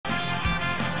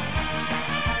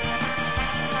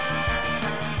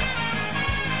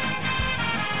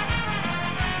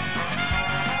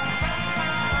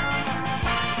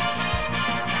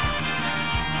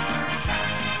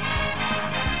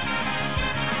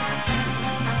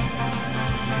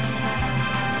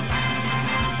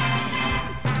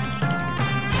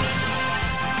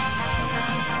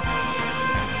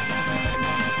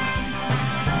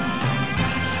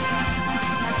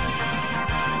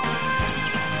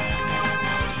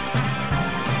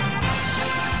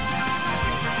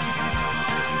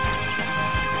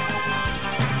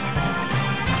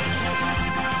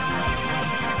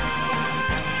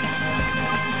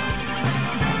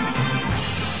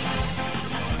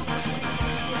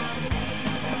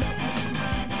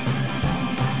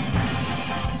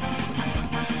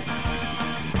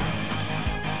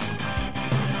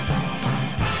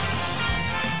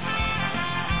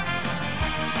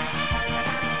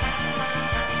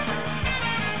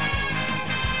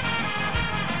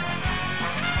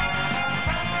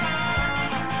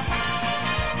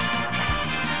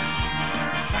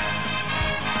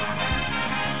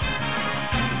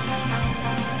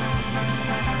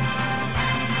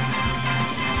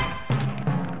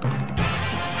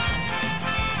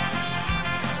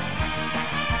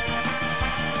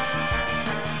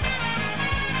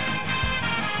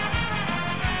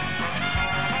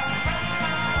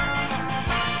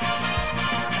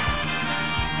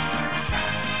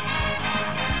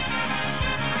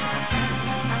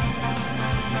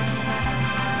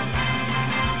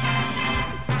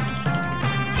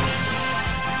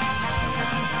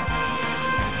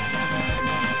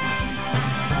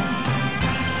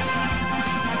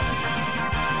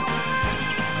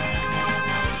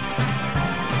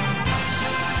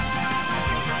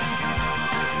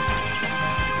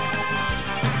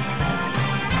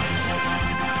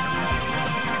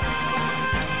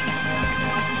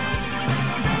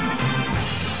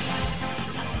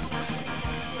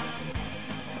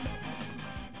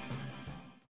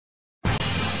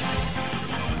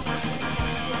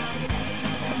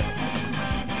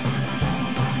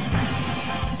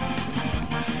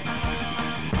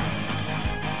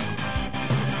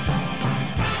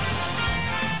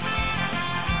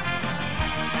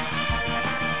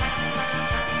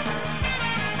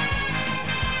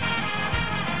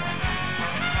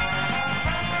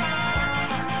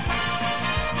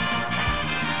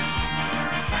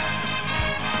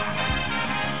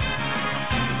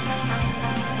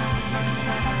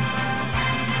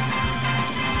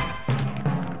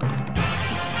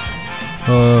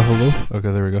Hello? Okay,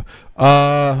 there we go.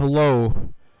 Hello.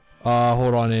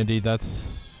 Hold on, Andy. That's...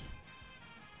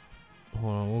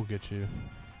 Hold on, we'll get you.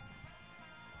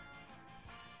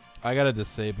 I gotta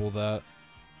disable that.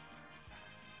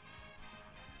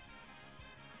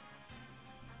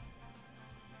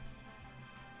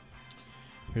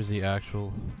 Here's the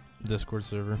actual Discord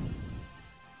server.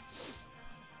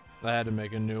 I had to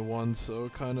make a new one, so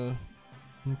it kinda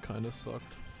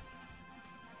sucked.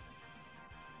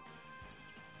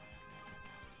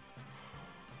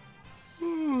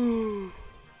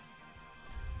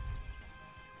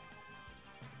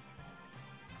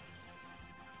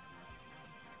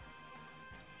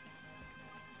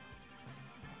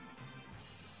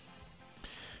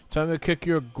 Time to kick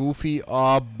your goofy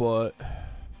butt.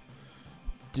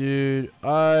 Dude,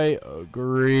 I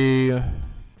agree.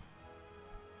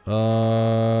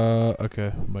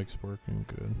 Okay, mic's working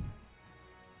good.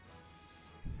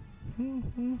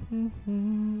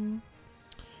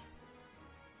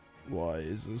 Why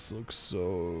does this look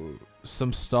so...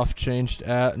 Some stuff changed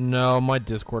at... No, my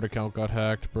Discord account got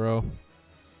hacked, bro.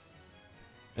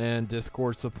 And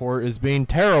Discord support is being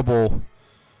terrible.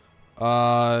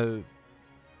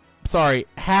 Sorry,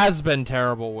 has been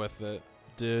terrible with it,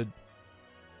 dude.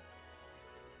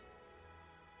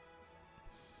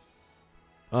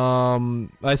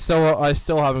 I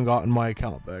still haven't gotten my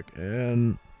account back,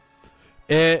 and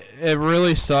it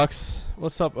really sucks.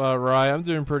 What's up, Rye? I'm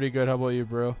doing pretty good. How about you,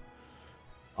 bro?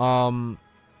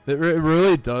 It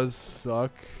really does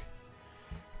suck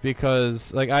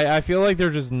because like I feel like they're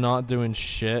just not doing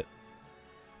shit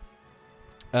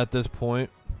at this point.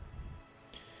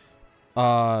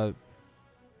 I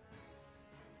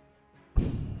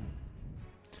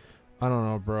don't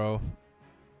know, bro.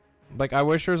 Like, I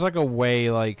wish there was like a way,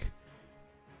 like,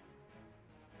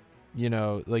 you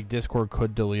know, like Discord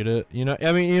could delete it. You know,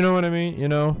 I mean, you know what I mean? You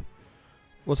know?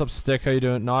 What's up, Stick? How you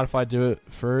doing? Not if I do it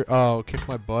for... Oh, kick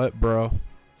my butt, bro.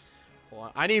 Hold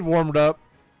on. I need warmed up.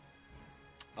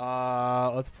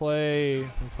 Let's play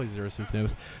Zero Suit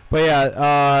Games. But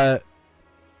yeah,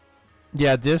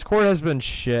 yeah, Discord has been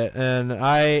shit, and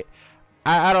I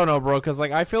don't know, bro, because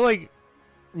like I feel like,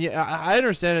 yeah, I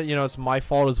understand it, you know, it's my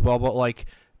fault as well, but like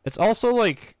it's also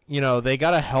like, you know, they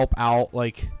gotta help out,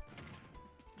 like,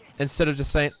 instead of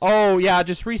just saying, oh yeah,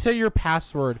 just reset your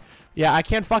password. Yeah, I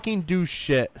can't fucking do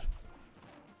shit.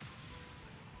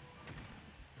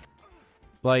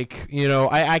 Like, you know,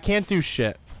 I can't do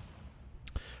shit.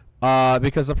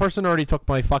 Because the person already took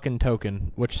my fucking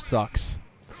token, which sucks.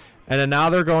 And then now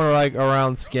they're going like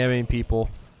around scamming people.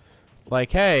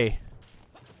 Like, hey,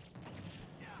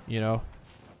 you know.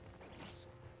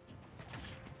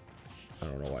 I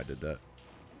don't know why I did that.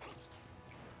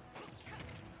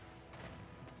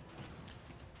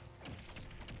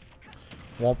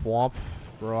 Womp womp.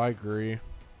 Bro, I agree.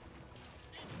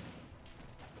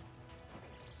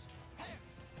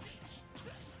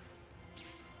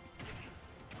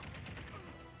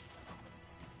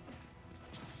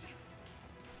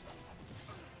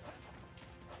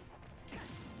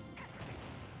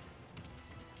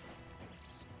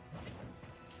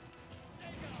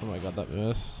 Oh my god, that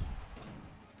missed.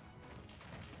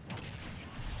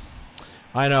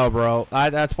 I know, bro.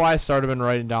 That's why I started been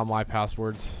writing down my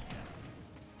passwords.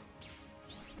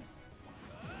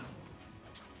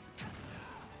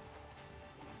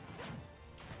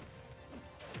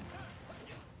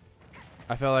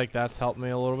 I feel like that's helped me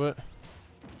a little bit.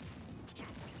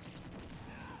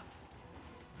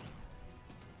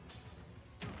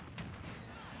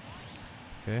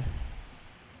 Okay.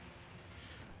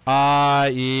 Yeah,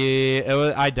 it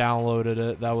was, I downloaded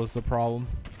it. That was the problem.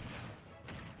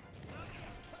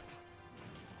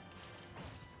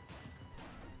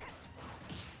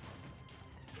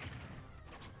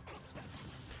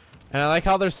 And I like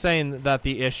how they're saying that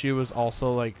the issue was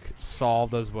also like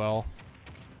solved as well.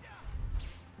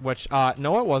 Which,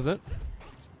 no, it wasn't.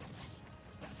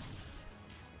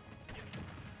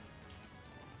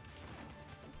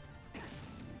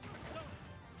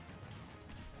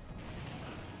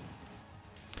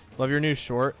 Love your new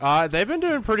short. They've been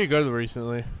doing pretty good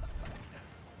recently.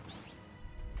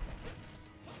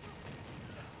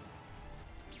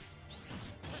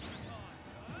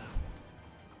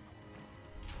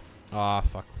 Ah,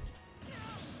 fuck.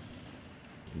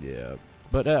 Yeah,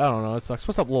 but I don't know. It sucks.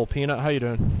 What's up, Lil Peanut? How you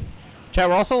doing? Chat,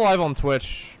 we're also live on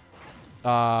Twitch.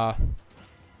 Oh,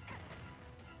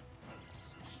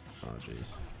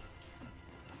 jeez.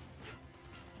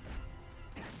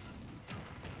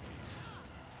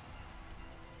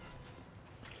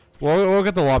 We'll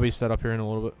get the lobby set up here in a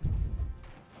little bit.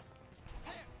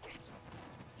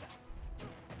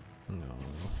 No.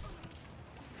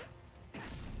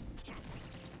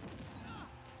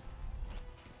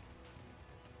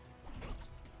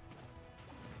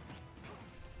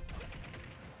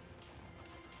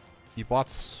 You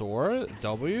bought Sora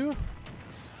W?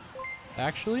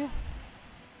 Actually?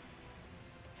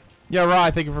 Yeah,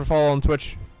 Rye, thank you for following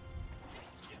Twitch.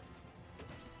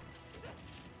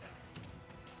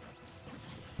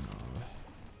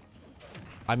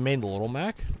 I made Little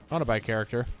Mac? Not a bad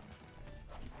character.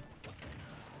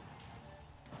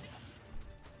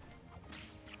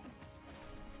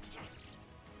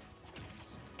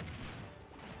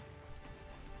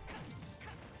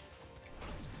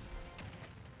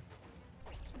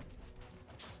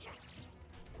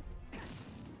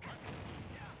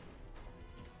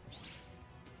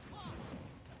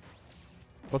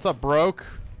 What's up, broke?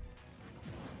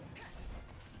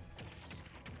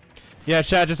 Yeah,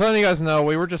 chat, just letting you guys know,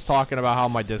 we were just talking about how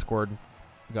my Discord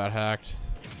got hacked.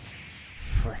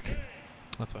 Frick.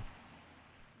 That's fine.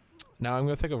 Now I'm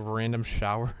gonna think of random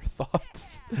shower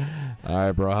thoughts.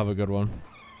 Alright, bro, have a good one.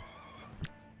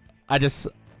 I just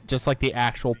like the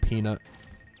actual peanut.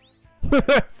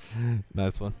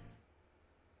 Nice one.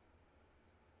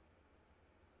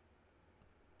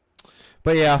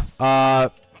 But yeah,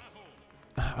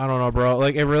 I don't know, bro.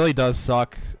 Like, it really does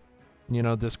suck. You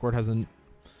know, Discord hasn't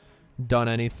done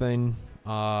anything.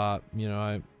 You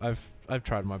know, I've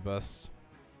tried my best.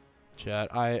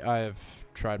 Chat, I've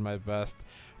tried my best.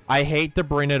 I hate to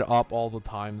bring it up all the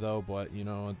time though, but you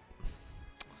know,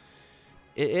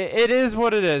 it is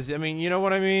what it is. I mean, you know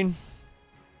what I mean?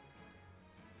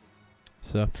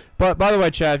 So, but by the way,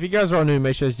 chat, if you guys are all new,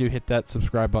 make sure you hit that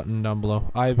subscribe button down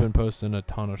below. I've been posting a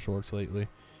ton of shorts lately.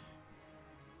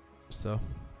 So,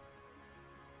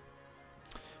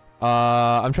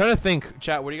 I'm trying to think,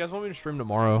 chat, what do you guys want me to stream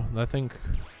tomorrow? I think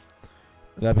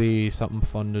that'd be something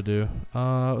fun to do.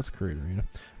 Let's create arena.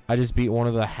 I just beat one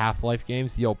of the Half-Life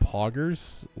games. Yo,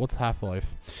 Poggers? What's Half-Life?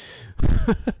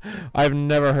 I've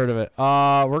never heard of it.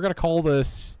 We're gonna call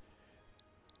this...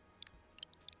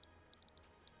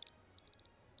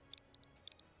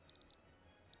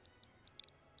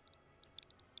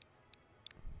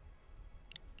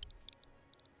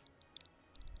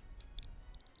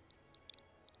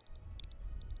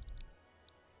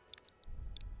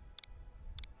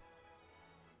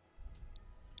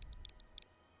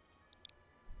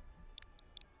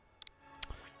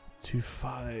 Two,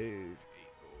 5, 8,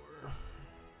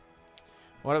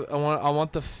 4. I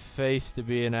want the face to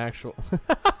be an actual.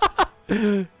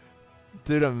 Dude,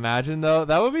 imagine though.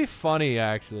 That would be funny,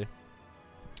 actually.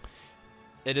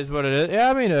 It is what it is.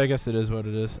 Yeah, I mean, I guess it is what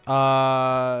it is.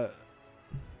 I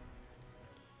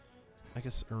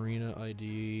guess arena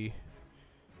ID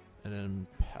and then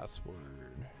password.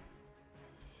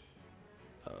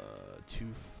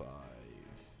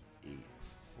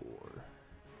 2584.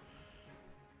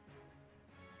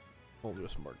 We'll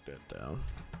just mark that down.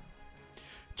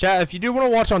 Chat, if you do want to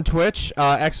watch on Twitch,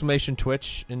 exclamation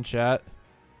Twitch in chat.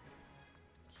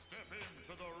 Step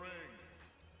into the ring.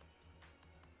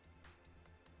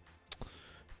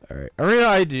 Alright, arena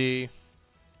ID.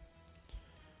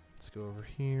 Let's go over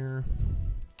here.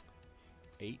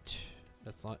 8.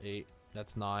 That's not 8.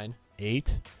 That's 9.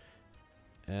 8.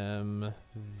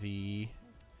 MV.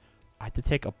 I had to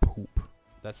take a poop.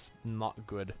 That's not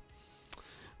good.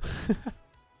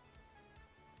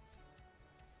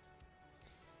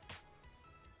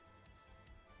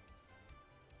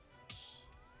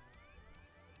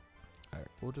 Alright,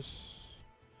 we'll just...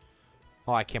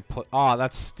 Oh, I can't put... Oh,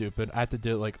 that's stupid. I have to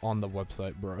do it, like, on the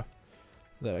website, bro.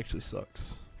 That actually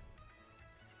sucks.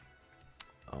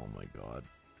 Oh my god.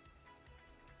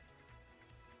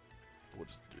 We'll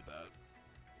just do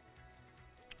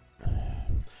that.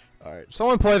 Alright,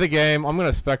 someone play the game. I'm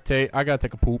gonna spectate. I gotta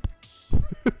take a poop.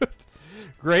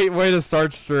 Great way to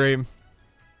start stream.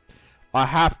 I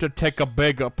have to take a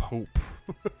bigger poop.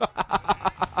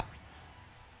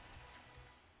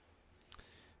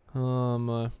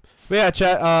 But yeah,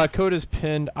 chat, code is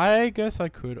pinned. I guess I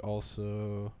could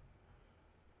also...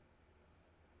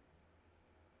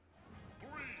 3,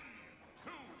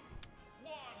 2,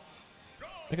 1, go!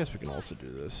 I guess we can also do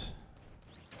this.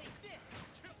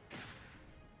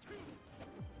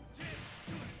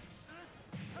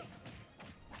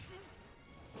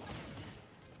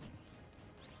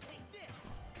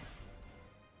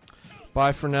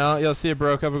 Bye for now. Yeah, see you,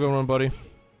 bro. Have a good one, buddy.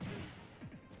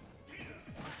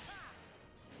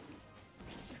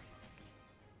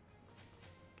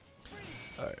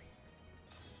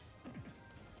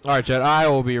 Alright, Chad, I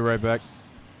will be right back.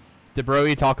 Did bro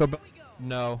eat Taco Bell?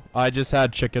 No, I just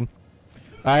had chicken.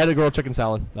 I had a grilled chicken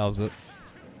salad. That was it.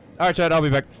 Alright, Chad, I'll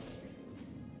be back.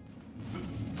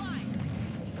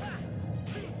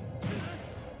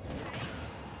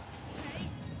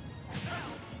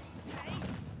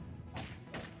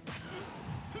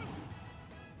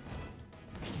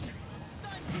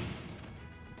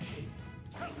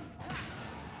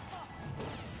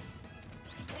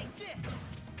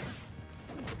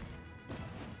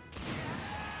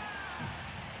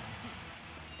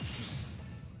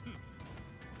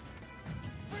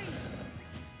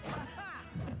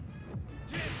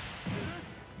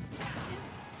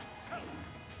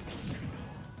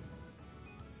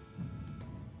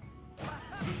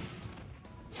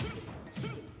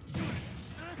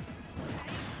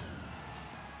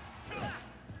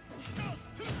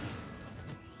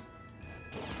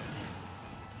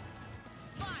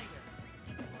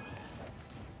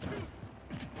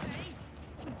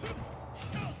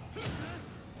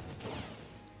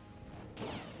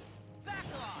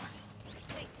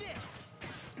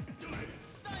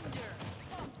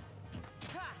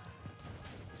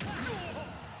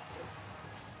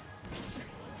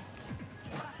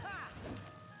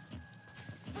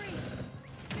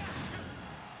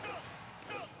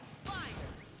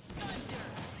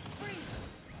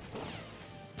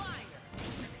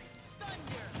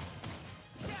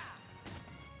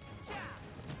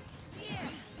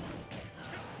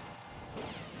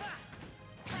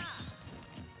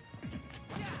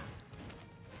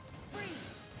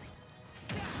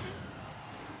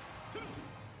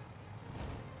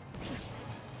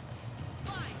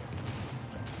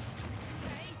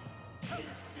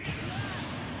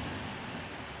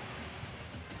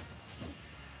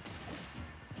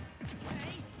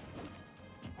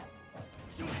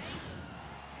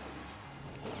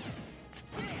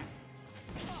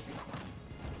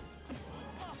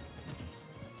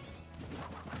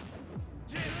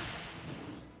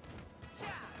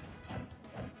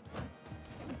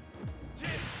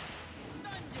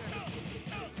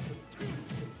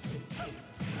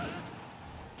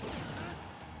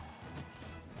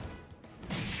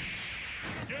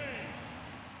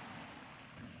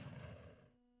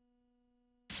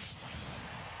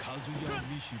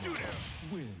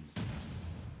 wins.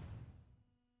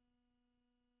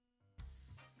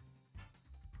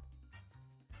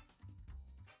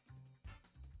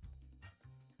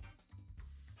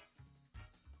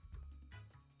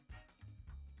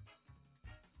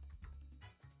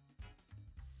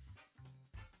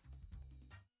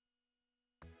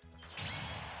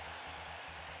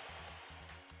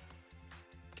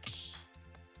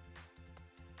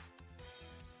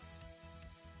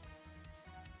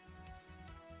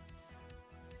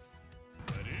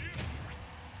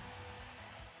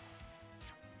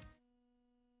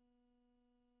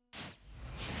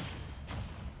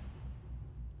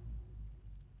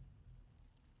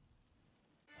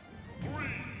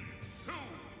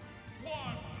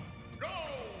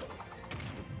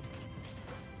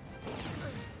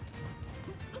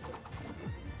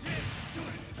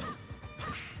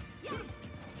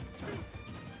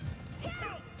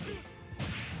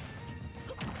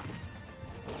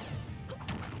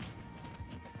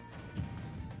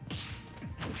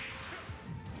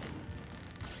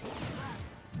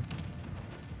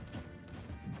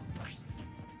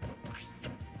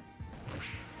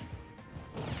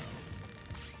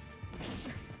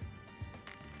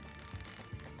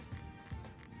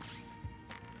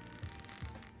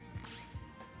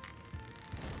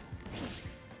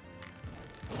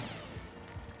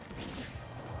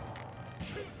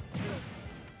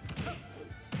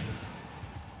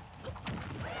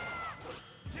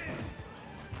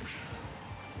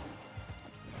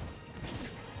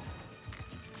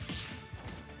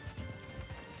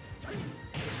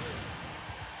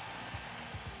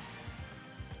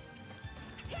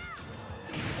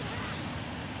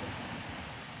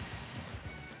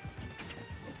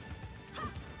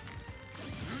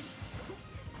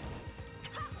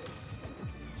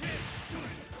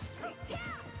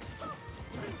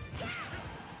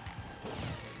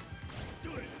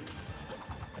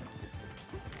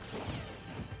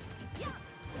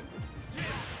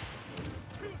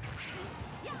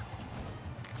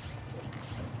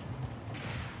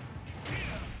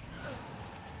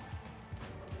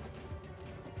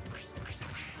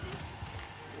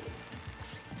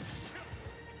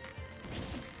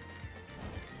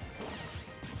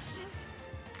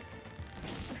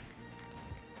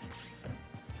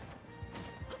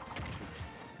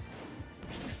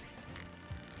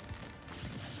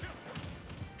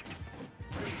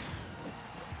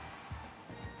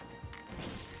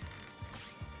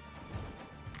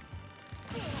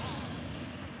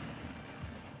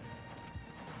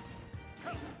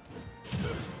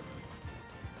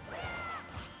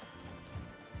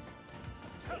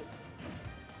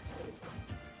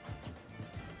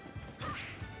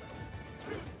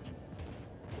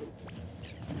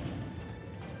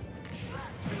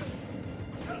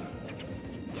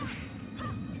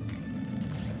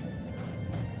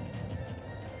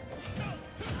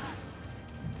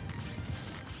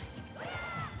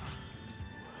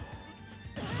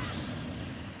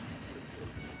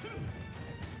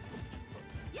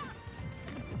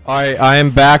 I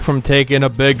am back from taking a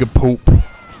big poop.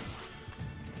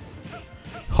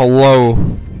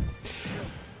 Hello.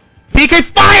 PK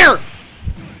fire!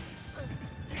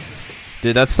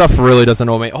 Dude, that stuff really doesn't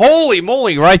know me. Holy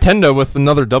moly, Rytendo with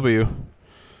another W.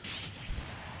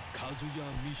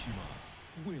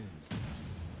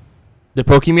 Did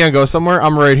Pokemon go somewhere?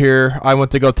 I'm right here. I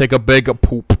went to go take a big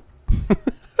poop.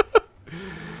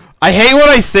 I hate when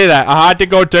I say that. I had to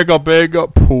go take a big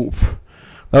poop.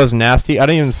 That was nasty. I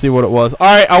didn't even see what it was. All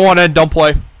right, I want in. Don't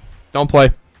play. Don't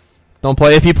play. Don't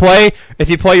play. If you play,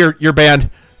 you're banned.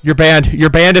 You're banned. You're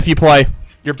banned if you play.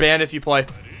 You're banned if you play.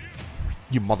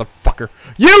 You motherfucker.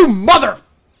 You mother.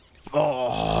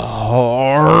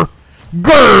 Oh,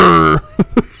 grr.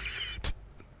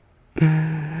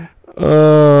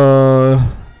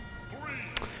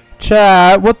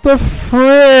 Chat. What the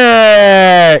frick?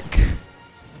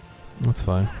 That's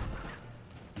fine.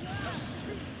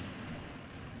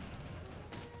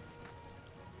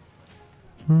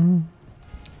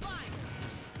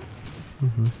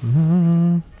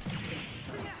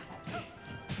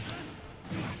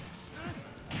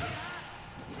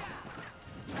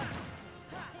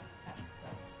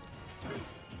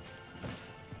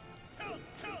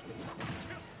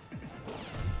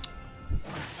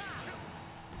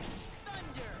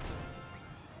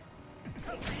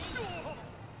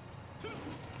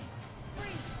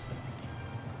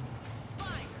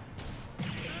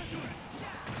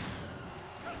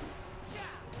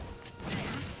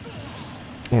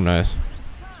 Oh, nice.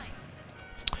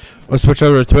 Let's switch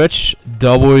over to Twitch.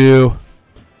 W.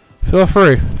 Feel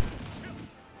free.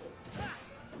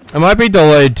 It might be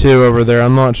delayed too over there.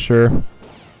 I'm not sure.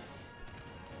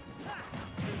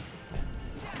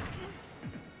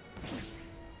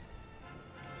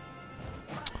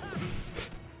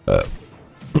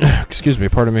 Excuse me,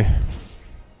 pardon me.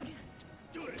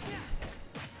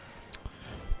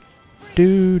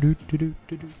 Do do do do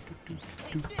do do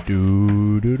do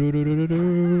do do do do do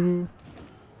do.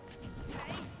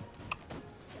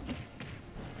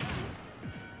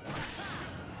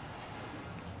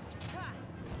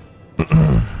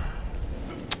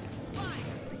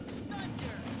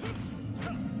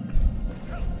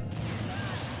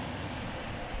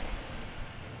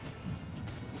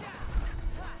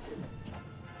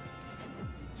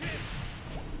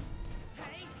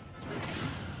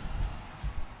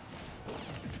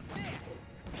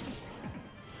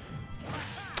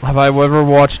 Have I ever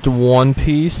watched One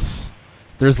Piece?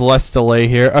 There's less delay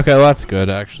here. Okay, well, that's good,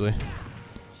 actually.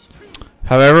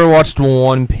 Have I ever watched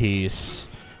One Piece?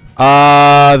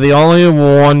 The only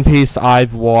One Piece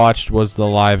I've watched was the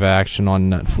live action on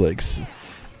Netflix.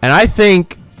 And I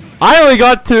think I only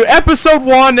got to episode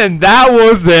 1 and that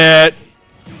was it.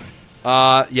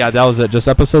 Yeah, that was it. Just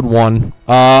episode 1.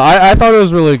 I thought it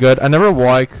was really good. I never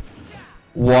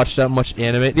watch that much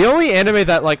anime. The only anime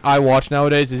that like I watch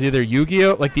nowadays is either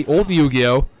Yu-Gi-Oh, like the old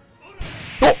Yu-Gi-Oh.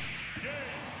 Oh!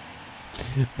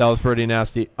 That was pretty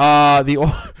nasty. The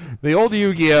old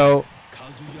Yu-Gi-Oh,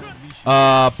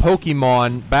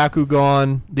 Pokemon,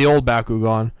 Bakugan, the old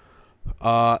Bakugan.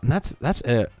 And that's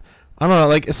it. I don't know,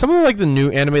 like some of like the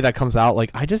new anime that comes out,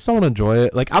 like I just don't enjoy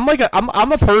it. Like I'm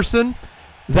a person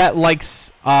that likes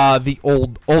the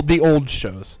old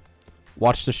shows.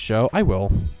 Watch the show, I will.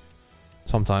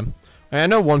 Sometime. I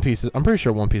know One Piece I'm pretty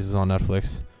sure One Piece is on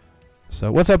Netflix.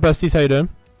 So what's up, besties? How you doing?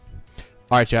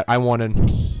 Alright, chat, I wanted.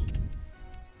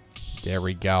 There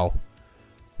we go.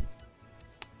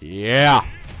 Yeah.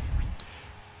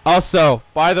 Also,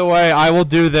 by the way, I will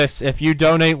do this. If you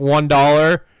donate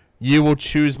 $1, you will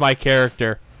choose my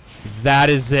character. That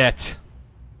is it.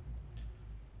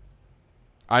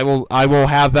 I will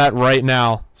have that right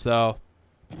now. So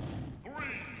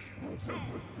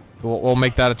we'll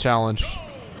make that a challenge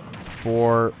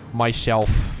for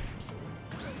myself.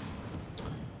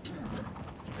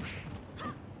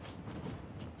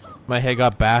 My head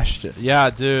got bashed. Yeah,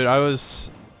 dude, I don't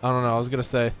know, I was gonna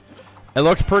say. It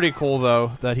looked pretty cool,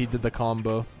 though, that he did the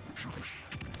combo.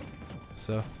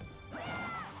 So.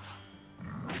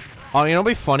 Oh, you know, it'd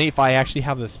be funny if I actually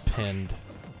have this pinned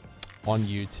on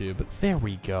YouTube. But there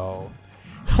we go.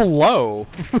 Hello.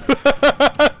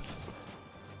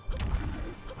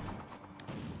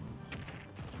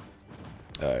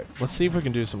 Alright, let's see if we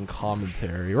can do some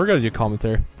commentary. We're gonna do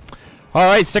commentary.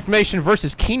 Alright, Sick Nation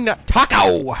versus King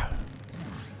Taco!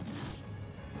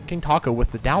 King Taco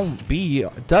with the down B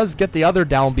does get the other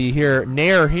down B here.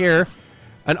 Nair here.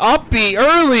 An up B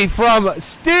early from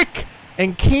Stick!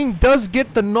 And King does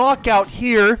get the knockout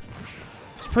here.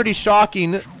 It's pretty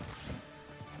shocking.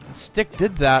 Stick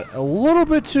did that a little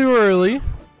bit too early.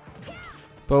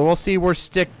 But we'll see where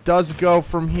Stick does go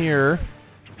from here.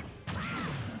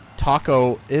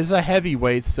 Taco is a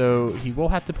heavyweight, so he will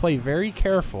have to play very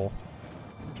careful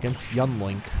against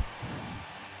Yunlink.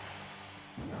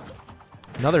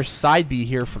 Another side B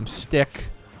here from Stick.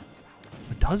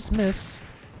 It does miss.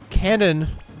 Cannon.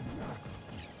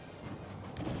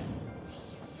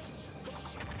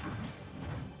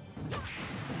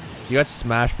 You got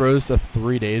Smash Bros.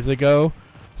 3 days ago,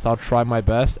 so I'll try my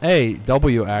best. Hey,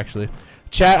 W actually.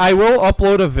 Chat, I will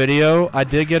upload a video. I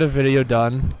did get a video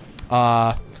done.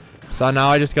 So now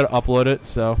I just gotta upload it,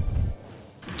 so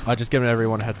I'll just give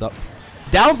everyone a heads up.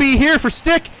 Down B here for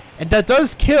Stick, and that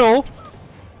does kill.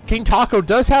 King Taco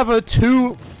does have a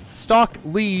 2-stock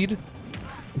lead.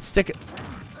 And Stick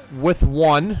with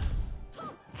 1.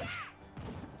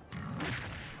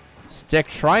 Stick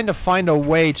trying to find a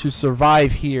way to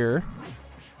survive here.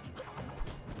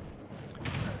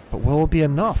 But will it be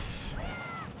enough?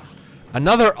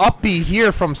 Another up B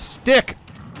here from Stick.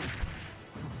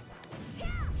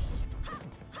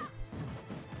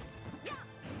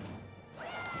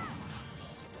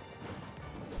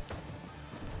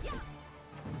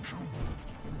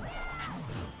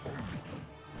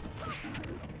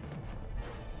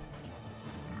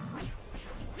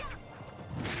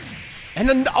 And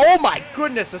then, oh my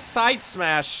goodness, a side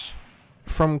smash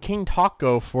from King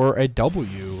Taco for a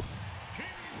W.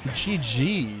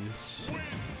 GG's.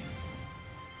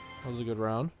 That was a good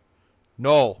round.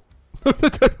 No.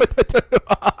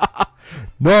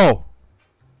 No.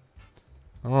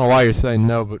 I don't know why you're saying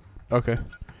no, but okay.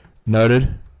 Noted.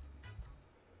 That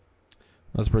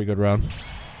was a pretty good round.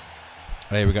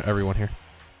 Hey, we got everyone here.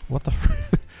 What the frick?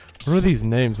 What are these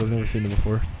names? I've never seen them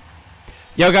before.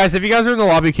 Yo, guys, if you guys are in the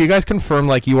lobby, can you guys confirm,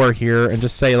 like, you are here and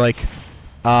just say, like,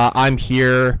 I'm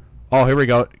here. Oh, here we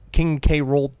go. King K.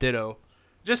 Roll Ditto.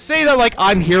 Just say that like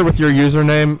I'm here with your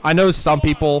username. I know some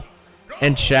people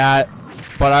in chat,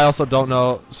 but I also don't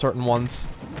know certain ones.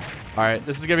 All right,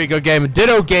 this is gonna be a good game.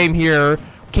 Ditto game here.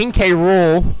 King K.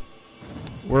 Rool.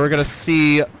 We're gonna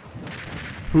see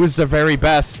who's the very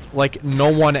best, like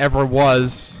no one ever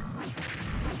was.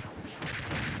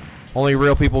 Only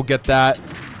real people get that.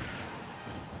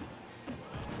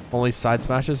 Only side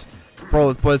smashes,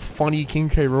 bro. But it's funny, King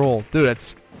K. Rool, dude.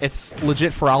 It's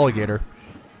legit for alligator.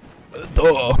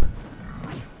 Duh.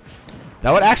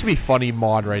 That would actually be funny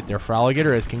mod right there for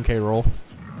alligator as King K. Rool.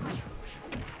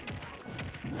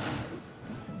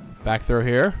 Back throw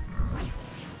here.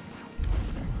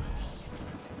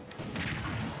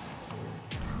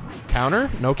 Counter?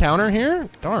 No counter here?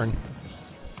 Darn.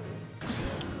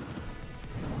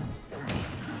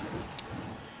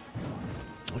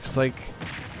 Looks like...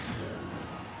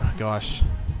 Oh, gosh.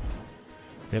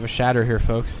 We have a shatter here,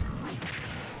 folks.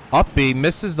 Up B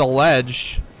misses the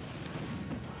ledge.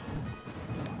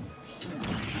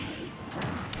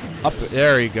 Up,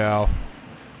 there you go.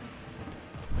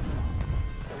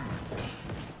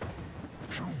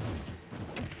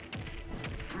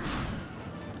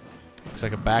 Looks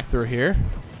like a back through here.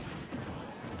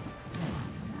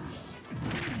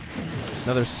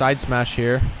 Another side smash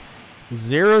here.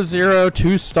 0-0,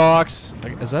 2 stocks.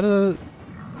 Is that a...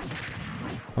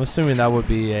 I'm assuming that would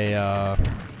be a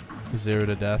 0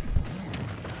 to death.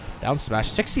 Down smash.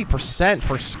 60%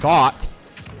 for Scott.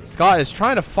 Scott is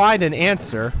trying to find an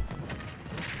answer.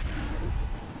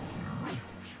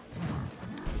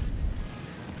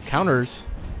 Counters.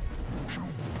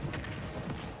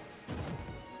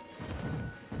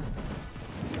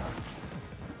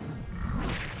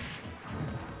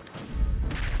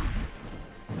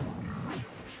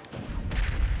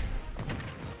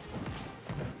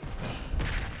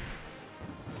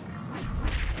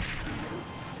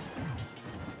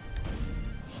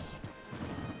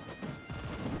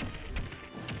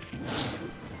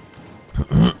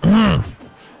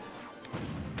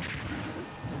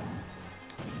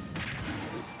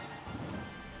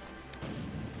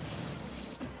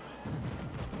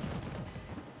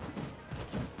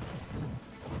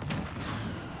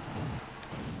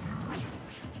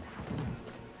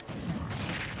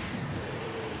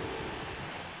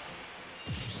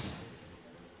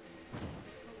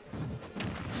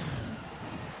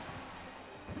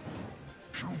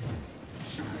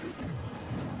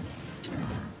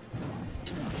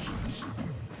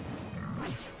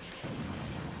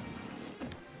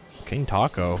 King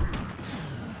Taco.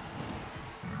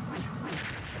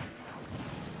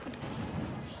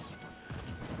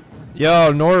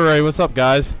 Yo, Norway, what's up,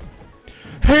 guys?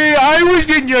 Hey, I was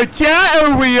in your chat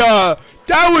earlier.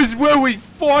 That was really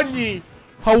funny.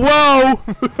 Hello.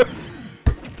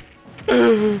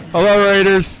 Hello,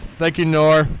 Raiders. Thank you,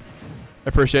 Nor. I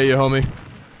appreciate you, homie.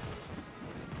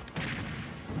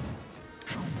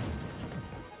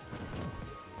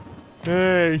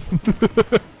 Hey.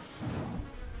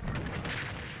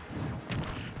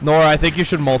 Nora, I think you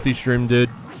should multi-stream, dude.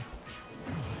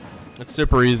 It's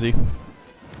super easy.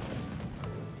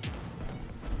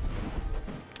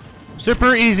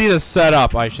 Super easy to set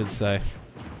up, I should say.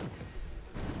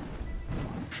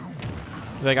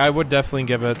 Like, I would definitely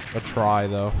give it a try,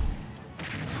 though.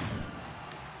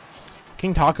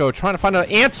 King Taco trying to find an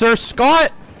answer.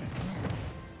 Scott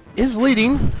is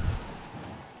leading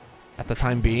at the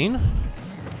time being.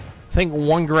 I think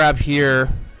one grab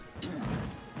here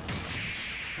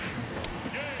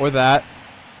or that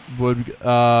would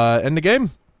end the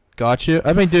game. Gotcha.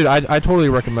 I mean, dude, I totally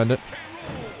recommend it.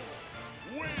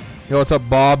 Yo, what's up,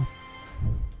 Bob?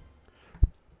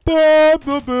 Bob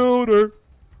the Builder.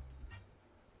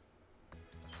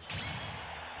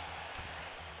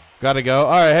 Gotta go.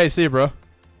 Alright, hey, see you, bro.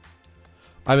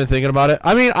 I've been thinking about it.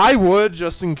 I mean, I would,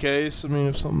 just in case. I mean,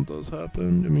 if something does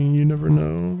happen. I mean, you never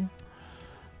know.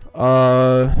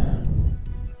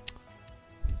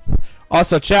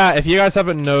 Also, chat, if you guys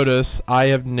haven't noticed, I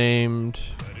have named...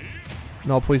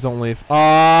 No, please don't leave.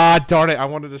 Ah, darn it. I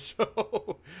wanted to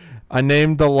show... I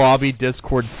named the lobby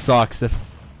Discord Sucks. If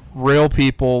real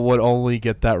people would only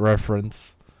get that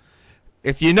reference.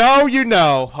 If you know, you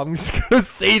know. I'm just gonna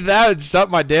say that and shut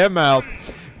my damn mouth.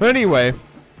 But anyway.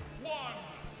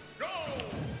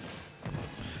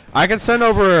 I can send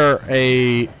over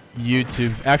a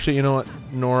YouTube... Actually, you know what?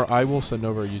 Nor, I will send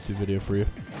over a YouTube video for you.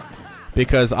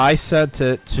 Because I sent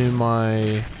it to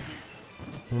one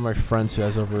of my friends who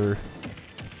has over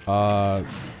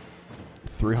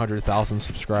 300,000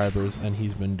 subscribers, and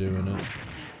he's been doing it.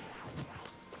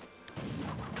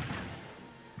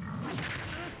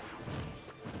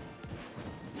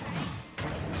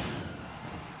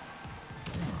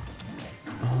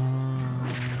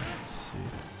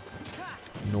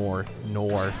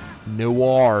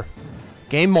 Noir.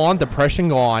 Game on, depression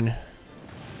gone.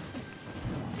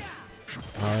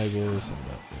 I will send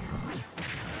that.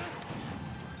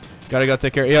 Gotta go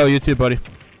take care. Yo, you too, buddy.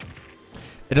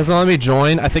 It doesn't let me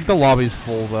join. I think the lobby's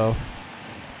full though.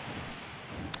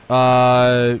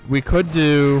 We could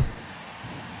do.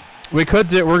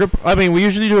 I mean, we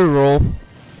usually do a roll.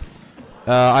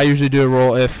 I usually do a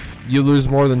roll if you lose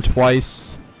more than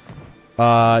twice.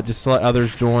 Just to let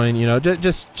others join. You know,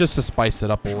 just to spice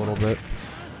it up a little bit.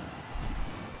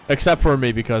 Except for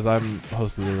me because I'm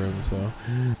host of the room, so.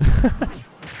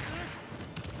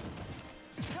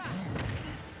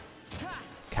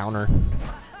 Counter.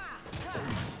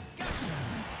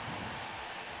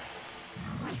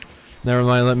 Never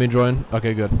mind, let me join.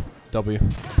 Okay, good. W.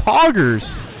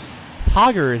 Poggers!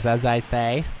 Poggers, as I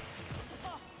say.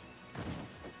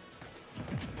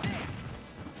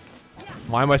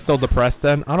 Why am I still depressed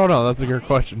then? I don't know, that's a good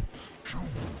question.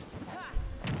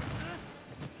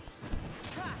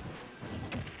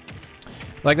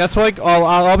 Like, that's like,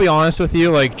 I'll be honest with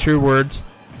you, like, true words.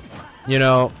 You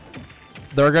know,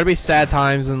 there are gonna be sad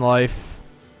times in life.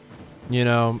 You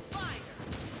know,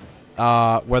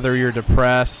 whether you're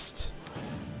depressed,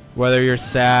 whether you're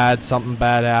sad, something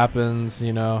bad happens,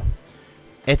 you know,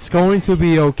 it's going to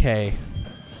be okay.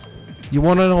 You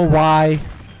wanna know why?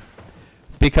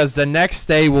 Because the next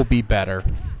day will be better.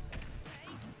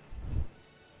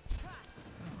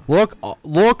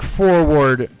 Look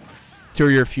forward to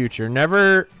your future.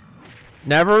 Never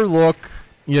look,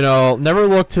 you know, never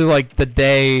look to like the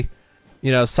day,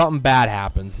 you know, something bad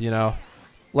happens, you know.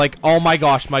 Like, oh my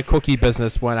gosh, my cookie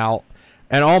business went out.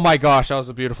 And oh my gosh, that was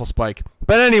a beautiful spike.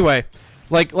 But anyway,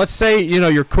 like, let's say, you know,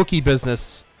 your cookie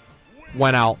business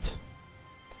went out.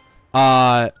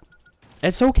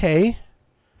 It's okay.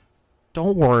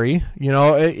 Don't worry. You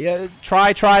know,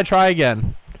 try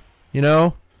again. You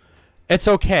know, it's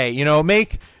okay. You know,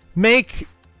 make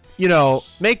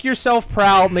yourself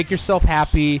proud, make yourself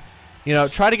happy. You know,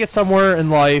 try to get somewhere in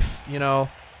life. You know,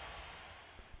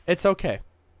 it's okay.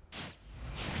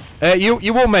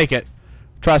 You will make it.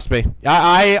 Trust me.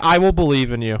 I will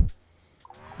believe in you.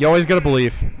 You always gotta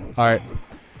believe. All right,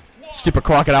 stupid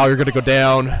crocodile, you're gonna go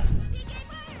down.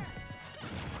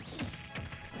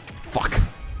 Fuck.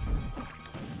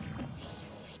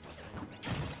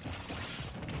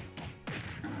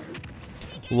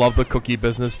 Love the cookie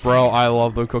business, bro. I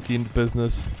love the cookie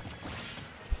business.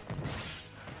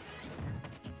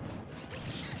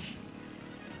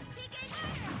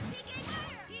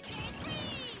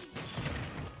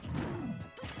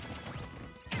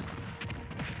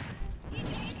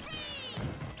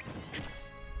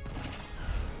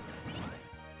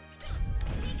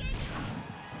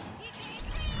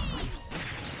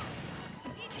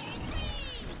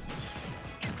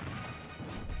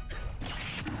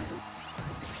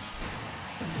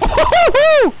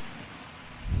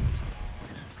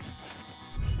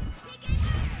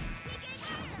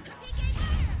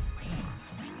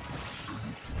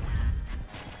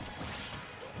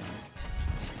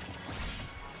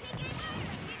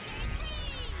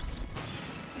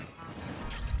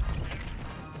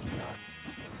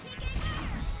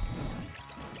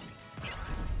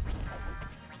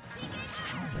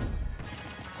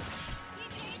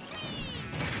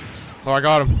 Oh, I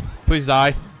got him. Please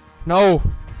die. No.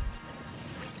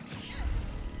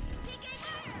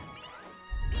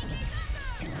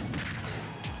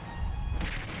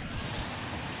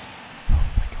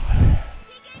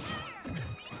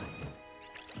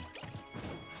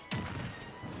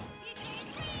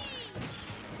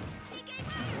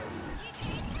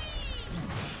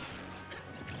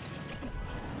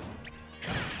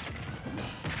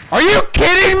 Are you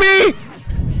kidding me?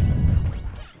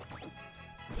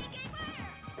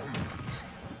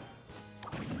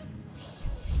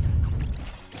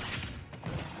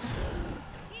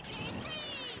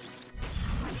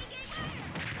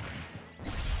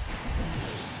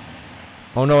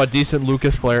 Oh no, a decent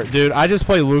Lucas player. Dude, I just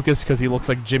play Lucas because he looks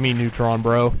like Jimmy Neutron,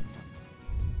 bro.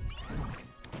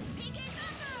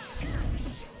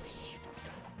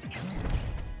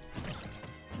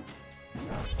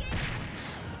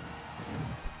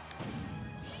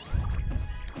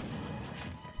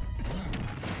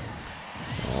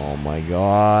 Oh my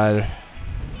god.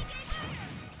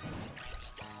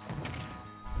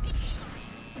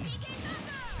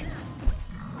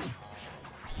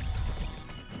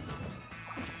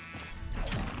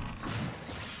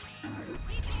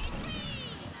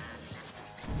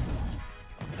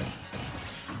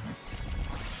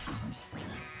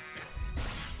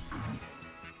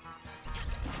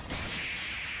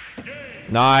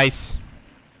 Nice.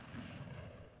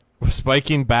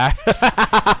 spiking back.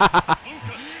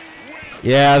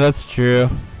 Yeah, that's true.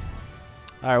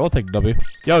 All right, we'll take W.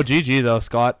 Yo, GG though,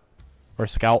 Scott or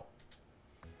Scout.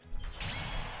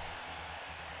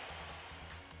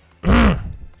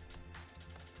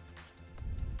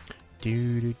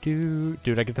 Dude,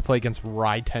 I get to play against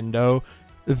Nintendo,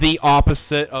 the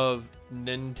opposite of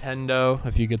Nintendo.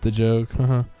 If you get the joke,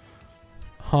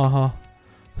 haha,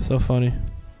 so funny.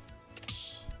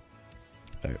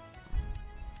 Right.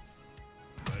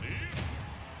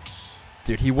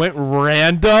 Dude, he went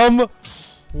random.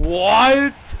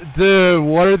 What, dude?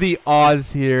 What are the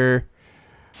odds here?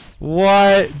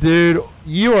 What, dude?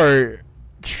 You are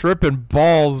tripping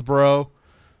balls, bro.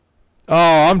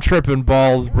 Oh, I'm tripping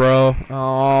balls, bro.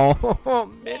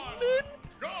 Oh, mid.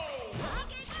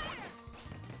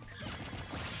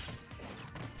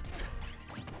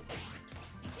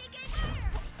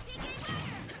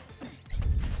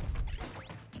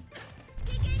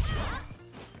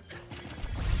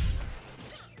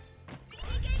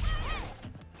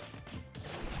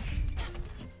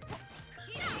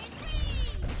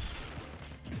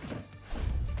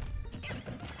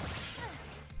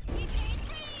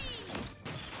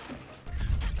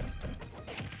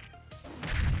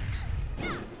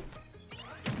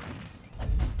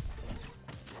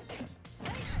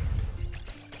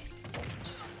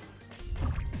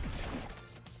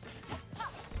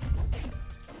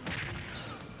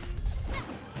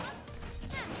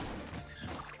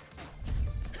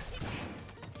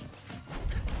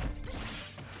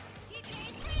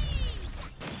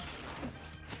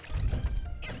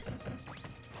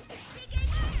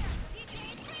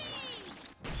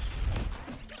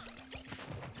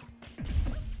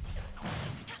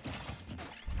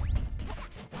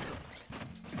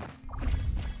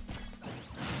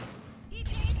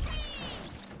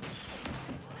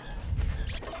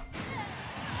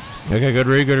 Okay, good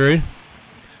read, good read.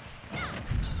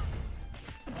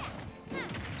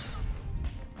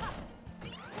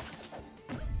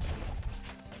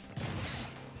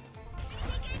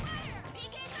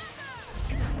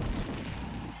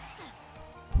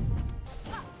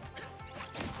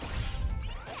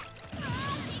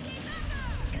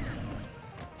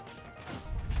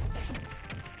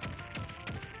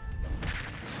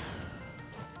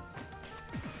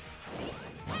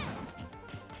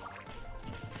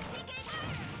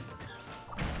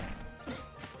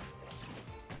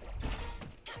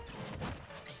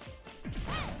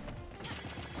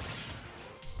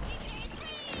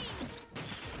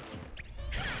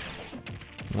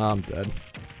 Oh, I'm dead.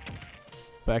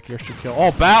 Back here should kill. Oh,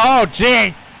 oh,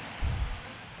 jeez!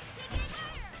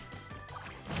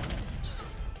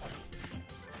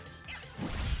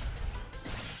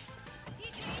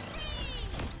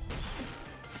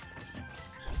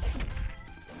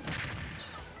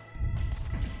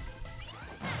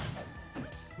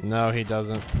 No, he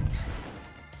doesn't.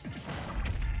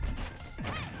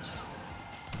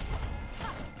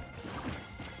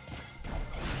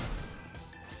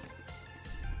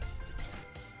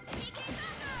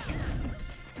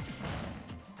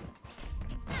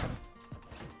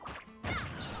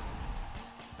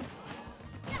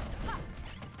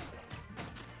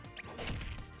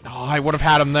 Oh, I would have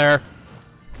had him there.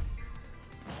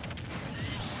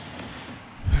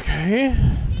 Okay.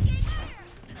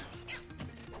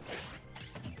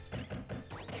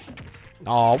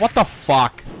 Oh, what the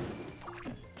fuck?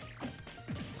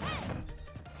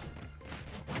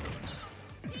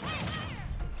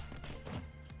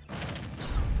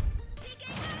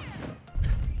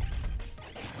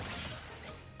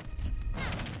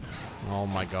 Oh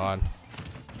my god.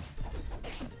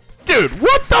 Dude,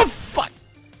 what the fuck?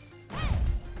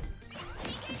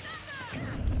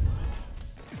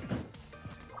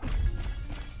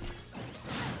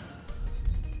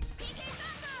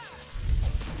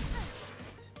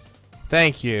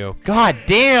 Thank you. God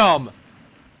damn.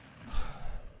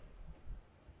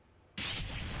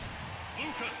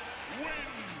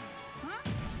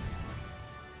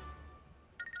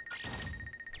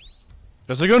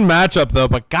 It's a good matchup though,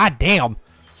 but god damn.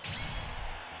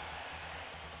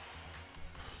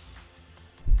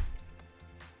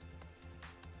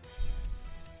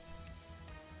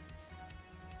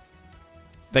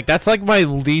 Like that's like my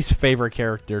least favorite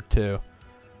character too.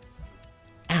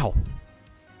 Ow.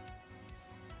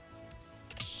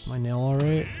 My nail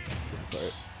alright? That's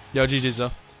alright. Yo, GG's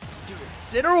though. Dude,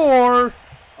 Incineroar!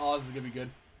 Oh, this is gonna be good.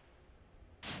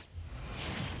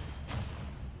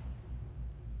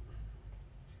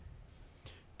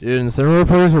 Dude, Incineroar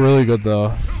players are really good though.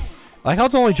 I like how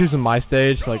it's only choosing my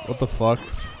stage. Like, what the fuck?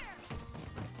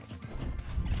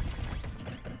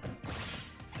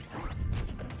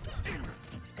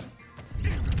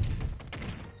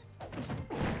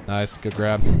 Nice, good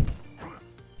grab.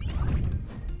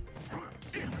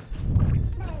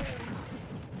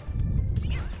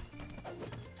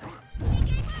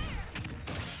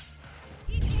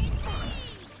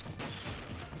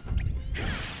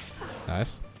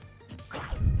 Nice.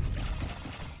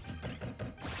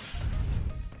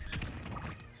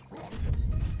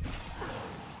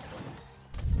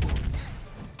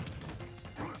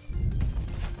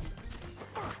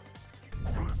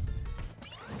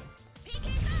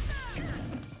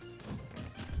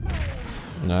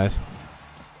 Nice.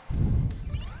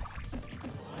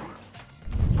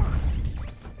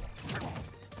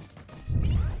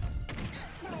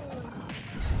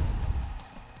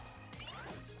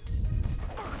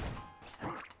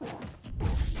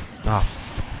 Ah.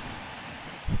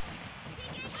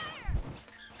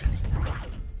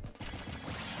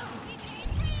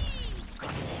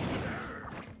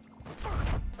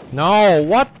 No,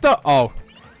 what the? Oh.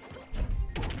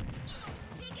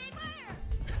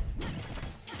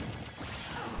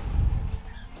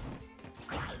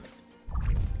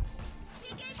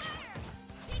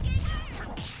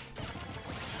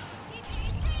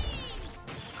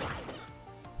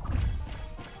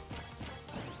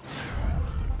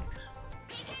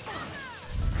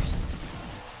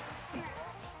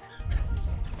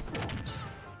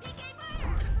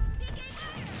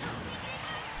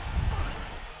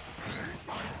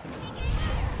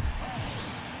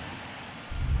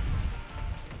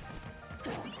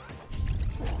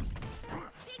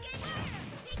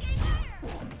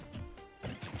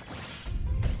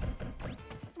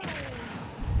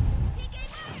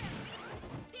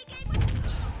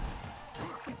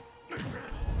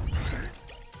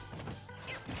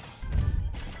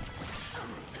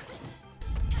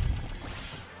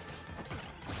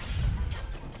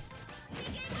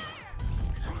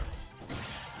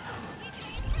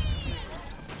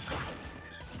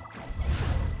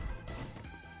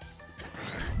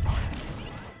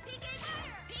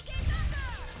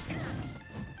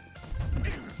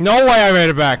 No way I made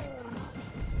it back.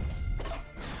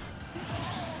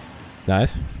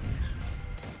 Nice.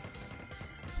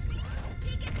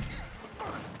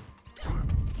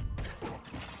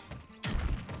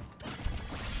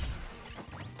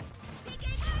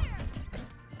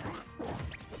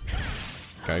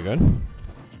 Okay, good.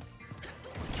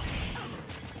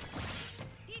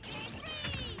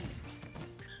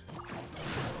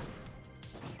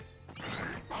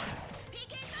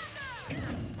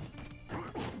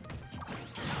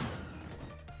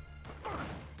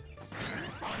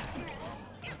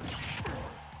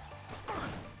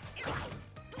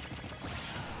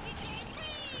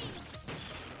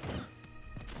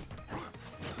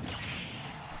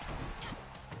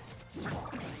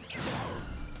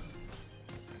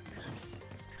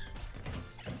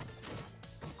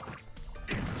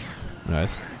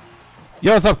 Nice.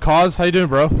 Yo, what's up, Cause? How you doing,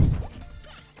 bro?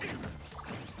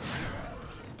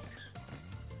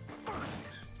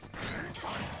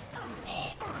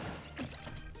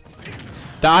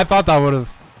 I thought that would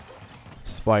have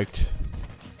spiked.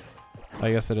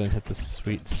 I guess I didn't hit the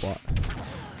sweet spot.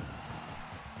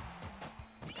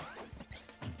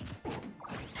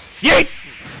 Yeet!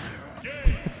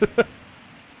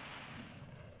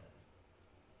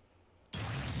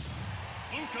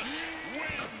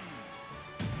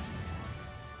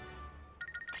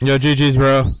 Yo, GG's,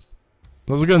 bro.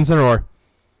 That was a good in Center War.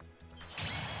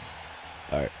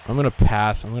 Alright, I'm gonna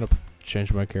pass. I'm gonna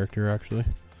change my character, actually.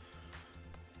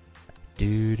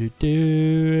 Do do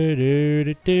do do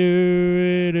do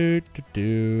do do do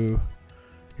do.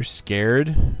 You're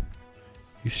scared?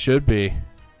 You should be.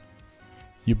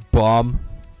 You bum.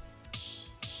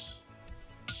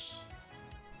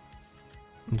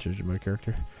 I'm changing my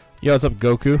character. Yo, what's up,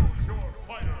 Goku?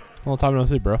 Long time no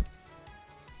see, bro.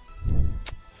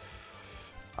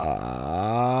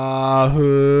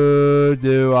 Who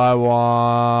do I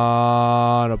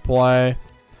want to play?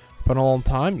 Been a long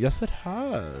time? Yes, it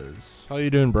has. How you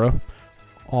doing, bro?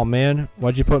 Oh man,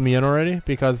 why'd you put me in already?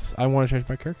 Because I want to change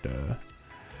my character.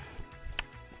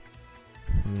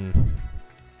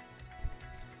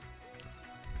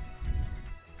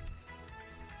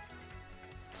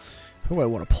 Who do I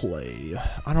want to play?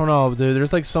 I don't know, dude.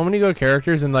 There's like so many good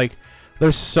characters, and like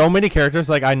there's so many characters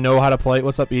like I know how to play.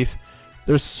 What's up, Beef?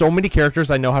 There's so many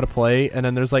characters I know how to play, and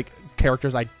then there's like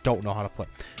characters I don't know how to play.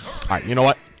 Alright, you know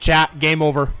what? Chat, game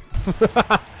over.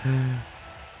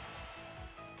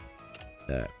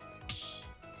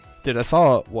 Dude, I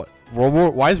saw what?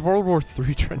 Why is World War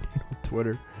III trending on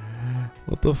Twitter?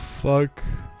 What the fuck?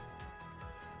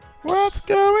 What's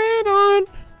going on?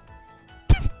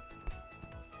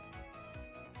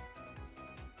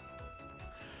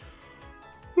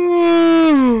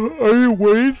 Are you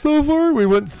winning so far? We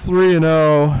went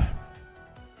 3-0.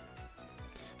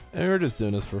 And we're just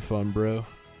doing this for fun, bro.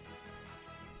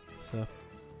 So.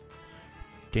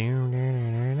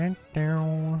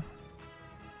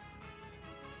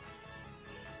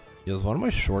 Is one of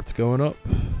my shorts going up?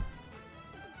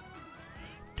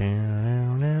 Yo,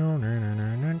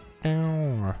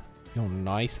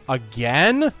 nice.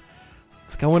 Again?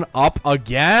 It's going up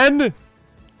again?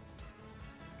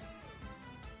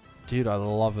 Dude, I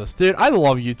love this. Dude, I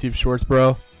love YouTube Shorts,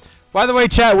 bro. By the way,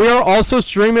 chat, we are also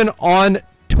streaming on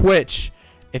Twitch.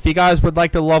 If you guys would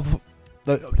like to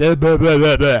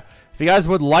if you guys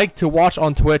would like to watch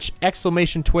on Twitch,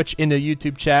 exclamation Twitch in the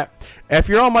YouTube chat. If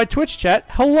you're on my Twitch chat,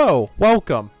 hello,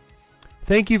 welcome.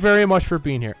 Thank you very much for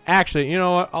being here. Actually, you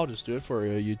know what? I'll just do it for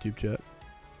you, YouTube chat.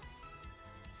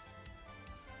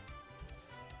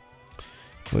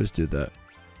 We'll just do that.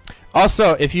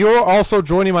 Also, if you're also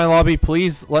joining my lobby,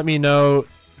 please let me know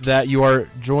that you are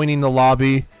joining the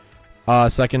lobby,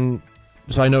 so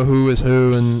I know who is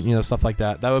who and, you know, stuff like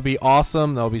that. That would be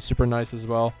awesome. That would be super nice as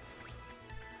well.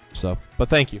 So, but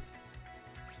thank you.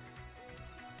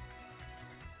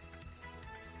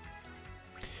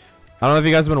 I don't know if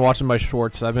you guys have been watching my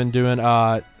shorts. I've been doing,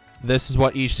 this is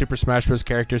what each Super Smash Bros.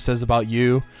 Character says about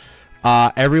you.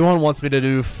 Everyone wants me to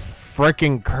do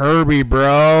freaking Kirby,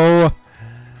 bro.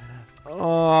 You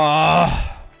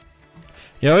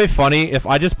know, it'd be funny if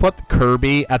I just put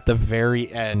Kirby at the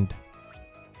very end.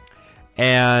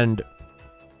 And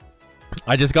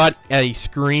I just got a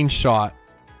screenshot.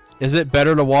 Is it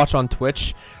better to watch on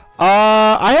Twitch?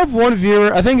 I have one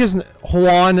viewer. I think his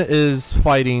Juan is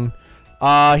fighting.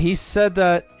 He said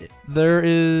that there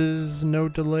is no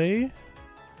delay.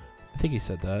 I think he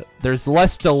said that. There's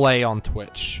less delay on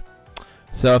Twitch.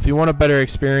 So if you want a better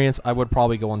experience, I would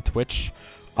probably go on Twitch.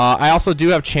 I also do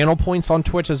have channel points on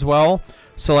Twitch as well.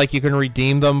 So like you can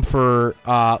redeem them for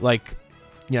like,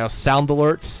 you know, sound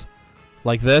alerts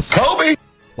like this. Kobe!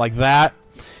 Like that.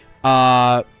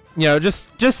 You know,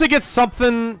 just to get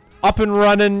something up and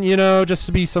running, you know, just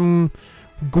to be some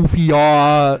goofy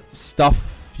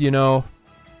stuff, you know.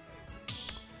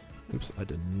 Oops, I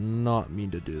did not mean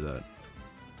to do that.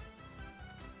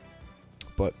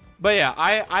 But yeah,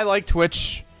 I like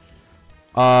Twitch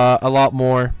a lot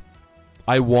more.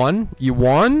 I won? You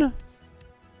won?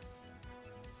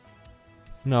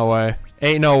 No way.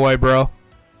 Ain't no way, bro.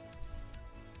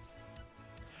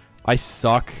 I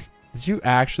suck. Did you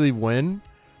actually win?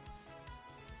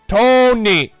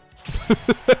 Tony!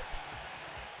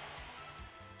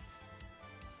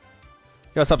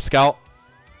 What's up, Scout?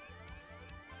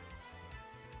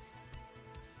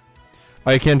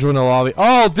 Oh, you can't join the lobby.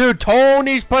 Oh, dude,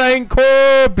 Tony's playing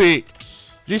Kirby!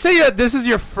 Did you say that this is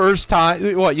your first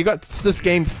time? What, you got this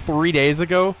game 3 days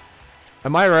ago?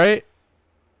 Am I right?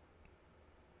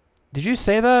 Did you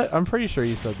say that? I'm pretty sure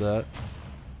you said that.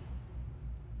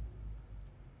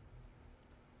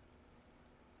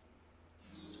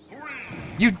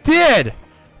 You did!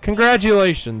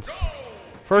 Congratulations.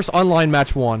 First online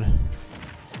match won.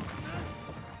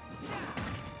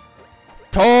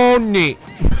 Tony!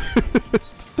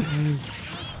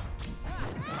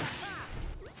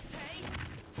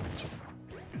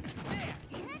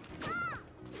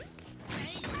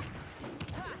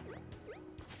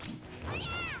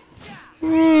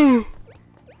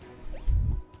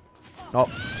 Oh.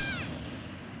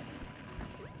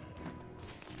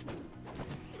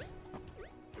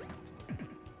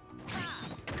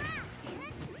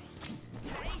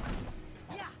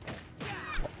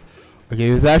 Okay,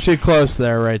 he was actually close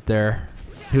there, right there.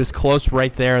 He was close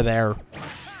right there.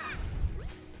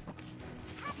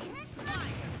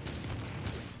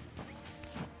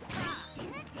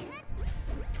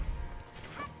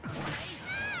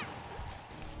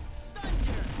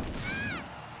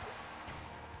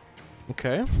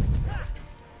 Okay.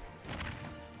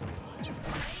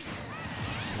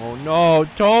 Oh no,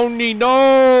 Tony,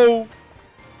 no!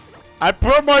 I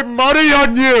put my money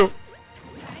on you!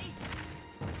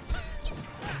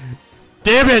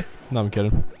 Damn it! No, I'm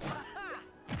kidding.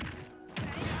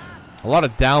 A lot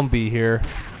of down B here.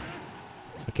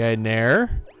 Okay,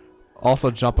 Nair.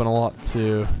 Also jumping a lot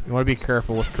too. You want to be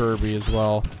careful with Kirby as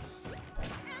well.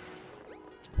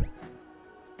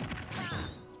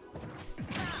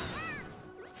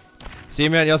 See you,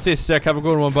 man. You'll see a stick. Have a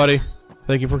good one, buddy.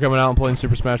 Thank you for coming out and playing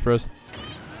Super Smash Bros.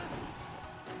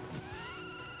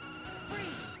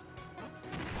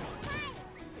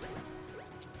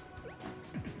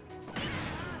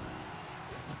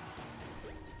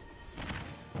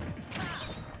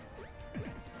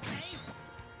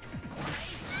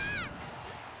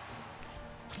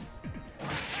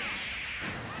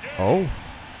 Oh.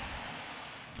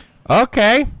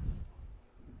 Okay.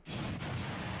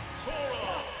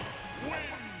 Sora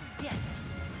wins.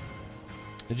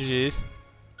 GG's.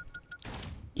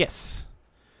 Yes.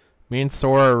 Me and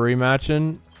Sora are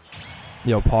rematching.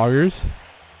 Yo, poggers.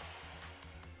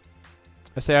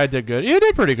 I say I did good. You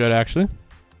did pretty good, actually.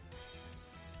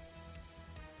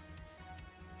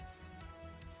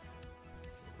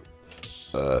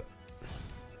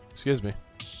 Excuse me.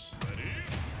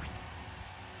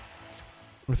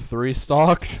 3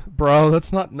 stock? Bro,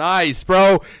 that's not nice,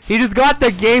 bro. He just got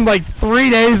the game like 3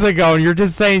 days ago, and you're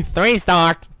just saying 3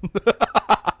 stocked.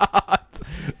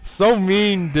 So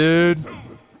mean, dude.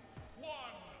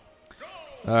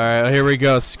 Alright, here we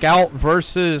go. Scout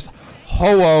versus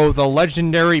Ho-Oh, the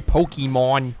legendary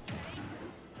Pokemon.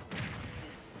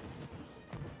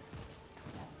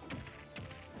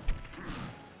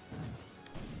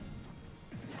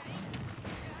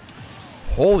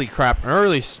 Holy crap, an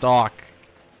early stock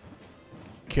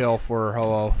kill for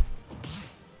Ho-Oh.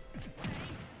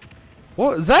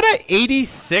 What, is that at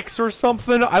 86 or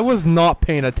something? I was not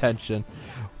paying attention.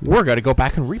 We're gonna go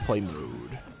back in replay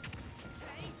mode.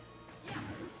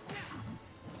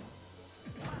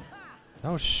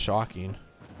 That was shocking.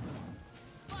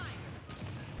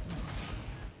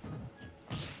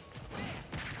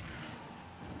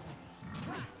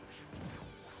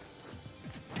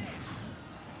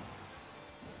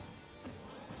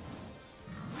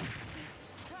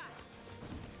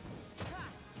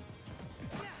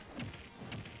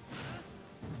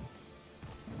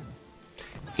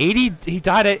 He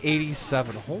died at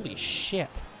 87. Holy shit.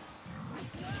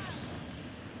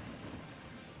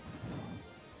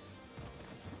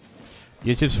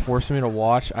 YouTube's forcing me to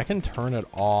watch. I can turn it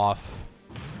off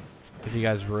if you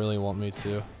guys really want me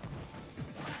to.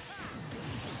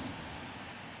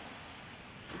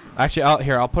 Actually,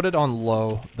 I'll put it on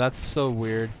low. That's so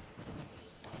weird.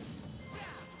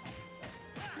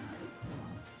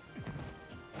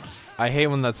 I hate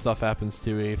when that stuff happens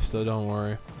to Eve, so don't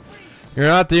worry. You're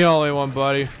not the only one,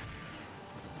 buddy.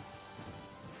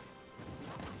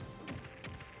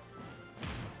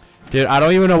 Dude, I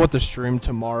don't even know what to stream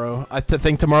tomorrow. I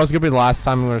think tomorrow's gonna be the last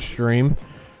time I'm gonna stream,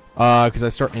 because I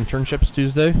start internships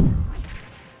Tuesday.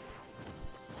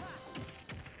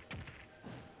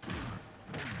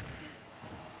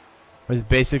 It's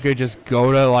basically just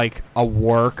go to like a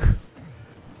work.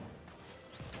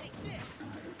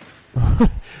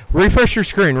 Refresh your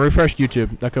screen. Refresh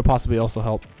YouTube. That could possibly also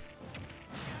help.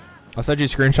 I'll send you a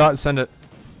screenshot. Send it.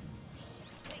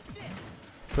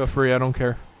 Feel free. I don't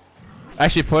care.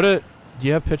 Actually, put it. Do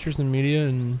you have pictures in media?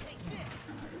 And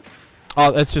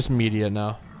oh, it's just media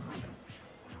now.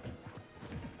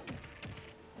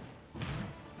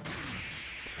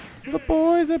 The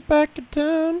boys are back in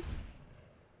town.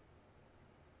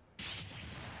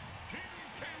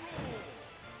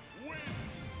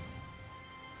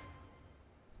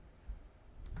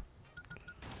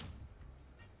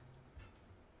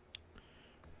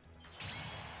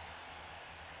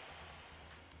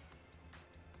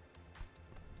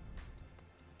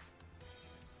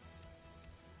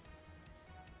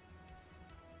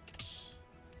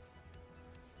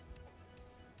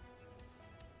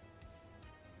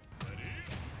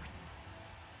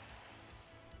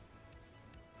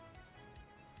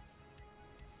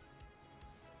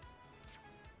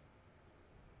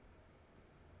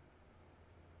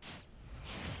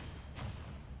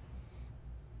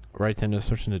 Right Nintendo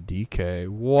switching to DK.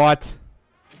 What?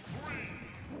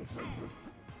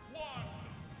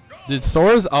 Dude,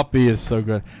 Sora's up B is so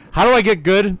good. How do I get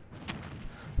good?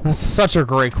 That's such a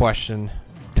great question,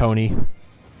 Tony. You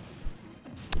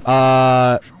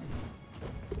know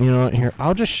what? Here,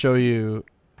 I'll just show you.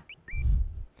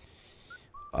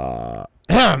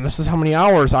 This is how many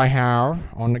hours I have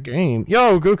on the game.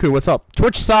 Yo, Goku, what's up?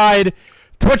 Twitch side,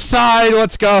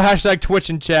 let's go. Hashtag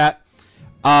Twitch in chat.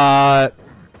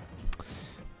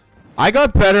 I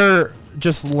got better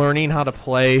just learning how to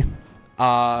play,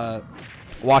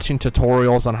 watching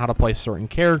tutorials on how to play certain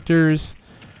characters.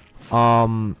 You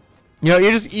know,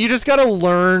 you just gotta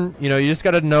learn. You know, you just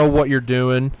gotta know what you're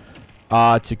doing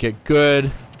to get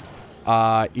good.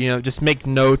 You know, just make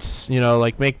notes. You know,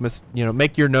 like make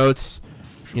your notes.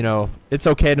 You know, it's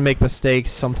okay to make mistakes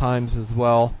sometimes as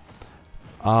well.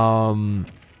 You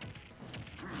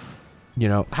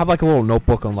know, have like a little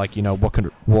notebook on like, you know,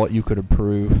 what you could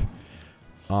improve.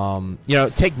 You know,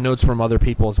 take notes from other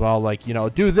people as well. Like, you know,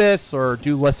 do this or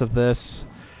do less of this.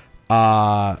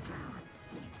 I'm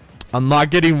not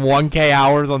getting 1K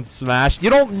hours on Smash. You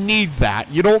don't need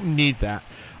that. You don't need that.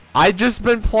 I just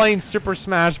been playing Super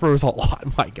Smash Bros. A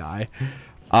lot, my guy.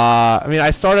 I mean, I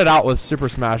started out with Super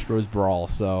Smash Bros. Brawl,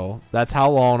 so that's how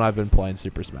long I've been playing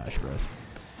Super Smash Bros.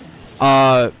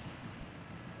 But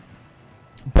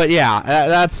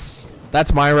yeah,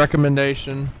 that's my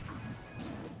recommendation.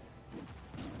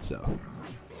 So.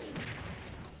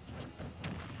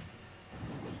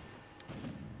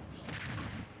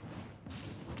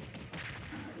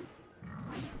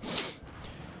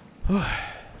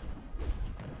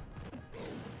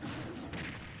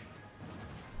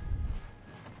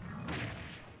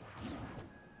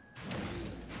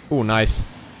 Oh, nice.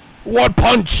 One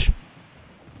punch!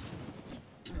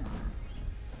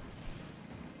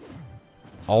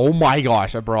 Oh my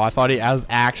gosh, bro. I thought he was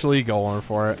actually going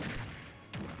for it.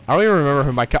 I don't even remember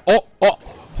who my cat. Oh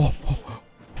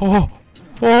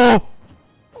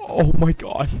my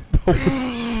god. That was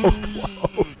so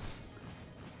close.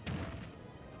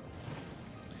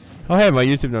 Oh, hey, my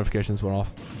YouTube notifications went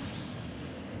off.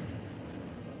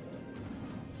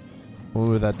 We'll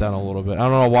move that down a little bit. I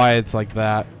don't know why it's like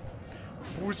that.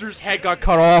 Boozer's head got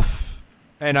cut off.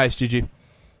 Hey, nice, GG.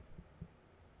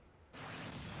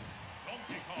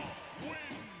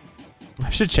 I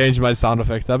should change my sound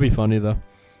effects. That'd be funny, though.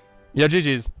 Yeah,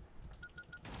 GG's.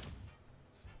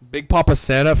 Big Papa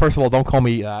Santa. First of all, don't call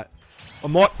me that.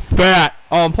 I'm not fat.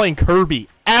 Oh, I'm playing Kirby.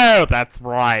 Oh, that's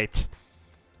right.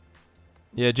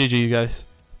 Yeah, GG, you guys.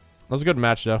 That was a good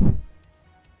match, though.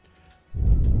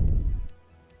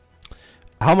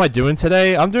 How am I doing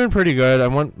today? I'm doing pretty good. I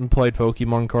went and played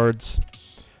Pokemon cards.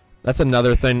 That's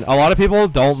another thing. A lot of people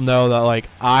don't know that, like,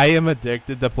 I am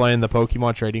addicted to playing the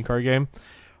Pokemon trading card game.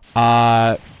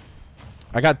 I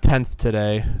got 10th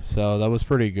today, so that was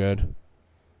pretty good.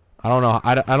 I don't know.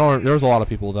 I don't. There was a lot of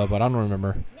people though, but I don't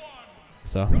remember.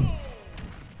 So.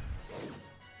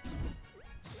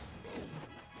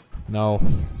 No.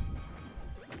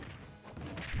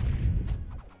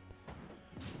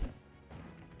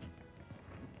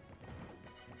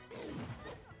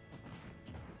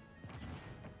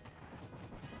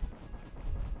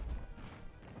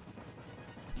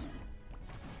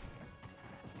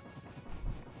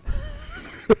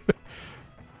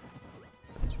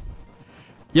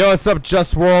 Yo, what's up,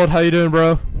 Just World? How you doing,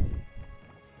 bro?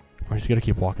 We're just gonna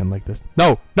keep walking like this.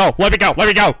 No, no, let me go,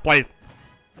 please.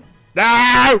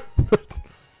 No!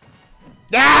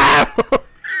 No!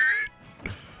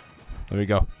 Let me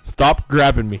go. Stop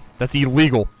grabbing me. That's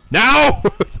illegal. No!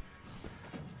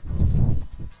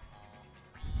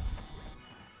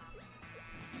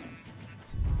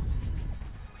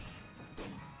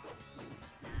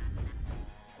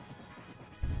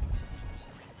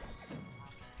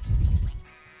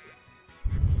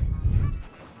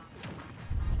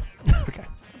 Okay.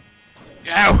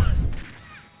 Ow!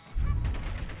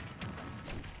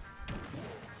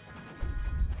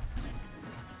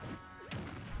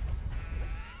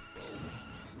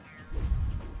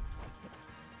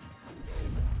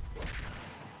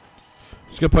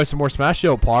 Just gonna play some more Smash.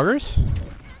 Yo, poggers.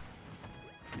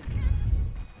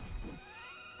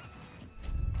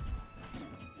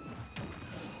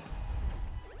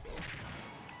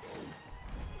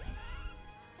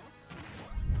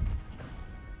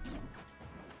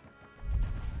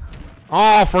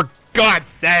 Oh, for God's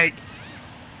sake!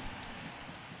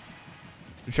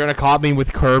 You're trying to caught me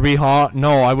with Kirby, huh?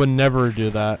 No, I would never do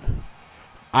that.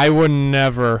 I would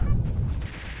never.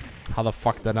 How the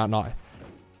fuck did I not?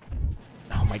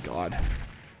 Oh my god.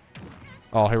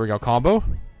 Oh, here we go. Combo?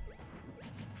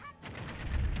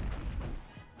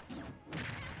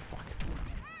 Fuck.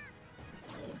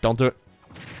 Don't do it.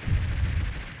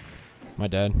 Am I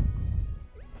dead?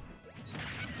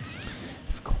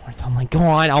 Of course. Oh my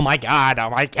god. Oh my god. Oh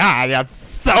my god. I'm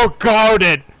so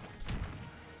goated.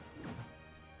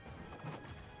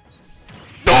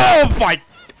 Oh my.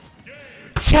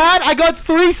 Chat, I got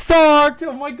 3-star.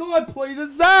 Oh my god. Play the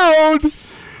sound.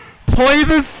 Play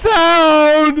the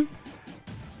sound!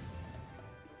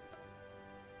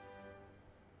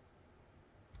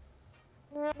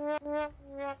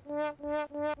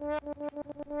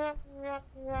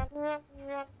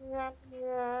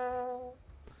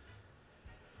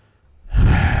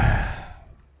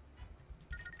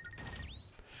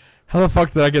 How the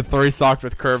fuck did I get 3-socked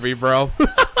with Kirby, bro?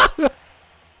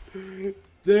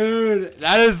 Dude,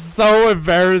 that is so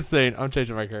embarrassing. I'm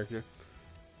changing my character.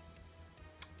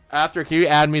 After, can you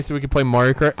add me so we can play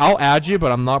Mario Kart? I'll add you, but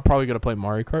I'm not probably going to play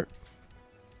Mario Kart.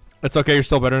 It's okay, you're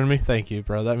still better than me. Thank you,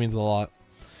 bro. That means a lot.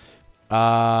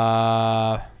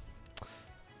 I'm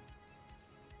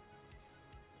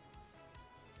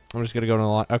just going to go to the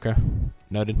line. Okay.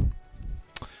 Noted. Who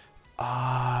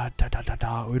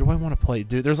do I want to play?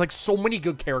 Dude, there's like so many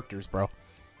good characters, bro.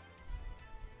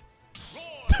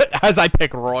 As I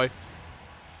pick Roy.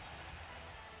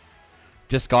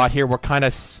 just got here. What kind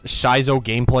of shizo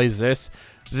gameplay is this?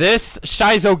 This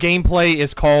shizo gameplay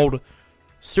is called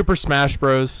Super Smash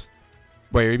Bros.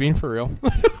 Wait, are you being for real?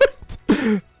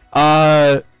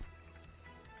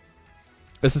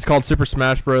 This is called Super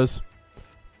Smash Bros.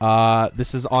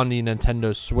 This is on the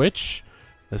Nintendo Switch.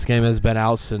 This game has been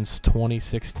out since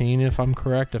 2016, if I'm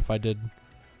correct. If I did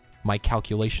my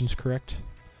calculations correct.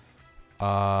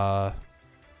 But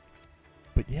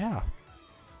yeah.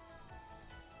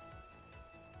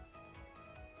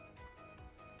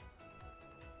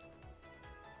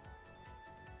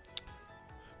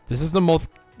 This is the most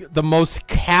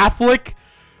Catholic.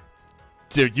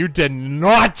 Dude, you did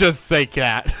not just say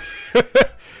cat.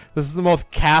 This is the most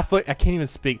Catholic. I can't even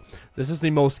speak. This is the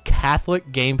most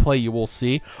Catholic gameplay you will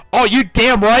see. Oh, you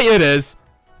damn right it is.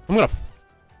 I'm gonna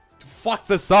fuck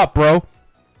this up, bro.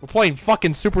 We're playing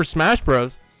fucking Super Smash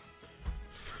Bros.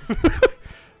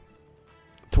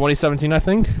 2017, I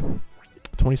think.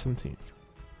 2017.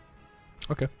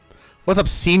 Okay. What's up,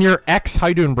 Senior X? How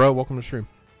you doing, bro? Welcome to stream.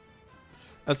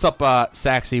 What's up,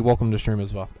 Saxy? Welcome to stream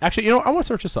as well. Actually, you know what? I want to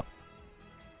search this up.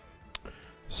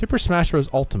 Super Smash Bros.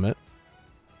 Ultimate.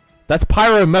 That's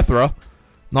Pyro Mithra.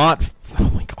 Not... Oh,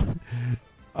 my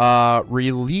God.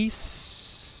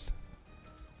 Release...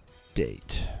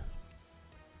 date.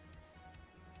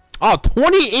 Oh,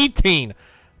 2018!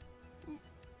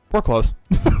 We're close.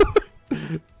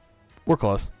 We're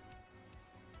close.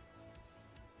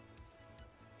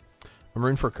 I'm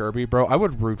rooting for Kirby, bro. I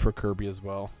would root for Kirby as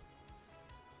well.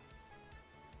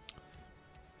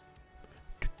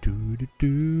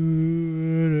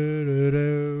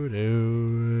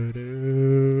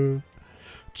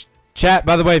 Chat,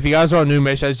 by the way, if you guys are new,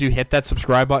 make sure you hit that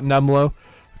subscribe button down below.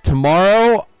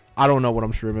 Tomorrow, I don't know what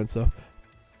I'm streaming, so.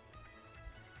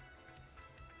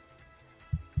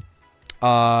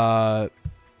 I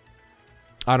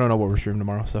don't know what we're streaming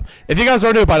tomorrow, so. If you guys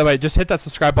are new, by the way, just hit that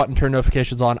subscribe button, turn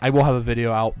notifications on. I will have a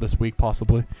video out this week,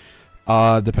 possibly.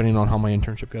 Depending on how my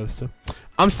internship goes, too.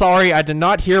 I'm sorry, I did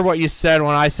not hear what you said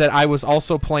when I said I was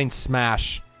also playing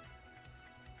Smash.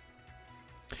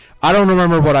 I don't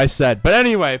remember what I said, but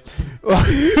anyway.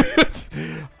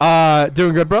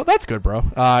 Doing good, bro? That's good, bro.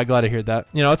 Glad to hear that.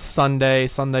 You know, it's Sunday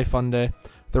fun day.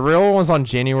 The real one was on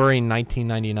January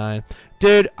 1999.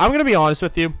 Dude, I'm going to be honest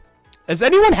with you. Does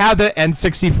anyone have the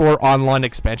N64 online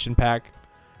expansion pack?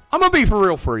 I'm going to be for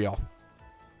real for y'all.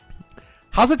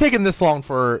 How's it taking this long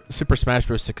for Super Smash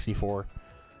Bros. 64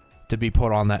 to be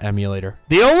put on that emulator?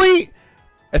 The only...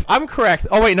 If I'm correct...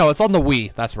 Oh, wait, no, it's on the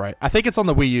Wii. That's right. I think it's on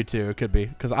the Wii U, too. It could be.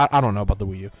 Because I don't know about the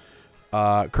Wii U.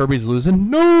 Kirby's losing.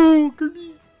 No,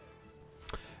 Kirby.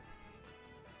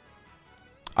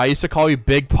 I used to call you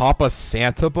Big Papa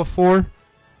Santa before.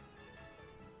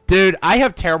 Dude, I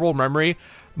have terrible memory.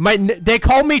 They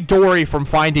call me Dory from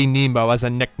Finding Nemo as a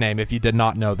nickname, if you did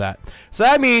not know that. So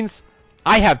that means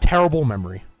I have terrible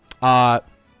memory.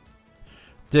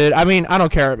 Dude, I mean, I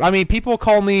don't care. I mean, people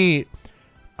call me...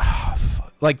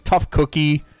 like Tough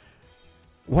Cookie.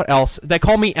 What else? They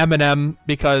call me Eminem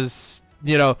because,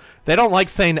 you know, they don't like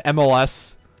saying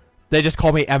MLS. They just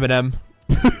call me Eminem.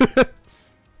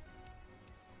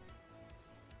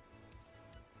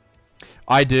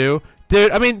 I do.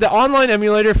 Dude, I mean, the online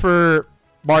emulator for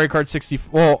Mario Kart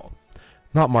 64... Well,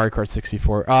 not Mario Kart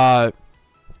 64.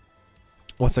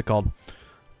 What's it called?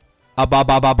 What's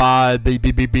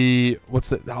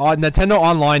it? Nintendo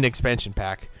Online expansion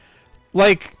pack.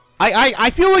 Like... I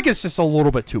feel like it's just a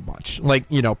little bit too much, like,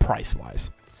 you know,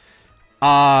 price-wise.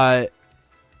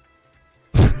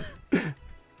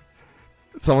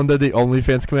 Someone did the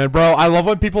OnlyFans command. Bro, I love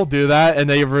when people do that, and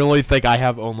they really think I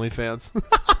have OnlyFans.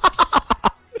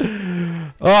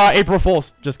 April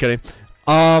Fools. Just kidding.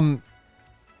 But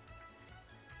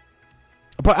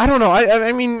I don't know.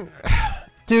 I mean,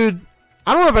 dude,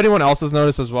 I don't know if anyone else has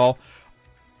noticed as well.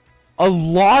 A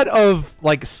lot of,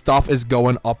 like, stuff is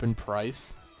going up in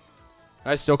price.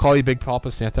 I still call you Big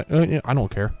Papa Santa. I don't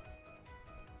care.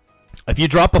 If you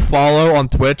drop a follow on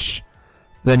Twitch,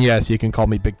 then yes, you can call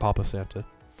me Big Papa Santa.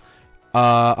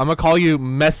 I'm gonna call you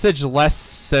Message Less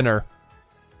Sinner.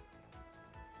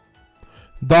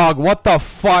 Dog, what the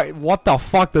fuck? What the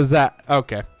fuck does that?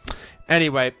 Okay.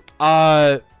 Anyway,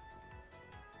 but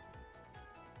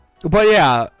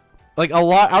yeah, like a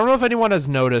lot. I don't know if anyone has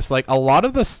noticed, like a lot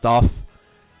of the stuff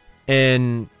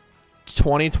in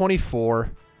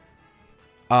 2024.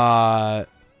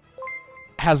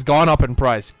 Has gone up in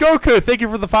price. Goku, thank you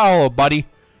for the follow, buddy.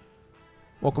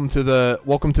 Welcome to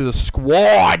the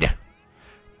squad.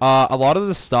 A lot of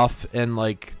the stuff in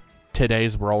like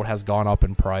today's world has gone up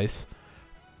in price.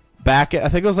 Back at, I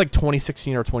think it was like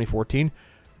 2016 or 2014.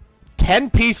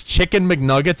 10-piece chicken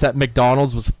McNuggets at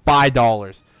McDonald's was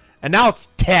 $5. And now it's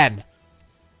 10.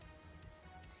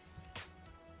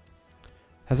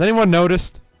 Has anyone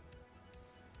noticed?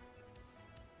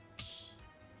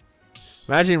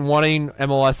 Imagine wanting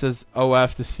MLS's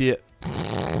OF to see it.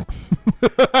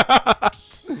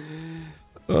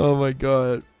 Oh my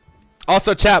god.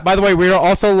 Also, chat, by the way, we are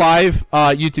also live,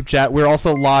 YouTube chat. We're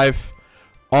also live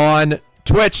on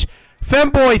Twitch.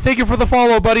 Femboy, thank you for the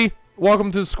follow, buddy.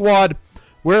 Welcome to the squad.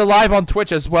 We're live on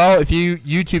Twitch as well. If you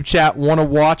YouTube chat want to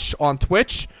watch on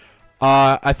Twitch,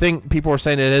 I think people are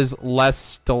saying it is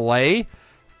less delay.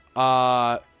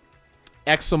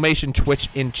 Exclamation Twitch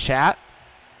in chat.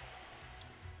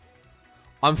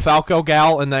 I'm Falco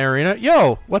Gal in the arena.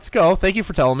 Yo, let's go. Thank you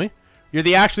for telling me. You're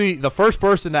the first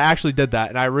person that actually did that,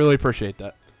 and I really appreciate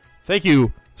that. Thank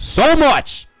you so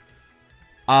much.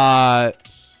 But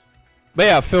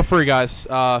yeah, feel free, guys.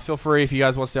 Feel free if you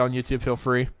guys want to stay on YouTube. Feel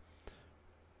free.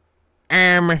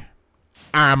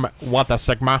 What the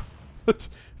Sigma?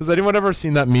 Has anyone ever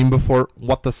seen that meme before?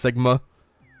 What the Sigma?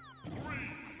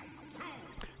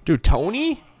 Dude,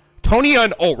 Tony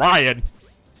and Orion.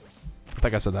 I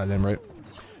think I said that name right.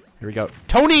 Here we go.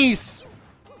 Tony's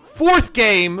 4th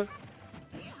game.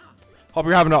 Hope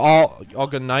you're having an all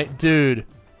good night, dude.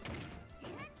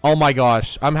 Oh my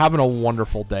gosh, I'm having a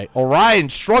wonderful day. Orion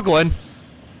struggling.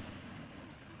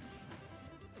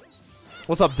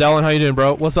 What's up, Dylan? How you doing,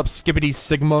 bro? What's up, Skippity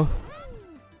Sigma?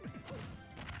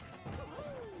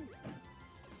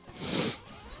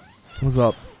 What's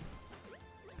up?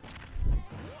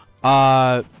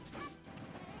 I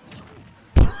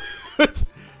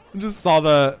just saw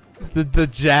the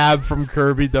jab from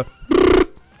Kirby. The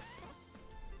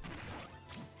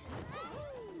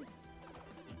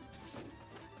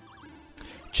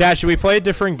chat, should we play a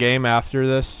different game after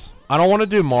this? I don't want to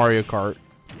do Mario Kart.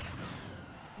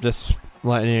 Just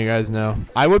letting you guys know.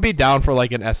 I would be down for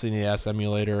like an SNES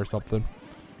emulator or something.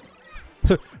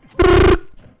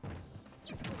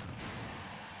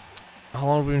 How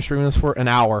long have we been streaming this for? An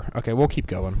hour. Okay, we'll keep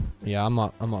going. Yeah, I'm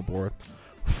not bored.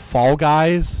 Fall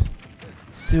Guys?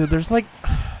 Dude, there's like...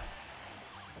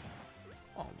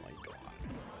 Oh my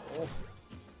god.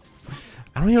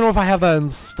 I don't even know if I have that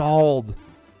installed.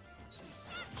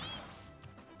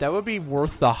 That would be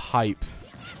worth the hype.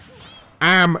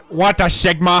 What a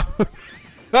Sigma.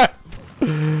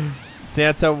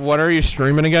 Santa, when are you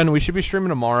streaming again? We should be streaming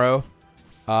tomorrow.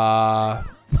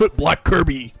 Black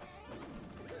Kirby.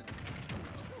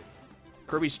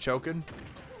 Kirby's choking.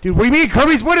 Dude, what do you mean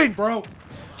Kirby's winning, bro?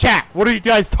 Chat, what are you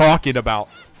guys talking about?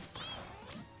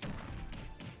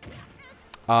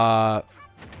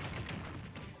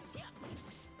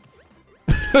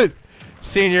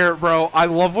 Senior, bro, I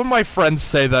love when my friends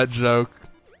say that joke.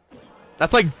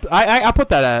 That's like, I put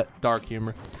that at dark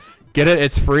humor. Get it?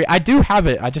 It's free. I do have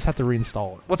it. I just have to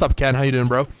reinstall it. What's up, Ken? How you doing,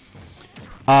 bro?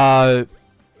 But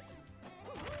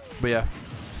yeah.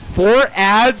 4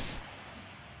 ads?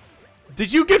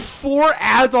 Did you get 4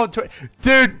 ads on Twitch?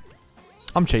 Dude,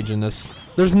 I'm changing this.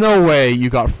 There's no way you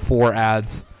got 4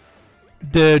 ads.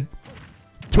 Dude.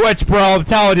 Twitch, bro. I'm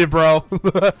telling you, bro.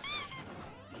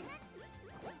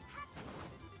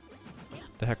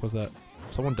 The heck was that?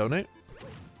 Someone donate?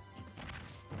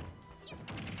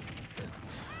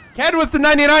 Ken with the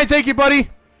 99. Thank you, buddy.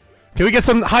 Can we get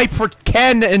some hype for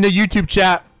Ken in the YouTube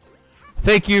chat?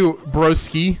 Thank you,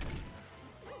 broski.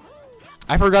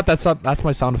 I forgot that's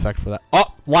my sound effect for that.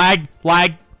 Oh, lag.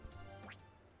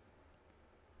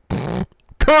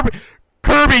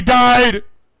 Kirby died.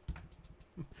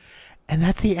 And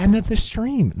that's the end of the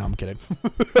stream. No, I'm kidding.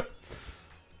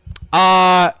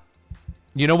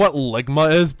 You know what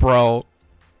Ligma is, bro?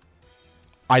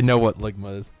 I know what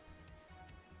Ligma is.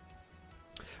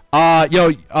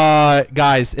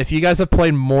 Guys, if you guys have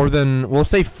played more than, we'll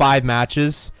say 5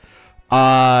 matches,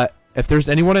 if there's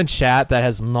anyone in chat that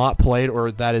has not played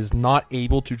or that is not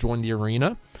able to join the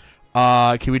arena,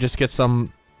 can we just get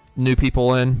some new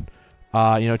people in?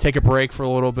 Take a break for a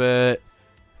little bit.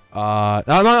 I'm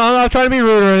not trying to be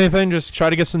rude or anything. Just try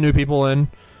to get some new people in,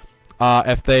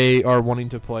 if they are wanting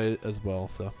to play as well.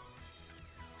 So,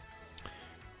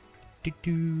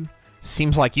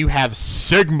 seems like you have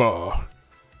Sigma.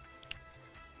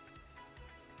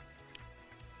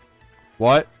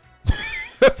 What?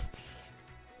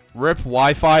 Rip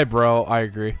Wi-Fi, bro. I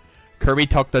agree. Kirby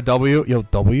tucked the W. Yo,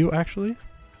 W actually?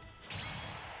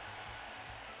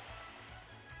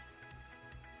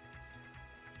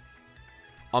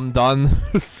 I'm done.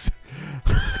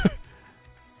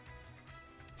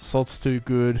 Salt's too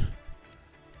good.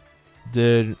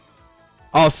 Dude.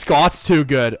 Oh, Scott's too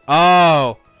good.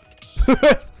 Oh.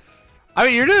 I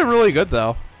mean, you're doing really good,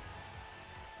 though.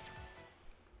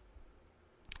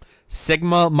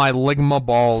 Sigma my ligma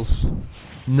balls.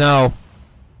 No.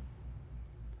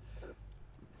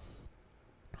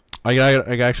 I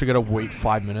actually gotta wait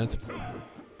 5 minutes.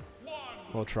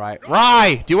 We'll try it.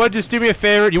 Rye! Do you want to just do me a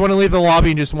favor? Do you want to leave the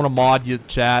lobby and just want to mod your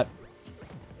chat?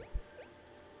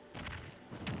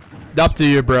 Up to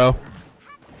you, bro.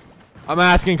 I'm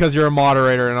asking because you're a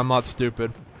moderator and I'm not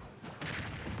stupid.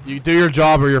 You do your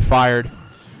job or you're fired.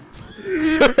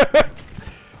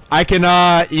 I can,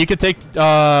 you can take,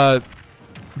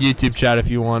 YouTube chat if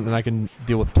you want, and I can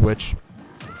deal with Twitch.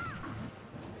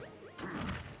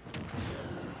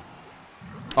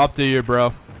 Up to you,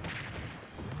 bro.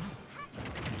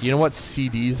 You know what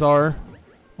CDs are?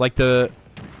 Like the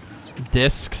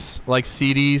discs, like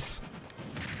CDs.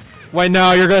 Wait,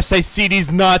 no, you're gonna say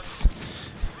CDs nuts.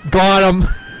 Got him.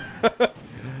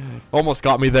 Almost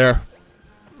got me there.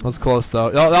 That was close, though.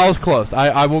 That was close.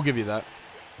 I will give you that.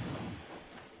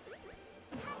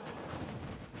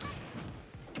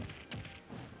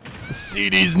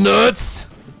 CDs nuts.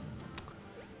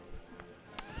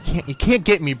 You can't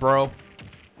get me, bro.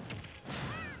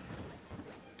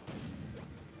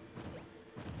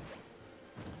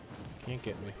 Can't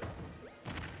get me.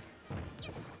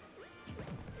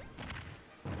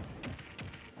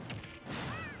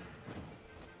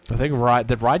 I think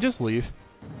did Rye just leave?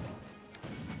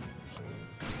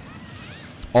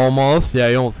 Almost. Yeah,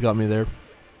 he almost got me there.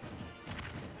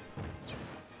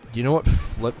 Do you know what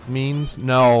flip means?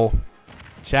 No.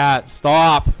 Chat,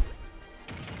 stop.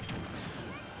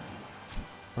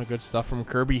 Oh, good stuff from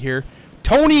Kirby here.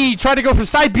 Tony tried to go for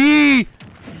side B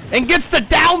and gets the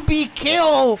down B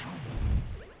kill.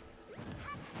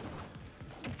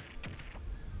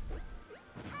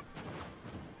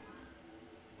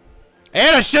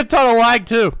 And a shit ton of lag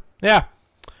too. Yeah.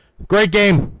 Great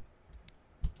game.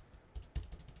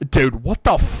 Dude, what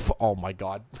the f- oh my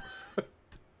god.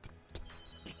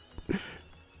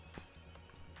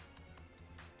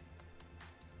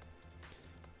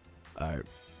 Alright.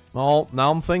 Well, now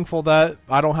I'm thankful that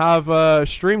I don't have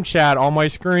stream chat on my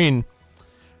screen.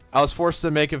 I was forced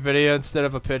to make a video instead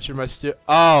of a picture of my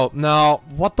oh, no.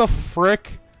 What the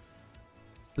frick?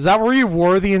 Is that where you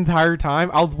were the entire time?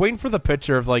 I was waiting for the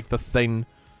picture of, like, the thing.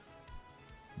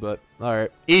 But,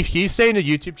 alright. Eve, can you say in the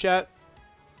YouTube chat?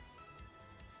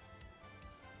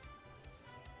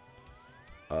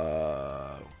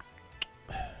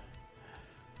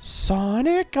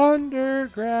 Sonic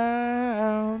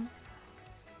Underground.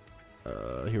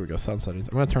 Here we go. Sound settings.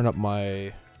 I'm gonna turn up my.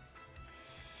 Is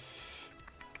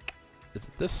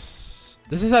it this?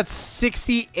 This is at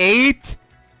 68.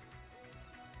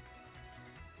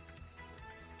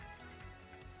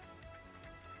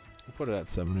 We'll put it at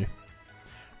 70.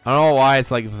 I don't know why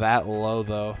it's like that low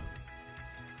though.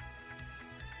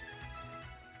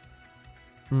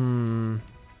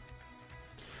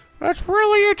 That's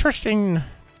really interesting.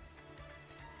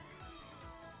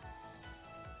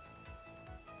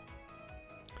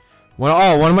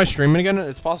 Well, when am I streaming again?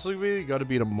 It's possibly got to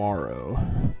be tomorrow.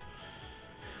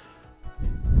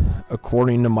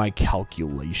 According to my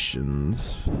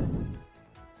calculations.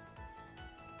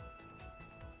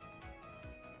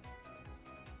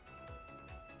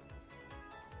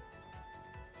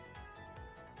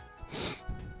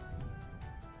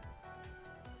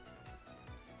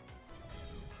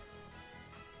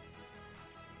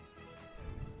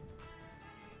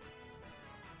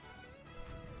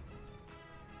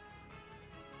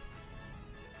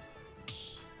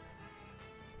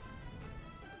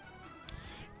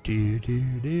 It's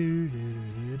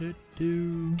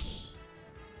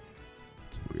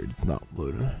weird, it's not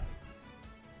loading.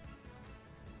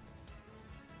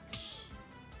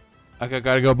 Okay,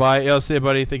 gotta go bye. Yo, see you,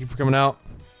 buddy. Thank you for coming out.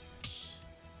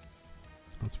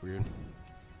 That's weird.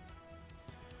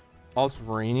 Oh, it's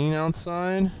raining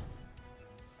outside?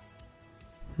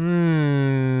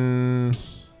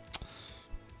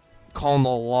 Calling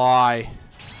a lie.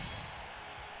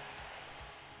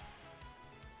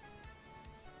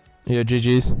 Yeah,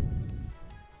 GG's.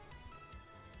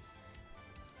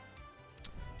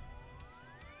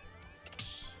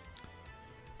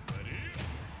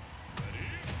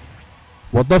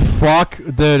 What the fuck?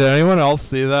 Did anyone else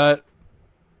see that?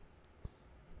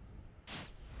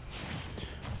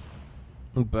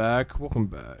 I'm back. Welcome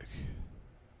back.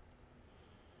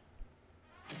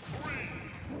 3,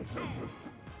 2,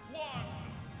 1,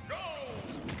 go!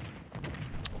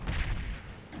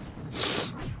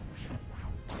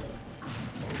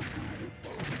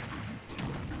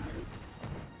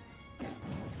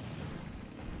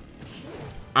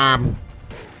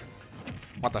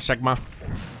 What the Sigma?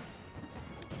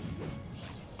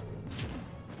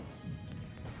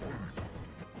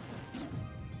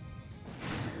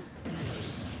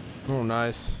 Oh,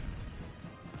 nice.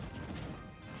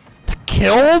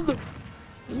 Killed?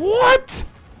 What?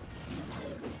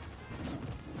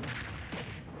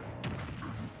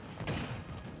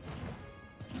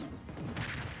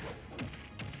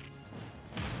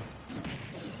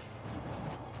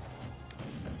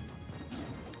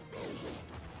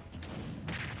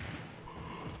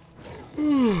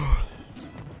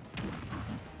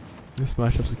 This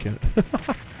matchup's a kid.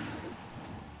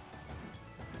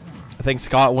 I think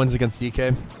Scott wins against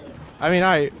DK. I mean,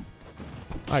 I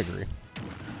agree.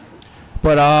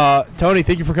 But Tony,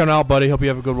 thank you for coming out, buddy. Hope you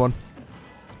have a good one.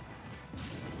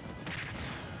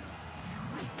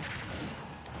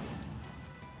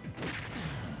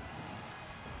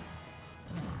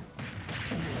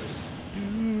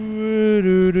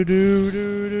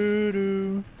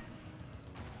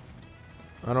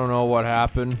 I don't know what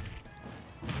happened.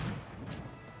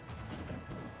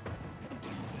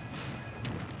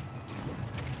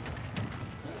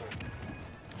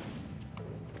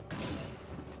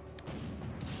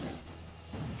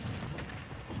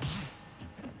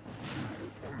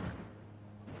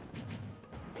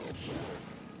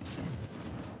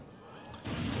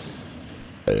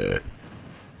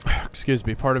 Excuse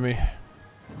me, pardon me.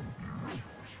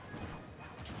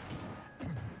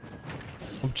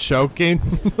 I'm choking.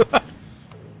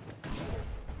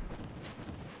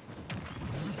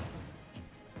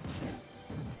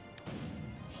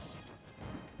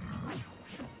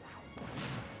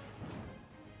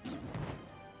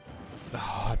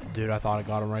 Oh, dude, I thought I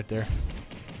got him right there.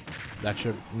 That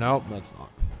should... Nope, that's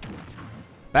not.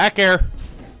 Back air.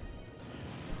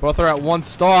 Both are at one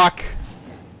stock.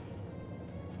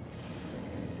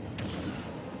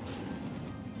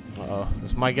 Uh-oh.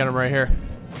 This might get him right here.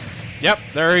 Yep,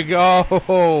 there we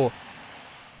go.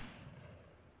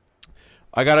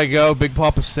 I gotta go. Big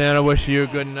Papa Santa, wish you a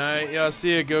good night. Yeah,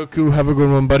 see you, Goku. Have a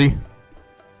good one, buddy.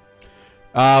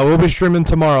 We'll be streaming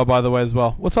tomorrow, by the way, as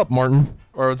well. What's up, Martin?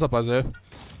 Or what's up, Isaiah?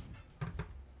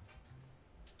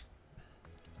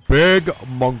 Big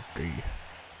monkey.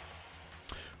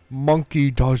 Monkey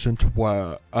doesn't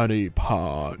wear any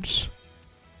pants.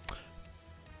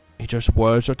 He just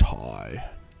wears a tie.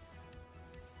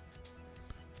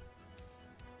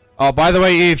 Oh, by the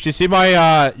way, Eve, do you see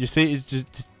my, do you see this?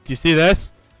 Do you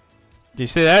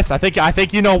see this? I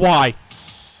think you know why.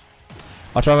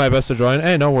 I'll try my best to join.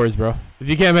 Hey, no worries, bro. If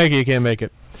you can't make it, you can't make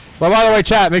it. Well, by the way,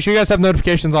 chat, make sure you guys have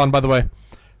notifications on, by the way.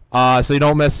 So you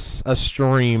don't miss a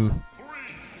stream.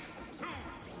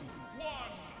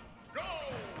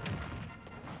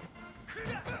 3,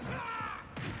 2,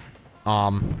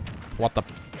 1, go! What the...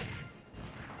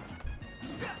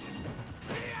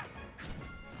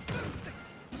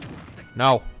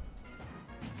 No.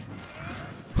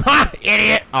 Ha!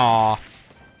 Idiot! Aw.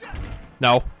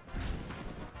 No.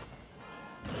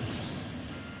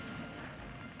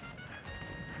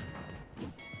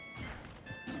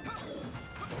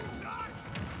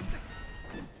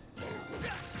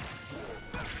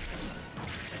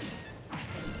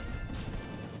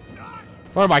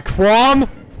 What am I, Crom?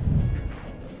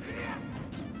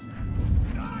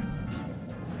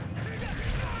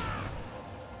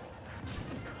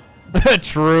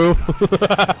 True.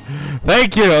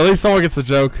 Thank you. At least someone gets a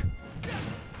joke.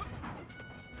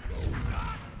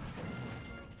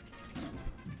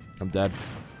 I'm dead.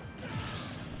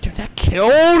 Dude, that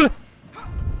killed?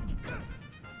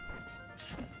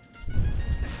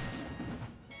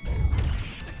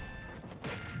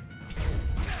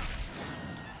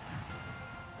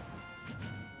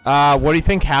 What do you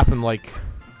think happened, like...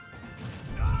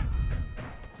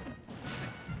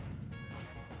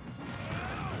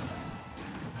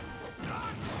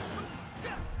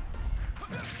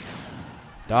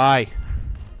 Die.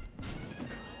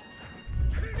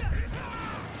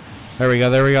 There we go,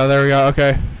 there we go, there we go.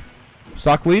 Okay.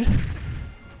 Stock lead.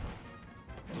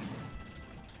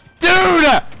 Dude!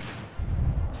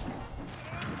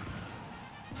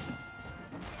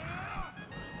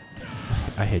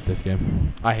 I hate this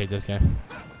game. I hate this game.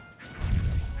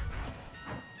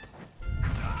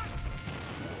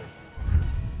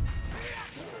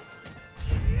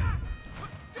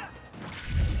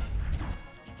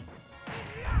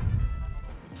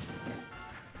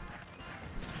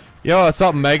 Yo, what's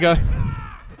up, Mega?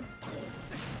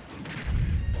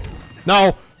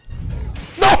 No!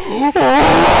 No!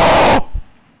 Oh!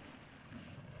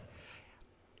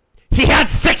 He had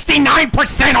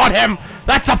 69% on him!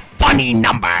 That's a funny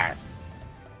number!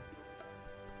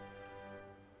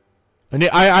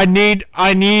 I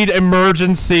need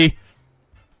emergency.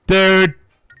 Dude.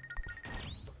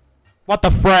 What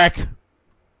the frick?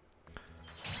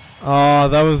 Oh,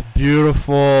 that was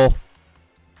beautiful.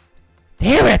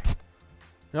 Damn it!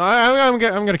 No, I'm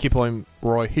gonna keep playing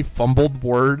Roy. He fumbled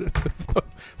word.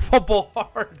 Fumble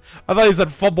hard. I thought he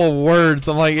said fumble words.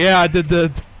 I'm like, yeah, I did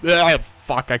that. Ah,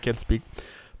 fuck, I can't speak.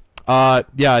 Yeah,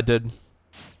 I did.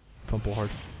 Fumble hard.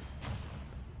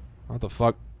 What the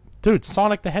fuck? Dude,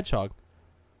 Sonic the Hedgehog.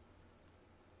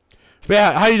 But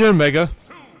yeah, how you doing, Mega?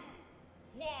 2,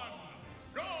 1,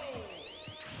 go!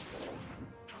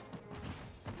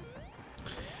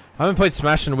 I haven't played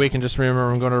Smash in a week and just remember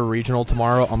I'm going to a regional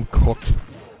tomorrow. I'm cooked.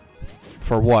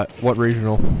 For what? What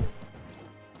regional?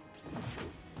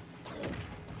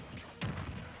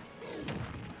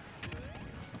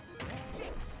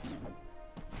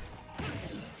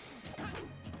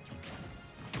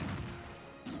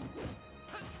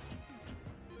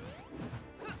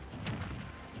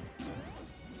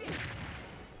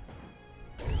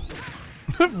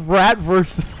 Rat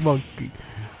versus monkey.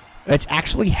 It's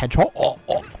actually hedgehog. Oh,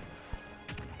 oh.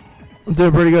 I'm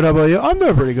doing pretty good. How about you? I'm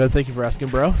doing pretty good. Thank you for asking,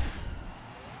 bro.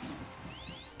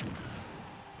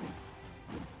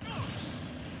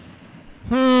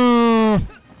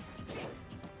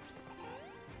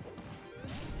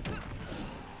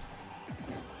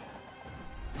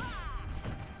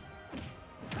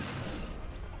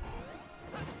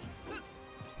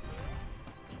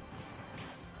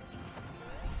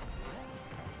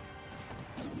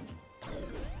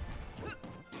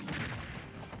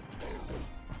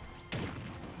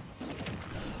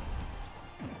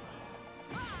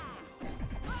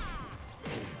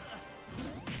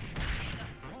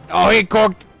 Oh, he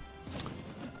cooked.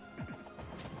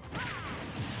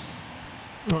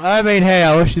 I mean, hey,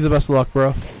 I wish you the best of luck,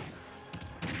 bro.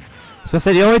 So I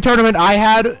said the only tournament I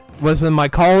had was in my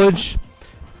college.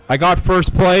 I got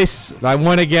first place. I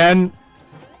won again.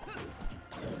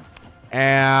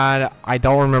 And I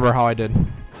don't remember how I did.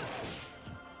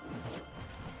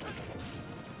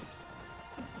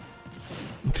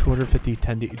 $250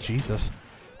 10D. Jesus.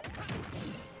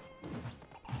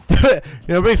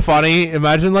 You know, it'd be funny.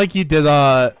 Imagine like you did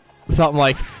something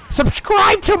like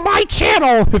subscribe to my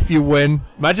channel if you win.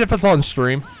 Imagine if it's on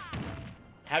stream.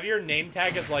 Have your name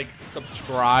tag as like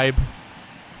subscribe.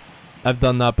 I've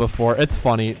done that before. It's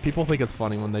funny. People think it's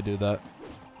funny when they do that.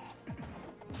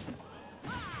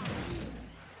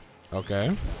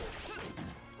 Okay.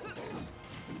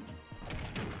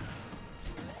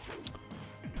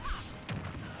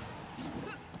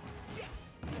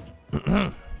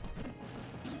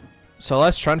 So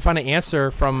let's try and find an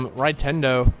answer from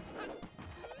Nintendo.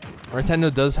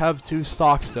 Nintendo does have 2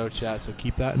 stocks though, chat, so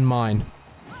keep that in mind.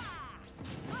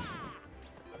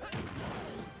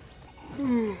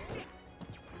 There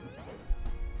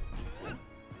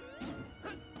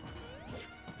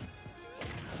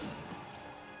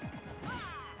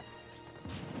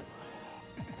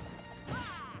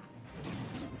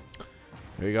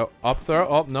you go. Up throw.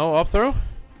 Oh, no, up throw.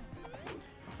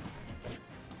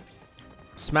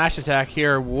 Smash attack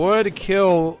here would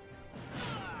kill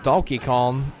Donkey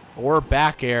Kong or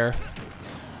back air.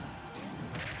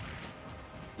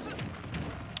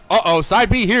 Uh-oh, side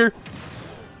B here.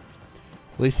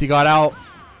 At least he got out.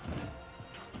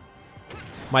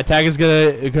 My tag is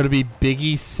gonna be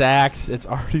Biggie Sacks. It's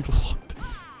already locked.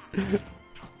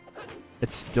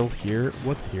 It's still here.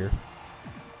 What's here?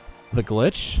 The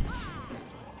glitch?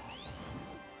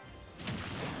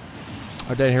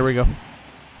 Oh, dang, here we go.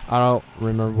 I don't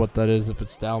remember what that is, if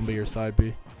it's down B or side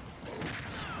B.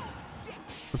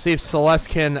 Let's see if Celeste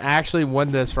can actually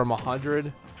win this from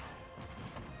 100.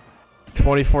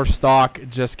 24 stock.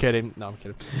 Just kidding. No, I'm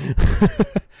kidding.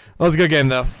 That was a good game,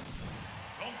 though.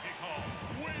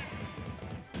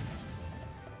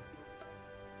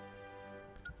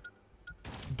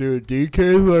 Dude,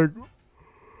 DK's like...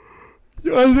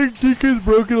 I think DK's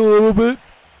broken a little bit.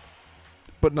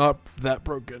 But not that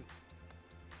broken.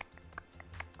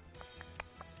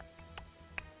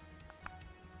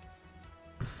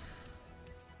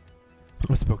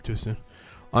 I spoke too soon.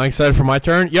 I'm excited for my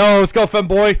turn. Yo, let's go,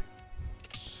 Femboy.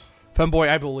 Femboy,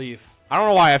 I believe. I don't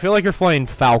know why. I feel like you're playing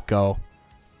Falco.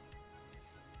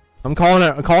 I'm calling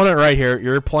it right here.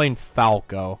 You're playing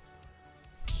Falco.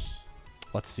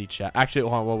 Let's see, chat. Actually,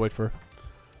 hold on. We'll wait for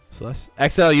Celeste.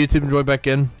 XL YouTube and join back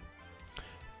in.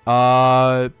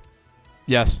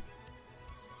 Yes.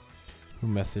 Who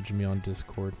messaged me on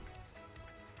Discord?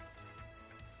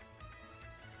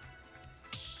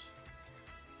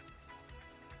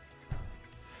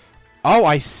 Oh,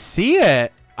 I see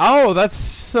it. Oh, that's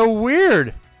so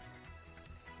weird.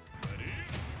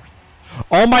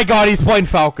 Oh my god, he's playing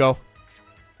Falco.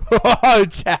 Oh,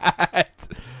 chat.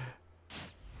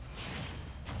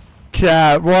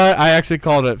 Chat, what? I actually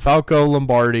called it. Falco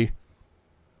Lombardi.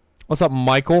 What's up,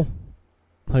 Michael?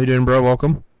 How you doing, bro?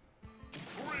 Welcome.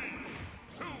 3,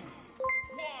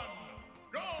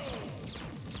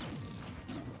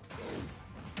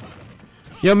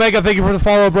 Yo, Mega, thank you for the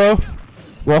follow, bro.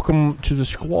 Welcome to the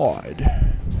squad.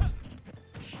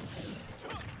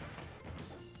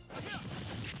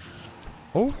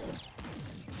 Oh.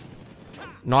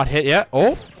 Not hit yet.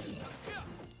 Oh.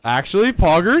 Actually,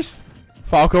 Poggers.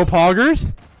 Falco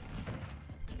Poggers.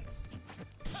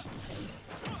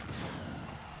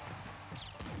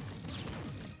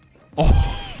 Oh.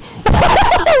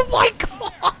 Oh my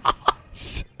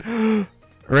gosh.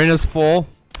 Arena's full.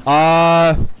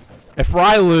 If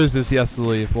Rye loses, he has to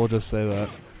leave. We'll just say that.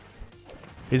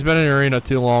 He's been in arena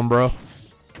too long, bro.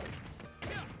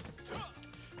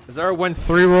 Is there a win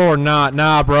 3 rule or not?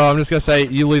 Nah, bro. I'm just gonna say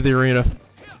you leave the arena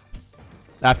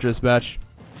after this match.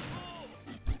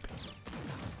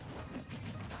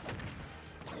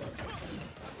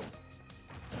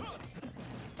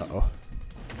 Uh-oh.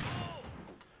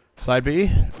 Side B.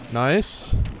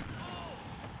 Nice.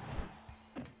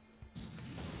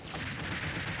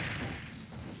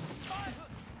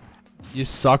 You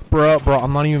suck, bro. Bro,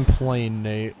 I'm not even playing,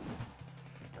 Nate.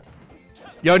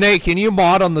 Yo, Nate, can you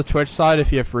mod on the Twitch side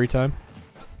if you have free time?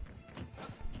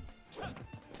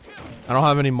 I don't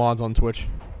have any mods on Twitch.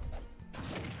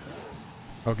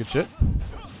 Oh, good shit.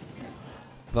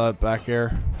 The back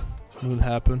air would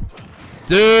happen.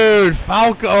 Dude,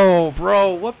 Falco,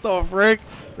 bro, what the frick?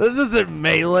 This isn't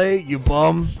melee, you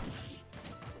bum.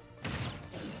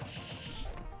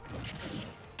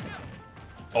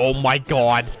 Oh my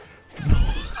god.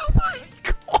 Oh my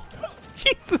god.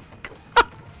 Jesus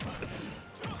Christ.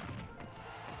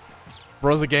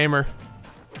 Bro's a gamer.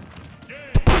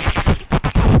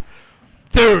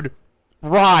 Dude,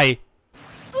 Rye.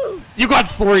 You got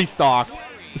 3 stocked.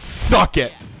 Suck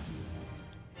it.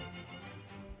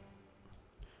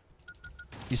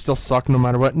 You still suck no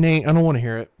matter what. Nate, I don't want to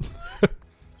hear it.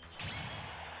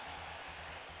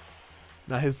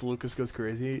 Now his Lucas goes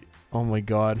crazy. Oh my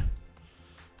god.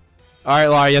 Alright,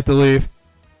 Lara, you have to leave.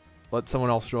 Let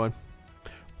someone else join.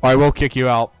 Or I will kick you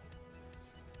out.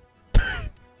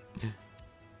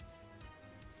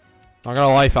 Not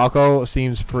gonna lie, Falco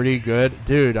seems pretty good.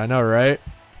 Dude, I know, right?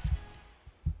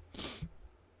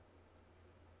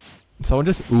 Someone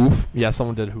just oof. Yeah,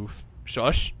 someone did oof.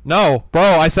 Shush. No, bro,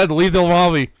 I said leave the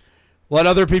lobby. Let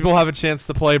other people have a chance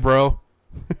to play, bro.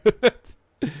 3,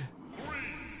 2,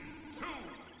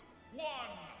 1,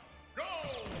 go!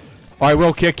 I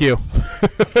will kick you.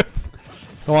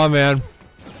 Come on, man.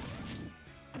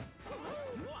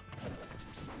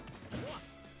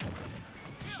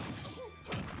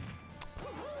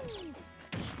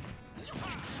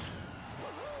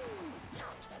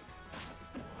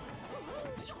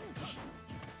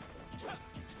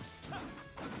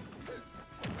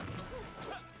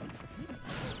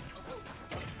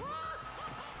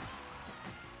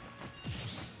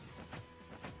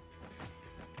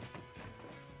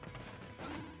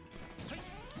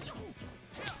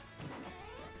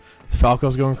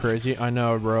 Falco's going crazy. I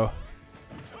know, bro.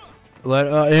 Let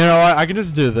you know what? I can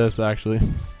just do this actually.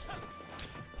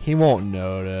 He won't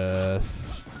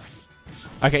notice.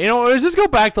 Okay, you know what? Let's just go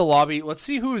back to the lobby. Let's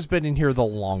see who's been in here the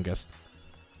longest.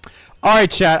 All right,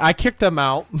 chat. I kicked them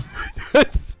out.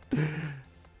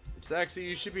 Sexy,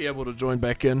 you should be able to join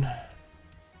back in.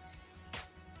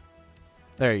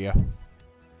 There you go.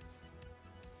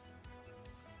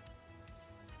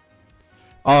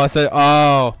 Oh, I said,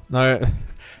 oh no.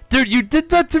 Dude, you did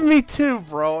that to me too,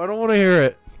 bro. I don't want to hear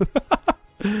it.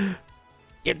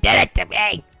 You did it to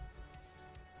me.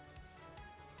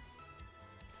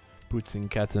 Boots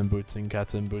and cats and boots and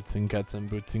cats and boots and cats and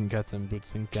boots and cats and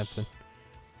boots and cats and.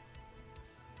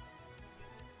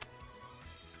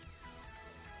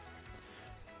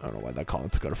 I don't know why that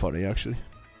comment's kind of funny, actually.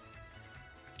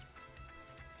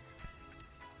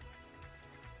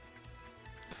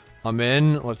 I'm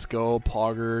in. Let's go,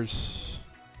 Poggers.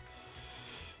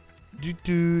 Do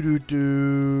do do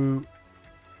do.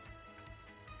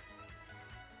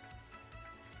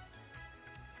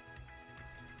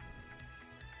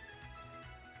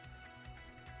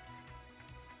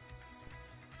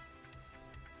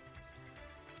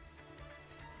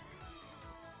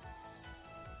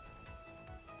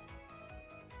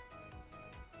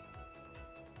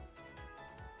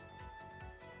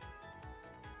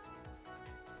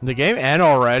 The game end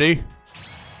already?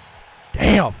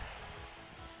 Damn.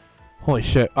 Holy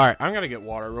shit. Alright, I'm gonna get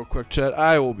water real quick, chat.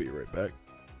 I will be right back.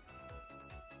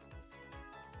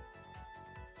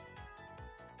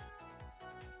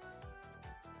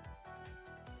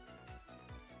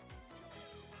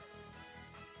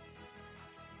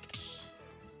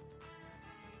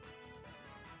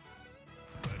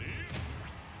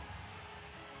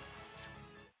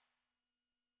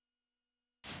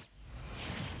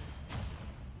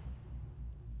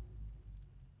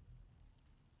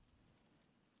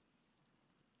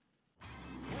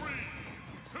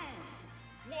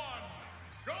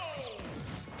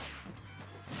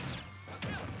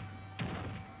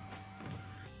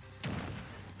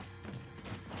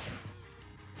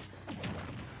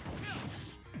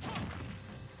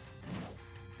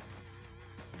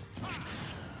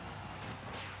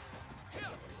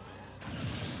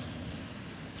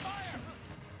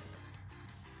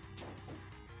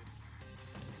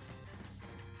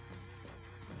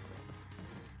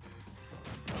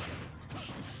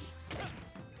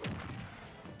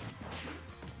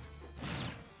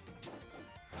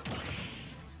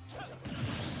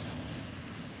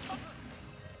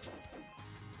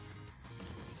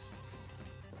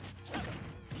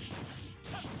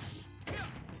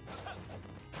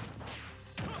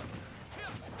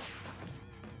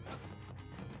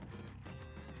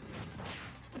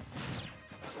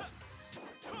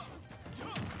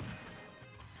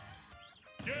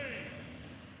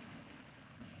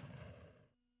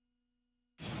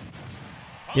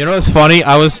 You know what's funny?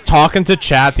 I was talking to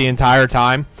chat the entire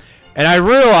time, and I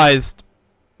realized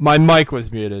my mic was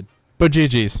muted. But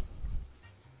GG's.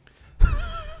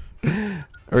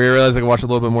 Or you realize I can watch a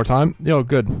little bit more time? Yo,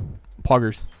 good.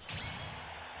 Poggers.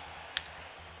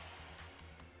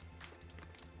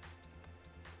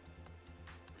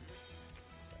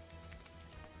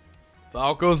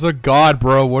 Falco's a god,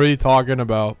 bro. What are you talking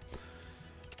about?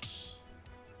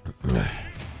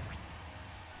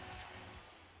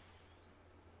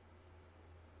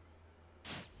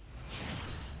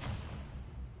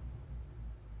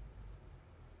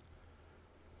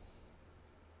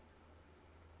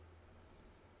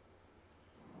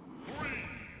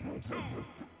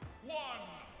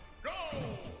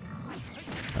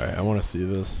 Alright, I want to see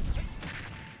this.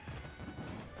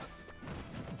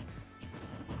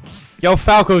 Yo,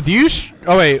 Falco, do you...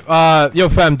 oh, wait. Yo,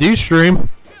 Fem, do you stream?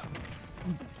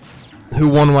 Who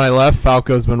won when I left?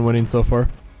 Falco's been winning so far.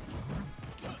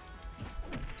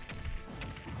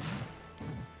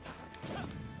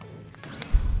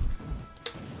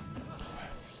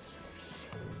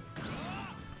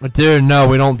 Dude, no,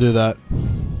 we don't do that.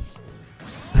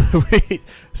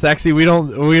 Sexy, we don't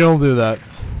do that.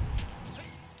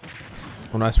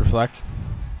 Oh, nice reflect.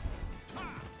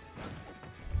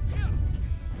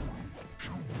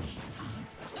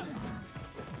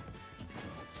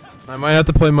 I might have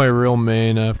to play my real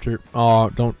main after. Oh,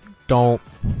 don't.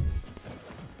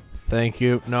 Thank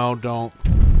you. No, don't.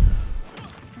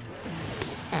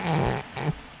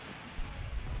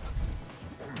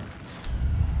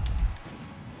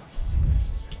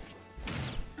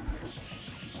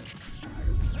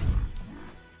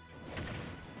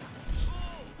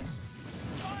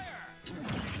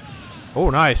 Oh,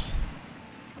 nice.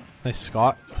 Nice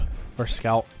Scott. Or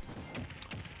Scout.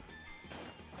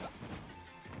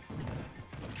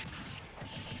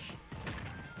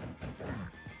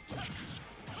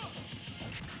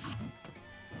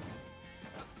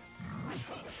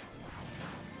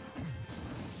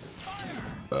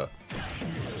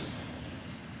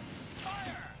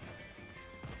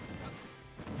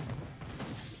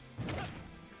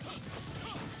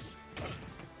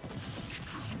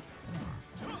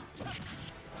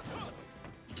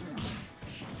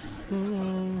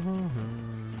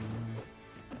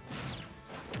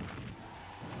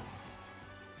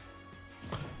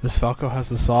 This Falco has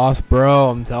the sauce, bro.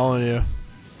 I'm telling you.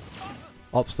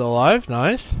 Up, still alive.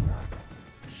 Nice.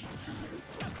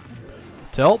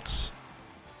 Tilts.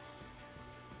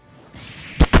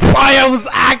 I was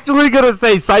actually gonna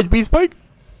say side B spike.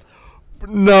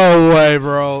 No way,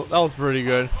 bro. That was pretty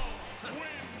good.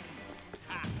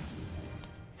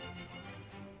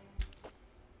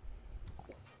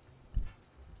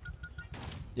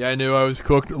 Yeah, I knew I was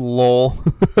cooked. Lol.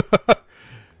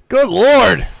 Good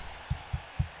lord.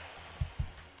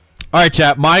 Alright,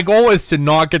 chat. My goal is to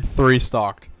not get 3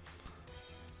 stocked.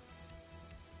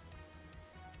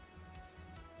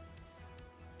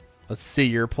 Let's see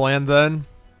your plan then.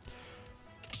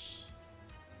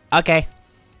 Okay.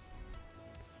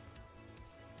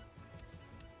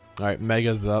 Alright,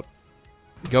 Mega's up.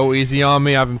 Go easy on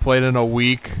me. I haven't played in a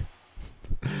week.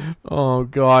 Oh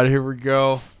god, here we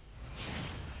go.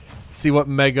 See what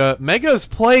Mega's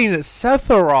playing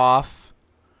Sephiroth,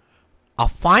 a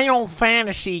Final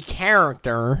Fantasy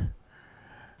character.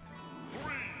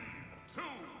 3, 2,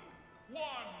 1,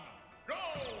 go!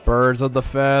 Birds of the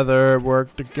feather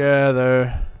work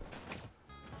together.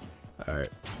 Alright.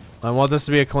 I want this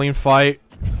to be a clean fight.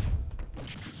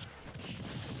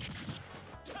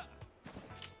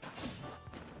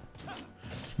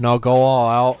 No, go all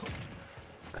out.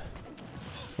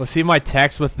 Let's see my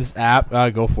text with this app.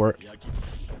 Go for it.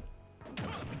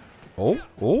 Oh,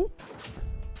 oh.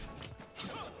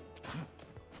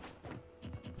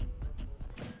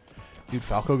 Dude,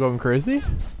 Falco going crazy?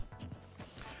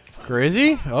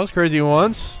 Crazy? That was crazy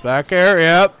once. Back air,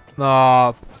 yep.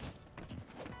 I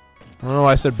don't know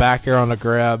why I said back air on a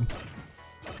grab.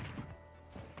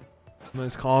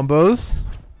 Nice combos.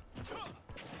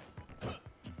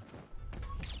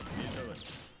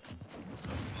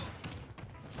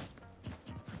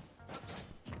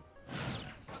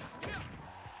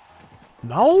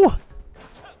 No?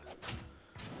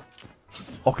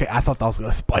 Okay, I thought that was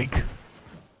gonna spike.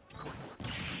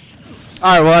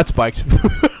 Alright, well that spiked.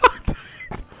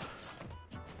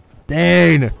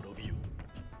 Dang.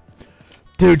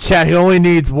 Dude, chat, he only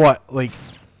needs what? Like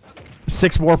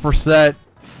 6% more.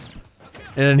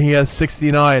 And he has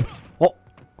 69. Oh.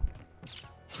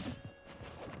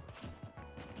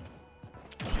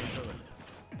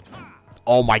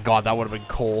 Oh my god, that would have been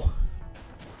cool.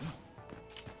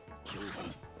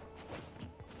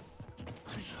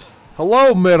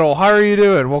 Hello, middle. How are you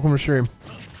doing? Welcome to stream.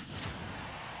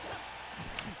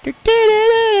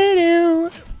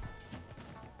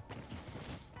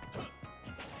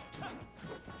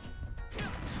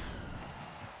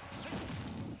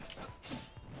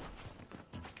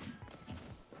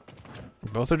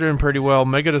 Both are doing pretty well.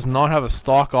 Mega does not have a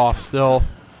stock off still.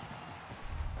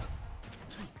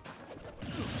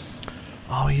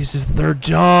 Oh, he uses third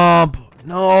jump.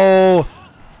 No.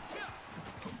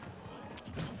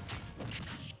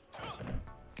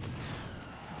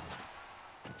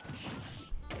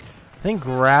 I think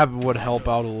grab would help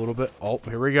out a little bit. Oh,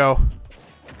 here we go.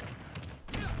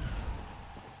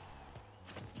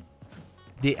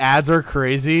 The ads are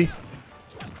crazy.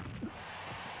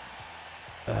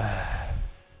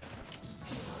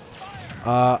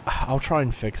 I'll try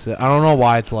and fix it. I don't know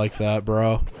why it's like that,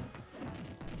 bro.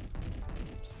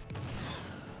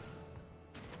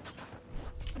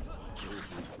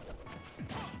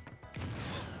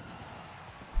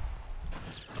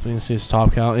 You can see his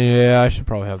top count. Yeah, I should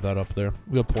probably have that up there.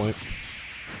 Good point.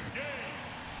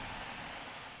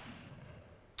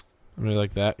 Maybe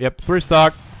like that. Yep, 3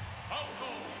 stock.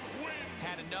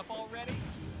 Had enough already?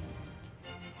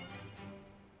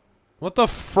 What the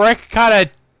frick kind of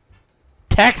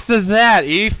text is that,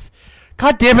 Eve?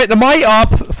 God damn it, am I up?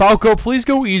 Falco, please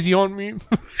go easy on me.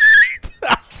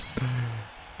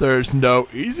 There's no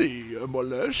easy,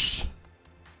 MLS.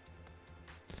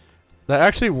 That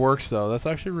actually works, though. That's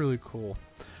actually really cool.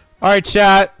 Alright,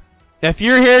 chat. If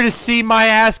you're here to see my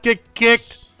ass get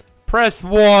kicked, press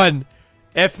 1.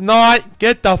 If not,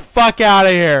 get the fuck out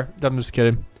of here. I'm just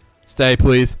kidding. Stay,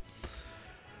 please.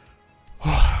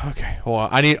 Okay, hold on.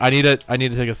 I need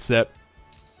to take a sip.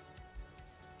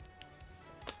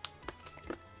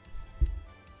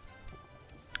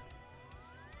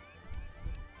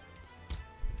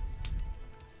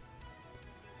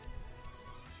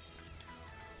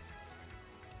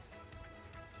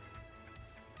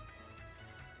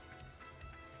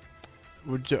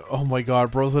 Oh my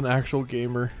god, bro's an actual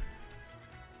gamer.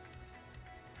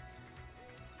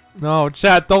 No,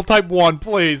 chat, don't type 1,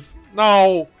 please.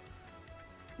 No.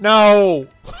 No.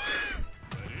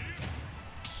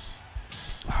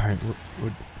 Alright,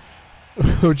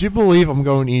 would you believe I'm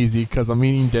going easy because I'm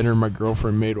eating dinner my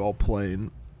girlfriend made while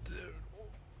playing? Dude.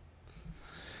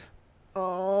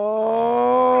 Oh,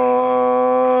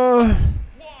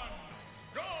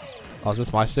 is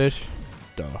this my stage?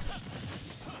 Duh.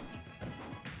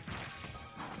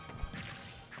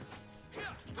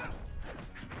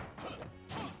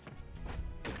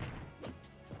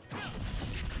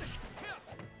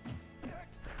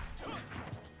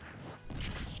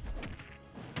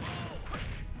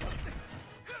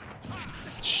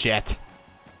 Shit.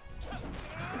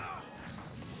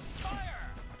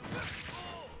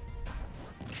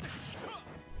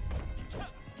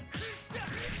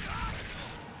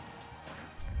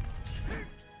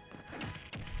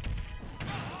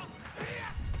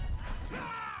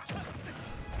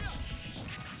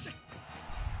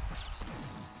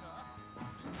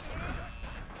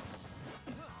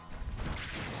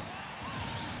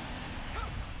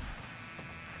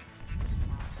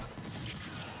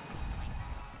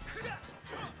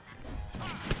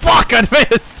 Fuck, I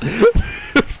missed!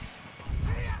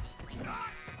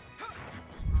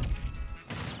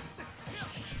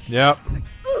 Yep.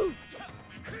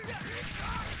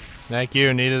 Thank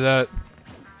you, needed that.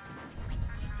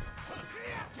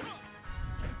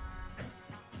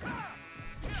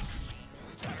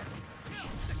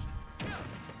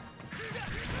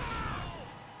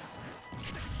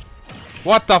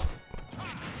 What the f—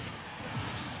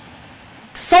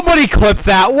 somebody clip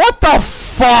that! What the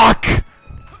fuck?!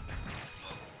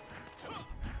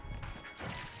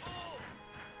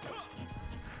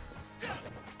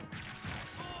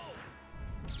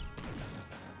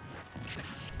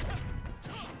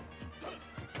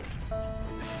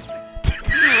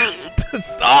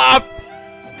 Stop!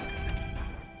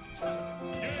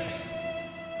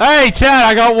 Hey, Chad,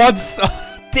 I got 1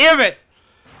 damn it!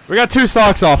 We got 2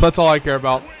 socks off, that's all I care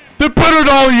about. The better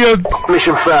audience!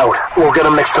 Mission failed. We'll get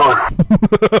them next time.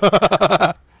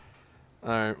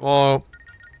 Alright, well...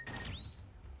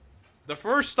 the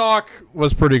first stock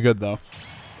was pretty good, though.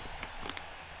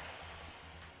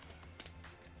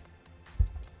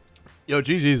 Yo,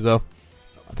 GG's, though.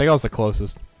 I think I was the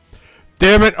closest.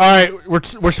 Damn it! Alright,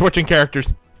 we're switching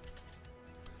characters.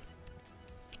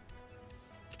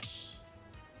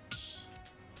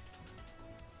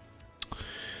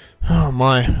 Oh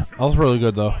my, that was really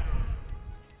good though.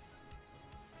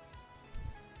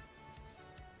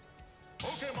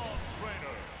 Pokemon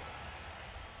Trainer.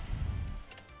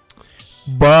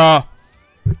 Bruh.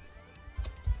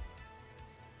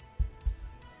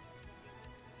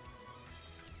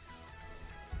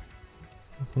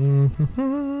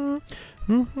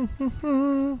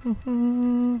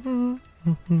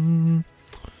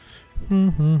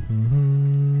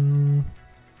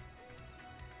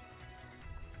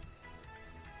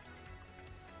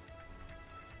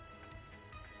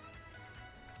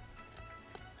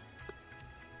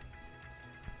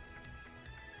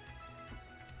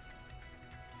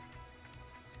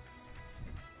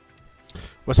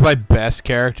 What's my best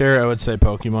character? I would say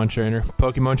Pokemon Trainer.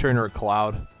 Pokemon Trainer or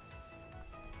Cloud.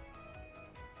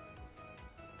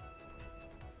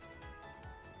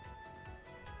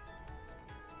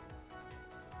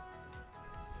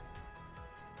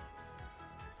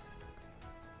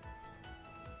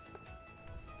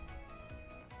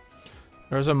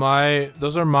 Those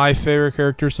are my favorite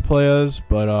characters to play as,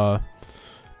 but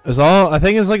I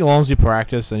think it's like as long as you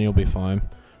practice, then you'll be fine.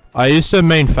 I used to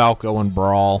main Falco in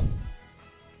Brawl.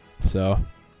 So,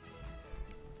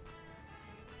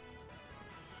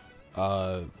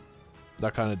 that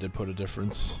kind of did put a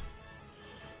difference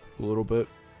a little bit.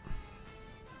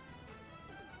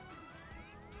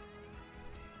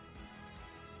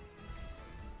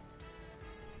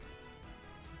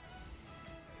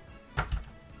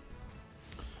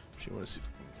 She want to see if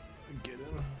we can get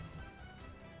in.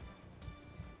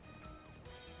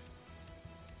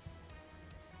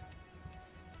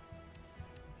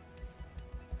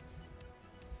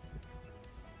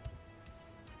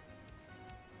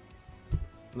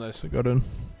 Nice, I got in.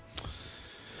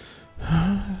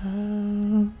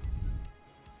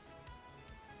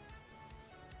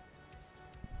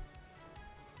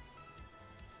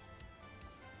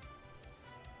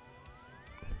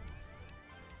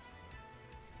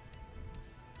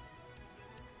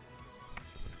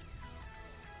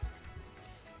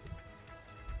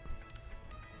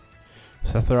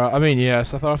 Sephiroth, I mean, yeah,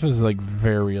 Sephiroth is like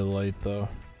very light though.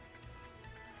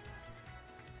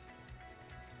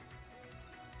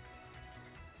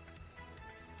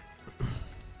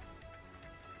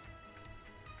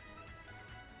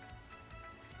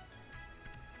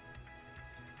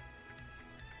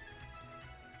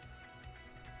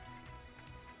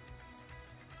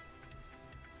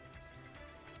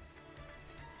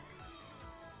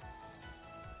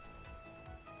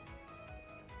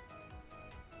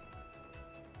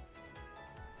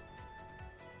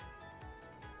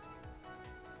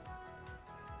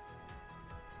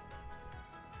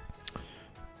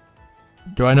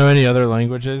 Do I know any other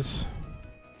languages?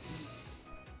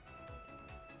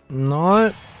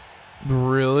 Not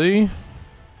really.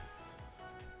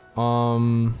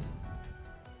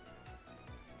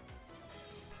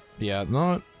 Yeah,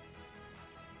 not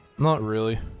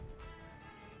really.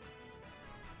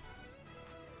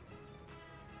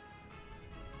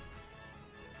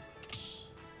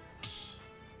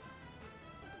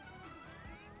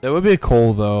 It would be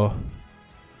cool though.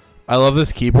 I love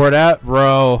this keyboard app,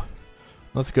 bro.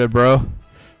 That's good, bro.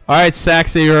 Alright,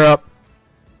 Saxy, you're up.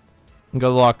 Good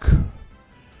luck.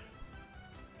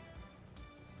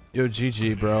 Yo,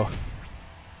 GG, bro.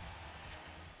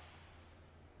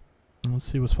 Let's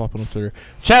see what's popping on Twitter.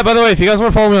 Chat, by the way, if you guys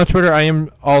want to follow me on Twitter, I am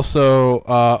also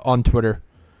on Twitter.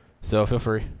 So feel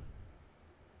free.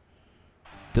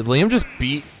 Did Liam just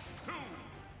beat?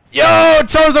 Yo,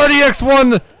 Charizard EX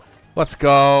won! Let's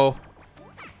go.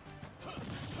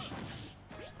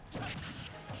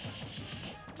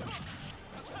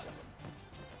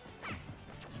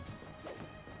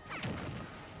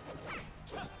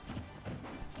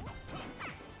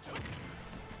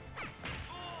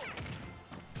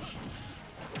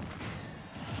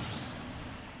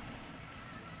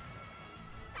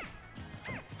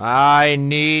 I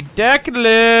need deck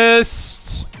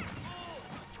list.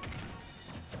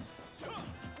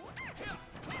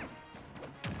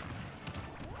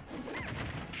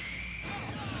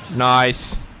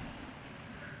 Nice.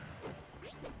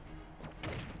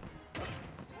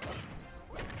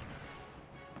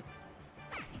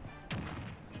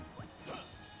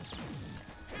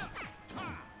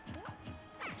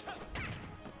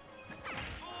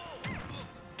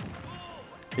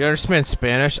 You understand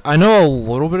Spanish? I know a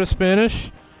little bit of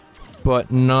Spanish,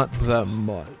 but not that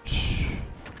much.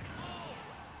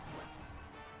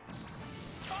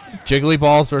 Jiggly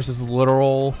balls versus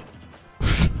literal.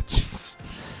 Jeez.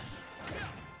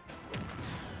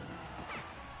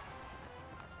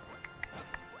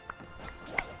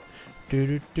 Do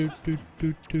do do do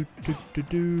do do do do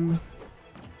do.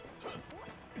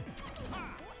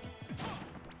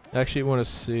 Actually, want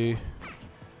to see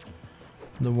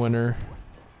the winner.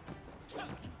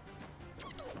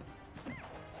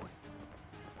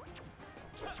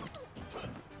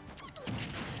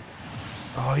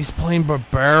 Oh, he's playing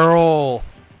Barbarrel.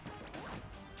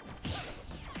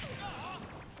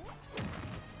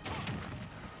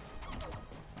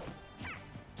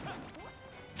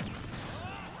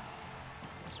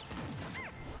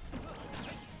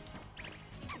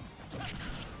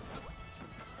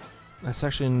 That's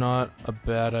actually not a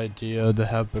bad idea to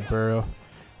have Barbaro.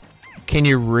 Can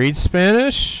you read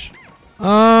Spanish?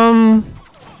 Not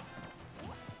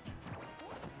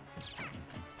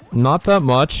that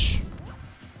much.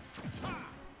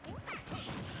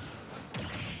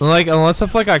 Like, unless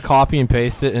if like I copy and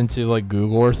paste it into like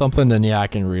Google or something, then yeah, I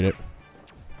can read it.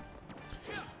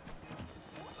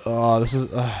 Oh, this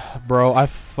is, bro, I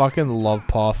fucking love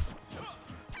Puff.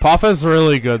 Puff is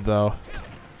really good though.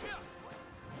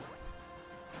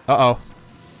 Uh-oh.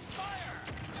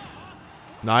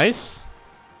 Nice.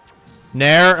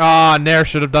 Nair. Ah, Nair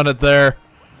should have done it there.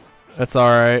 That's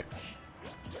alright.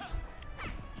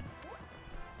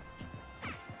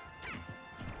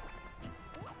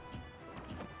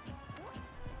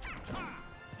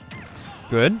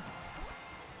 Good.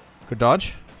 Good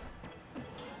dodge.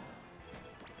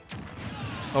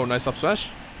 Oh, nice up smash.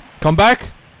 Come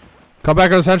back. Come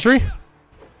back on the sentry.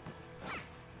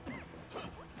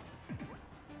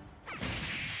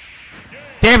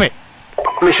 Damn it.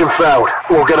 Mission failed.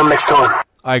 We'll get them next time.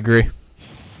 I agree.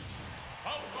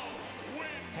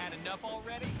 Had enough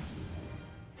already?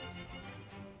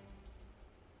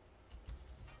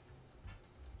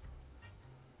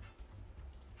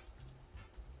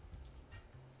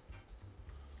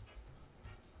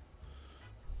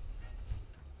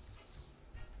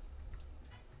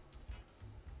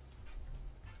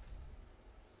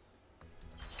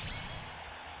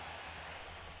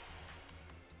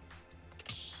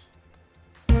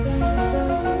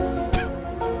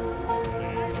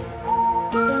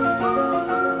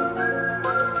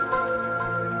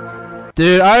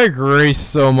 Dude, I agree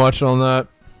so much on that.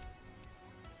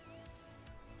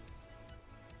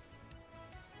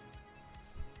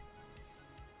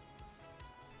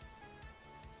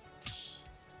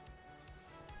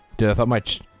 Dude, I thought my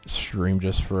stream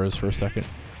just froze for a second.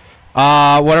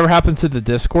 Whatever happened to the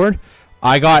Discord?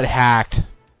 I got hacked.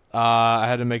 I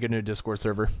had to make a new Discord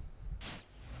server.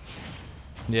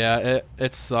 Yeah,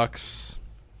 it sucks.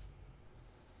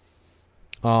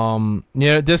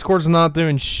 Yeah, Discord's not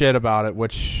doing shit about it,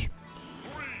 which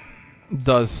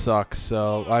does suck.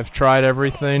 So I've tried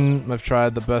everything. I've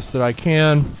tried the best that I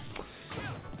can,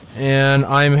 and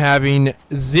I'm having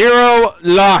zero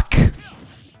luck.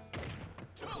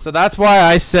 So that's why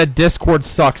I said Discord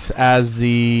sucks as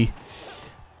the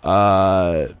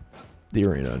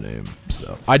arena name.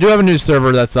 So I do have a new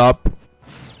server that's up.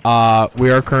 We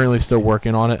are currently still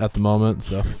working on it at the moment,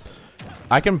 so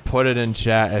I can put it in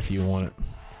chat if you want it.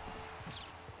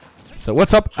 So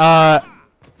what's up,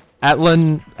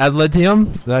 Adlitium?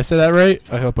 Did I say that right?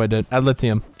 I hope I did.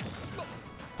 Adlitium.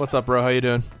 What's up, bro? How you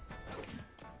doing?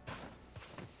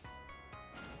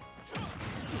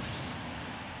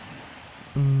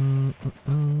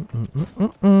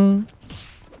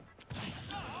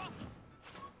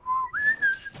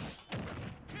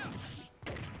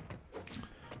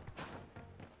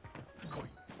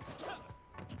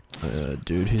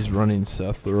 Dude, he's running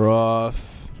Seth off.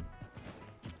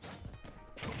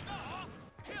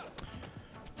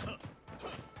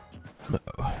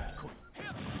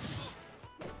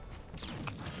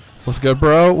 What's good,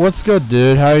 bro? What's good,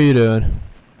 dude? How are you doing?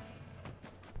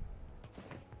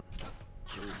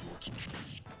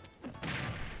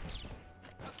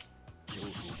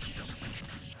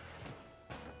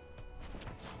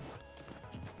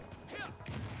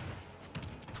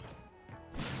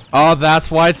 Oh, that's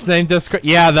why it's named Discord.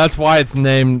 Yeah, that's why it's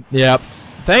named. Yep.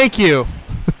 Thank you.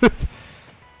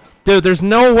 Dude, there's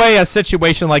no way a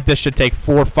situation like this should take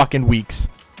 4 fucking weeks.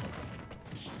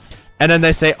 And then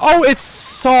they say, oh, it's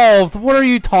solved. What are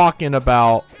you talking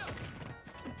about?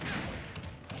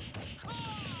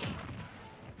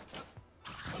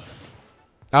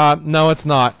 No, it's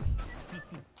not.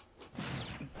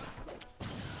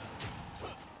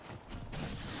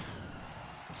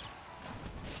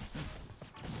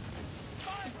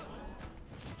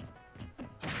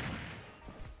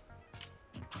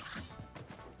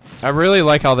 I really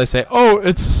like how they say, "Oh,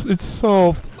 it's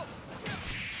solved."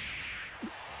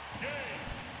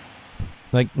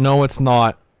 Like, no, it's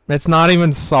not. It's not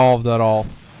even solved at all.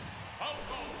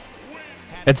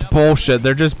 It's bullshit.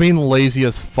 They're just being lazy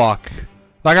as fuck.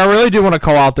 Like, I really do want to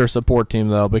call out their support team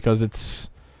though, because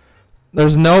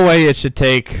there's no way it should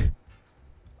take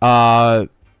 4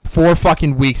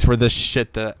 fucking weeks for this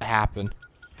shit to happen.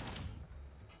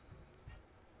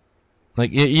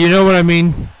 Like, you know what I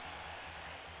mean?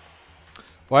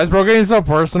 Why is bro getting so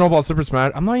personal about Super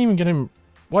Smash? I'm not even getting...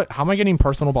 What? How am I getting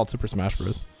personal about Super Smash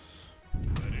Bros?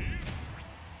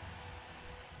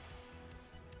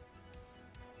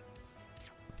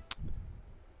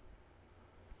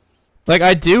 Like,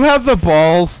 I do have the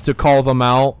balls to call them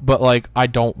out, but, like, I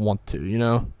don't want to, you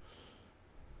know?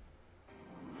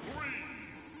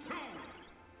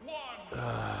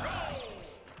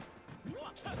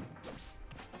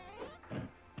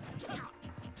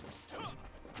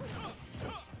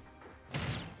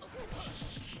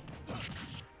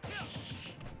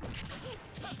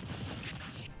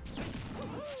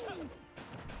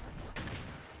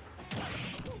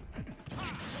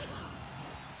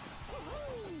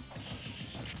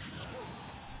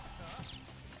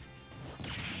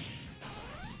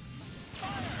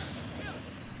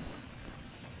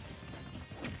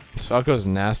 Falco's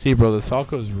nasty, bro. This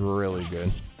Falco's really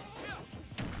good.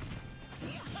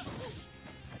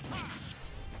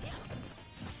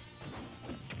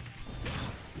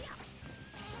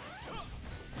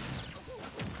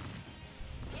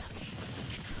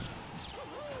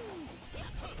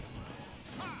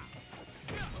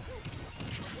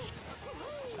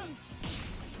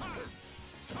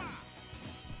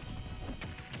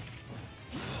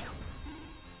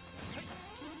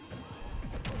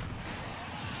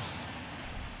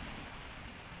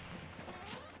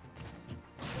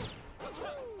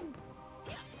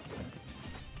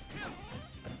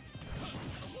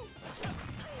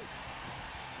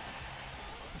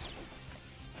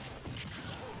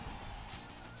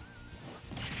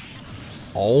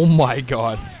 Oh my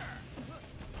god.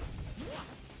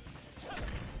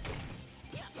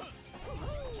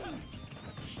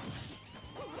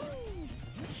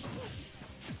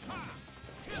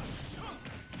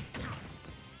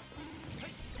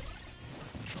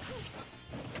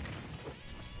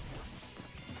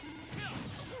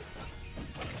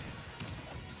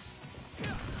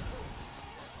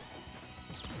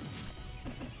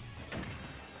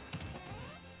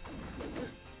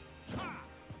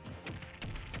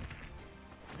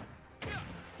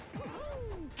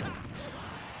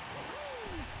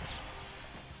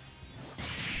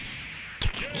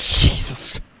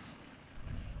 Jesus.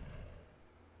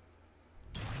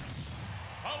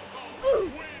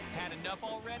 Had enough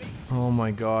already? Oh my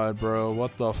god, bro.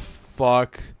 What the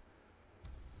fuck?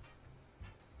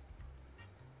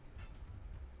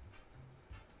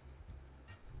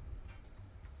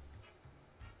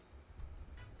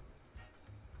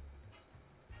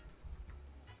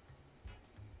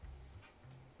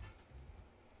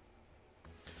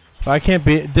 I can't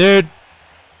be, dude.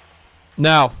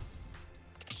 Now.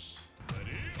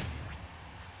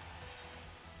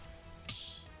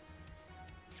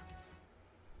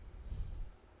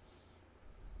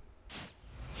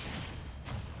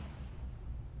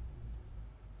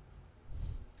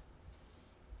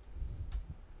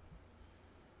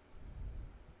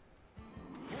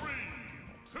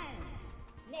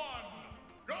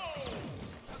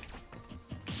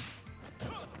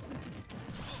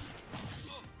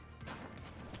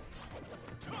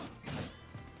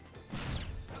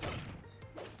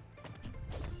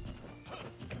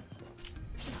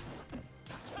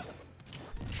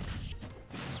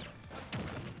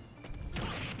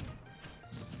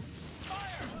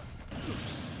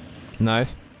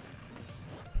 Nice.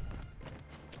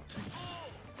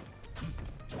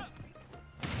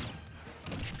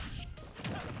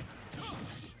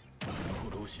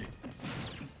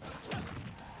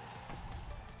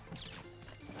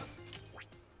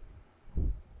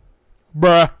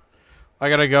 Bruh. I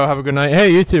gotta go. Have a good night.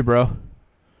 Hey, you too, bro.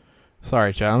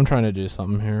 Sorry, chat. I'm trying to do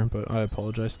something here, but I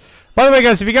apologize. By the way,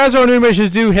 guys, if you guys are new, make sure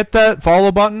to hit that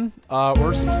follow button. Or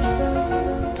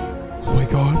oh my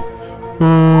god.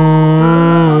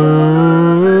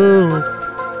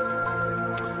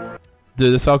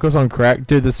 Dude, this Falco's on crack.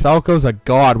 Dude, this Falco's a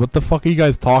god. What the fuck are you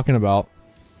guys talking about?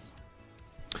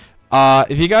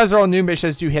 If you guys are all new, make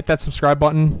sure to hit that subscribe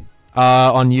button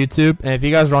on YouTube. And if you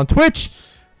guys are on Twitch,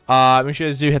 make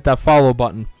sure to hit that follow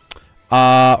button.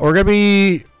 We're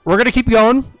gonna keep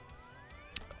going.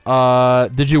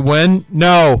 Did you win?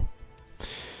 No.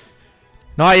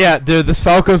 Not yet, dude. This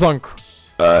Falco's on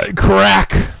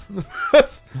crack.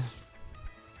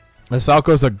 This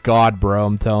Falco's a god, bro.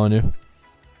 I'm telling you.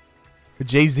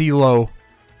 Jay-Z Low.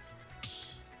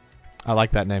 I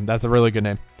like that name. That's a really good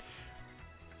name.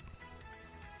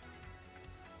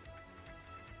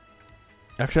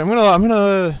 Actually, I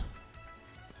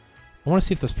want to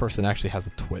see if this person actually has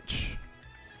a Twitch.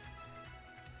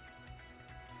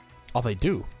 Oh, they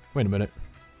do. Wait a minute.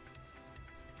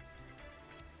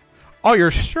 Oh, you're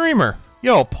a streamer.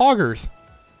 Yo, poggers.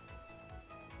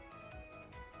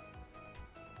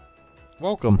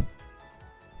 Welcome.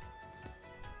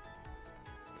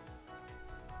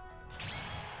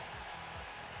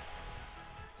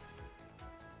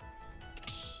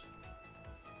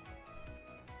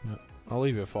 I'll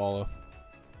leave you a follow.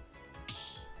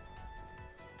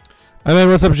 Hey man,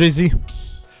 what's up, JC?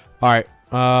 Alright,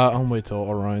 I'll wait till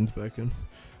Orion's back in.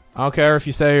 I don't care if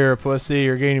you say you're a pussy,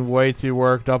 you're getting way too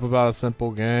worked up about a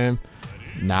simple game.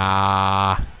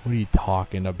 Nah, what are you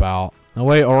talking about? Oh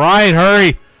wait, Orion,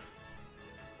 hurry!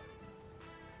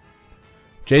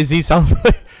 Jay-Z sounds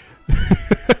like...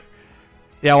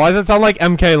 Yeah, why does it sound like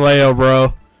MK Leo,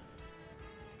 bro?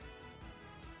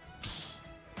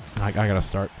 I gotta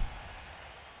start.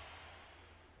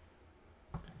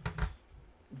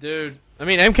 Dude, I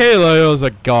mean, MK Leo is a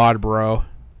god, bro.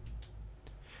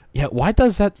 Yeah, why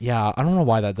does that? Yeah, I don't know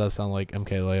why that does sound like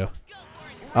MKLeo.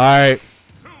 Alright.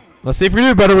 Let's see if we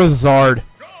can do better with Zard.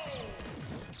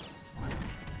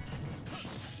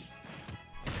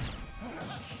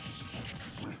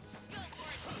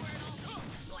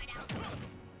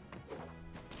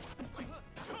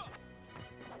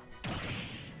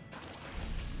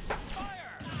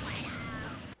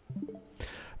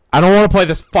 I don't want to play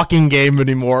this fucking game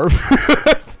anymore.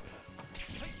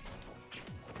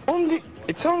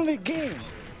 It's only a game.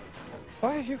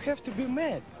 Why you have to be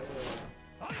mad?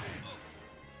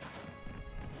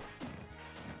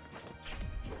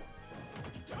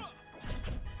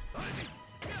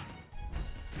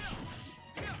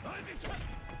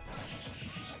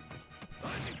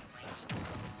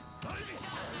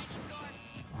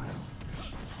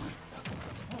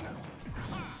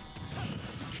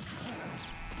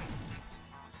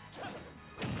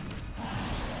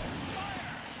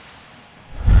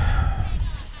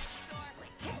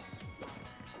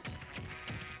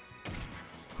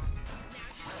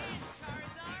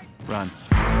 Run.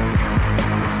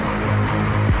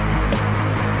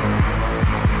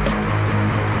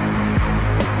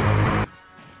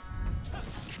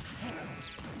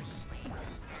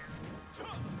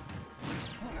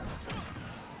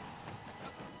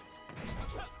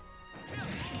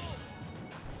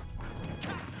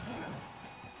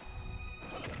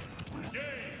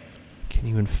 Can't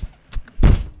even.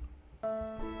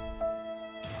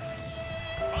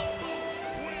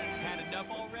 Had enough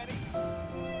already?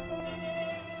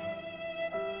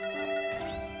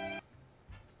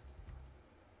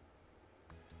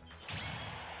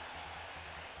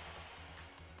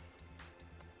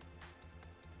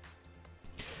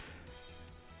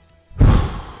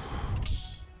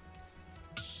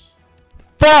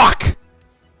 Fuck!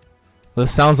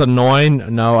 This sounds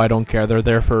annoying. No, I don't care. They're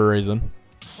there for a reason.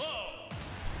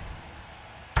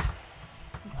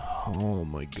 Oh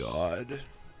my god.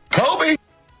 Kobe!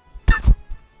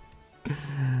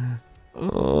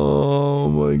 Oh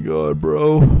my god,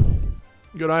 bro.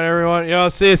 Good night, everyone. Yo,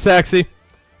 see you, sexy.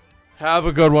 Have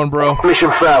a good one, bro.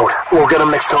 Mission failed. We'll get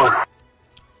them next time.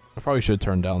 I probably should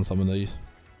turn down some of these.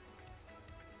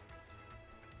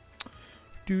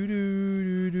 Do do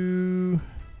do do.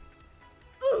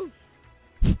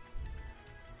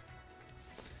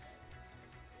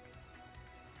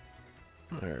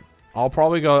 Alright. I'll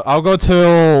probably go. I'll go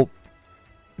till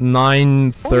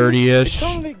 9:30ish. It's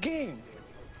only a game.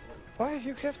 Why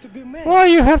you have to be mad? Why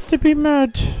you have to be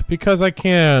mad? Because I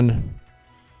can.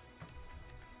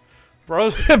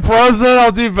 Bro said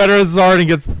I'll do better as Zard and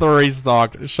gets 3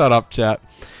 stocked. Shut up, chat.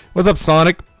 What's up,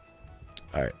 Sonic?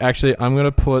 Alright, actually, I'm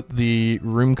gonna put the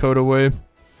room code away.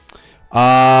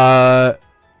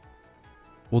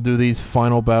 We'll do these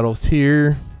final battles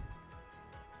here.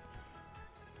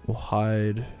 We'll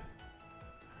hide.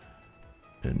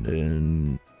 And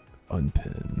then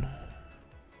unpin.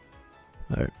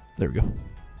 Alright, there we go.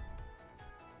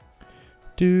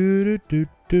 Do do do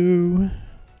do.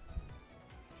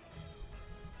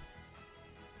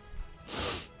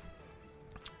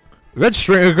 A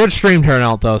good stream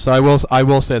turnout though, so I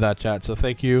will say that, chat. So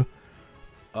thank you,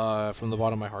 from the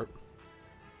bottom of my heart.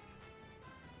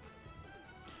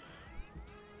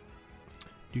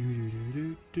 Do do do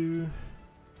do do.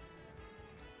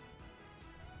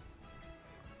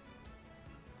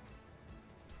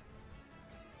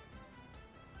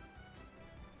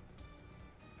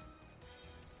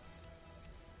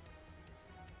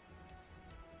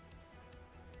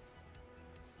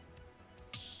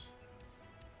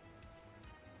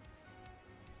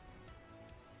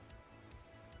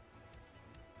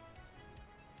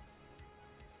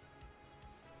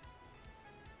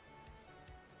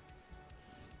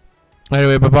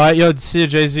 Anyway, bye-bye. Yo, see you,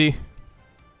 Jay-Z.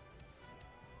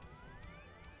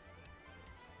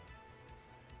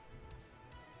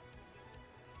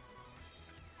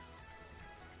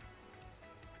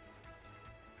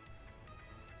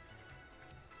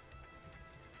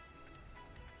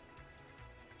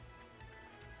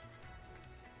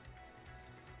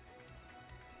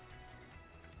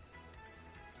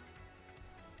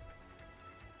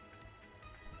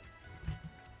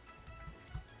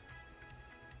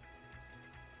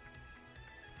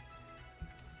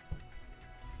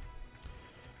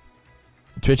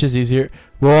 Twitch is easier.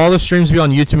 Will all the streams be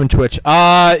on YouTube and Twitch?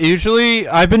 Usually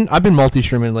I've been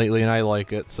multi-streaming lately and I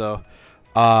like it. So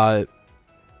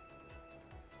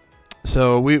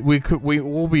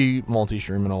we'll be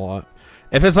multi-streaming a lot.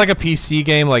 If it's like a PC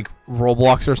game like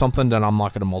Roblox or something, then I'm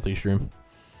not gonna multi-stream.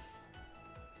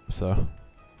 So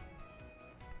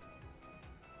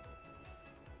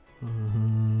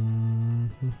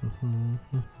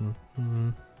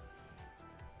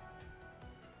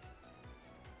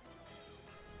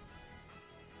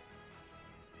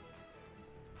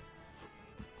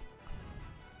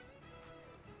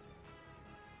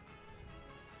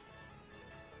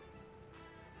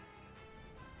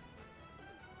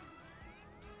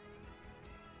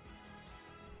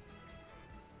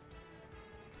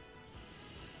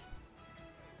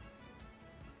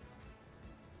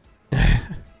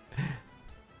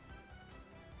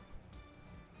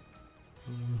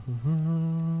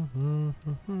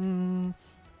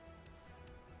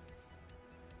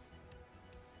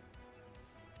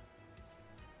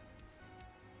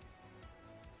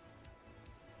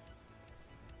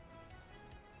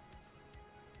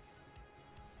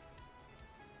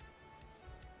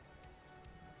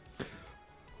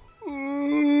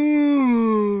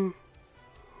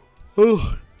Ooh.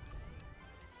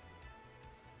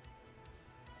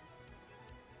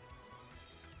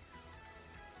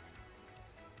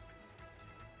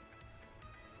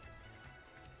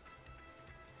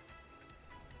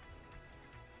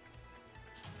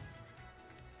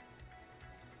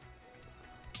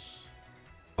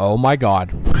 Oh my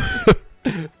god.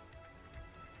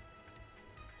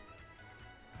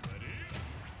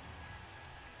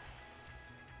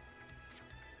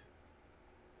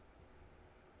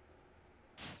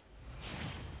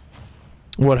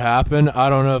 What happened? I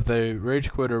don't know if they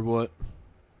rage quit or what.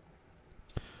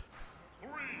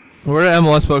 Where did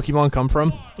MLS Pokemon come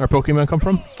from? Or Pokemon come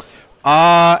from?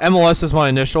 MLS is my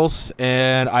initials,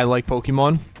 and I like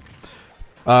Pokemon.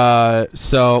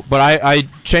 So, but I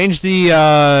changed the,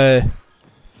 I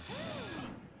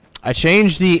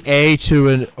changed the A to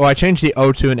an, oh, I changed the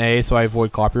O to an A so I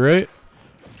avoid copyright.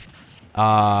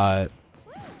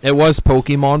 It was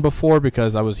Pokemon before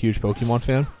because I was a huge Pokemon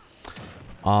fan.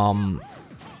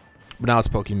 But now it's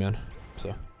Pokemon,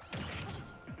 so.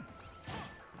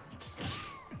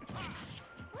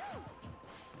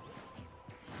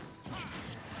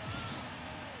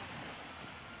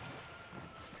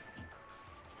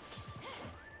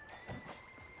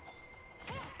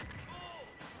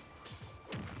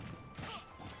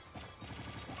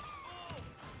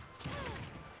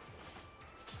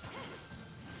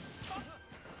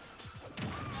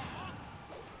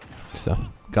 So,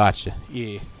 gotcha.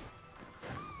 Yeah.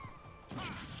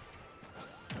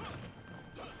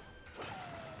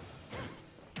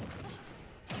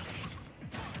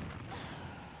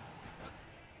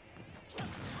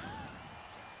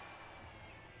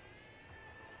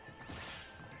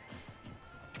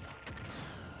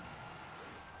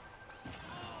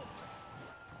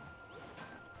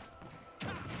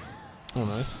 Oh,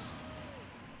 nice.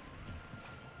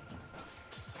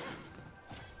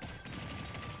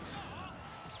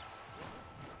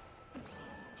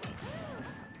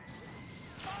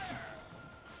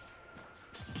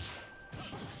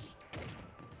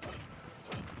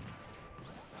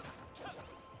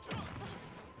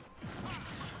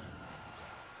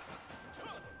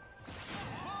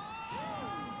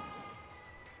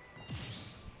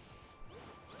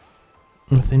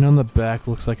 The thing on the back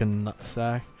looks like a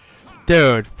nutsack.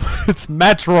 Dude, it's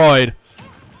Metroid!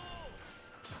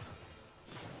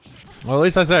 Well, at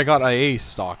least I said I got a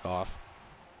stock off.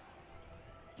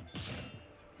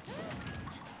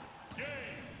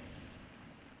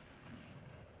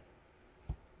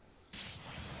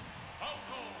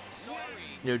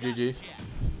 Yo, GG.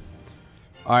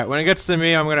 Alright, when it gets to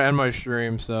me, I'm gonna end my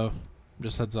stream, so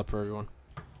just heads up for everyone.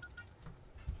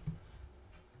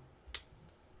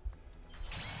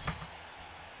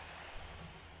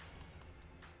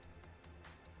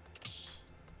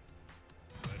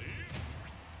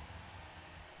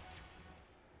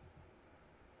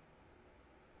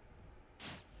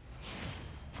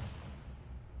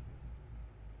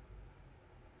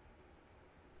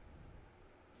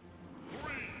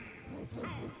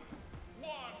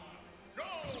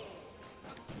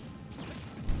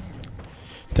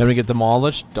 Time to get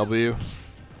demolished. W.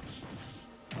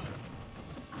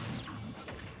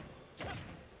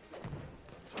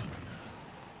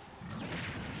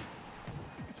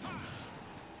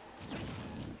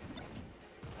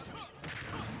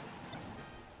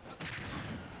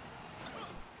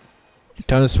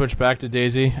 Time to switch back to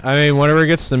Daisy. I mean, whenever it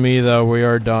gets to me, though, we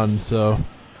are done. So,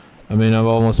 I mean, I've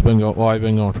almost been going. Well, I've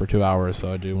been going for 2 hours,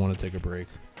 so I do want to take a break.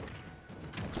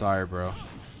 Sorry, bro.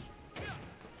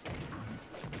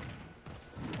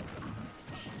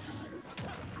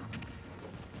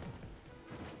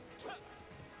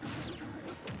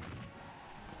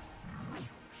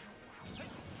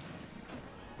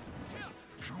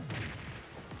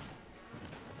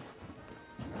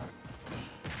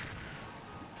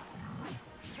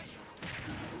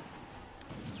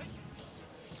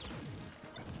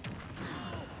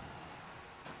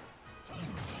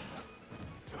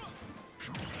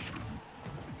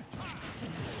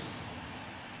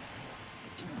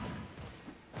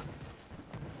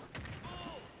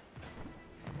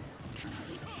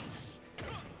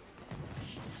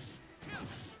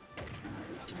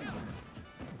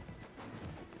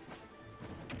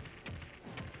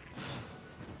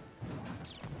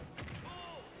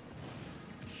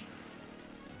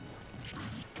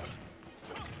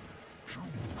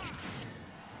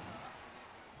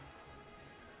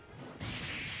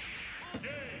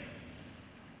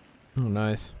 Oh,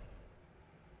 nice.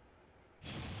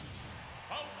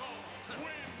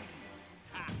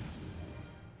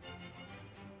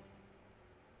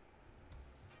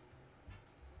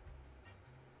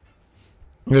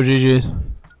 Go GG's.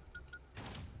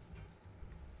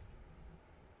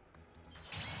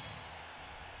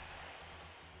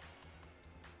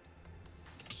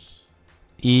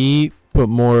 E, but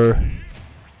more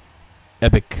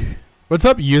epic. What's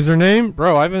up, username?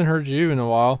 Bro, I haven't heard you in a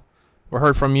while. Or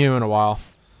heard from you in a while.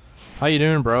 How you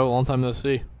doing, bro? Long time no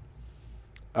see.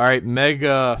 Alright,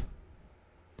 Mega.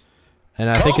 And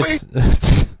I think it's...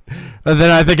 and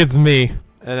then I think it's me.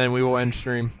 And then we will end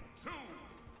stream. 2,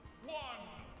 1,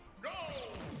 go!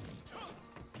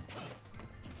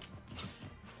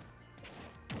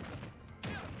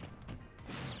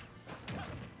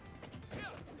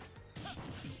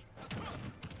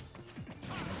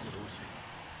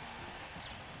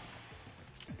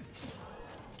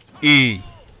 E.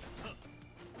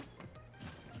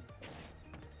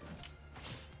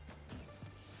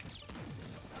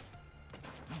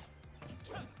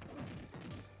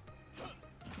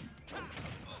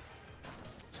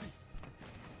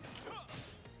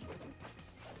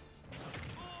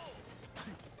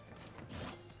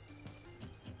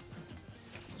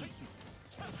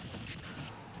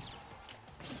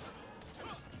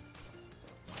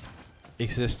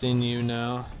 Existing you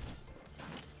now.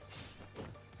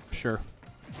 Sure.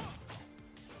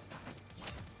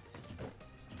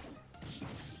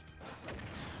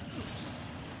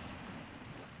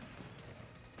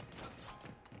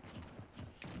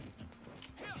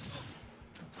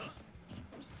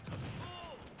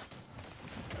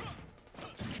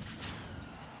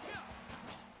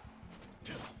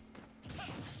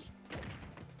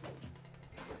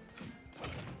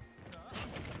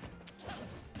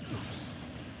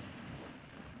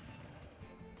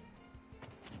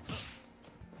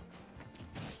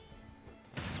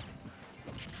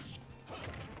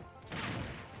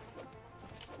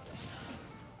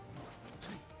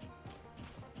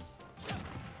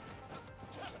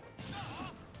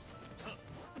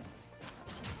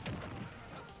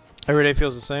 Every day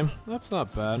feels the same. That's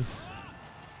not bad.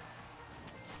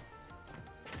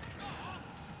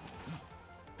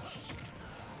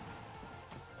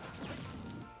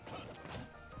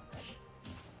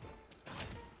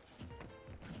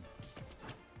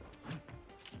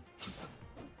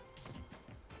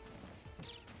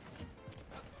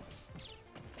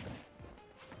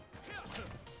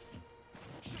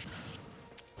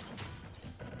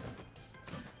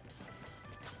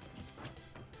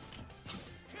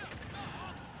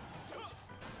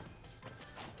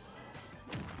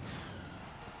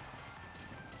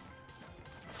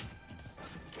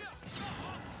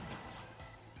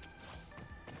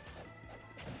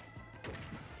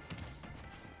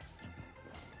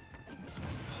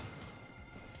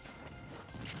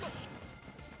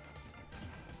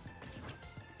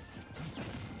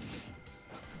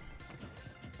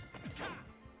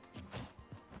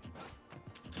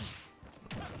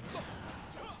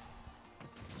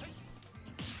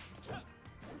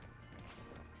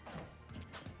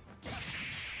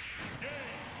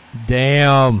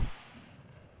 Damn.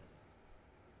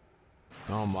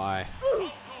 Oh my.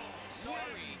 Sorry,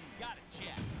 gotta check.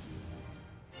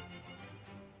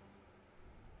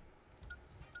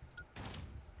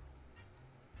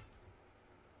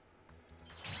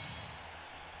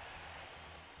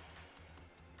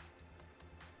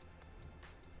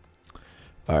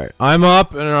 Alright, I'm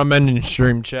up and I'm ending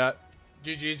stream chat.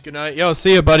 GG's, good night. Yo,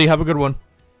 see ya, buddy. Have a good one.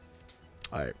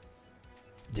 Alright.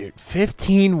 Dude,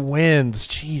 15 wins.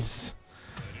 Jeez.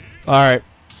 Alright.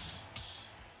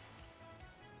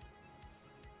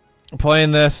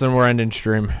 Playing this and we're ending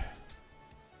stream.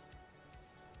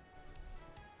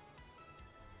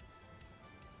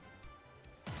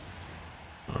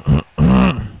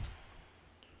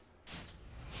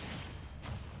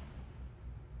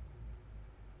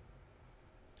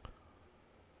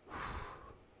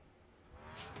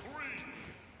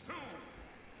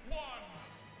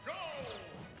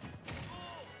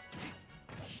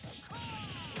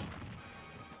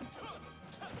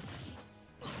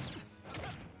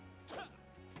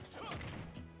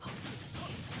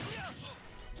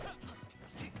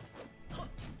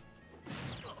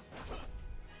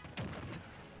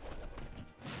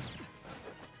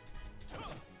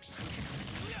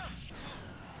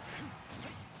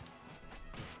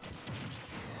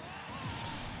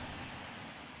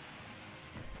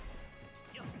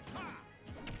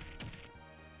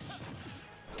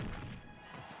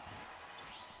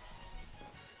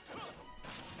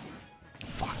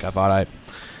 Fuck, I thought I...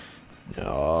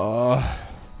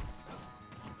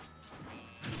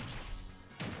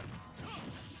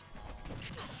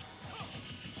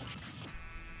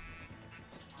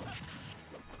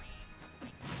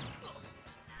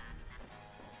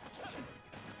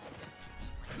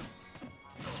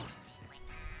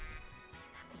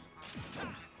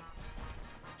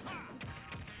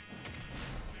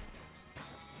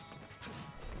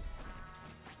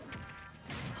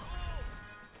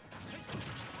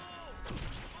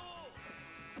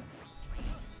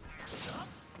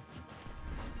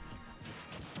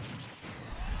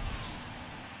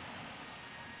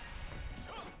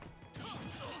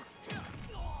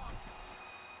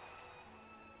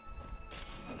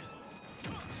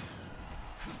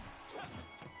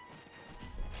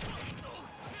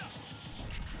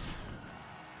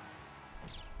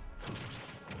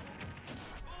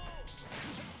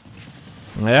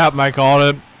 Yep, I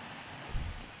called it.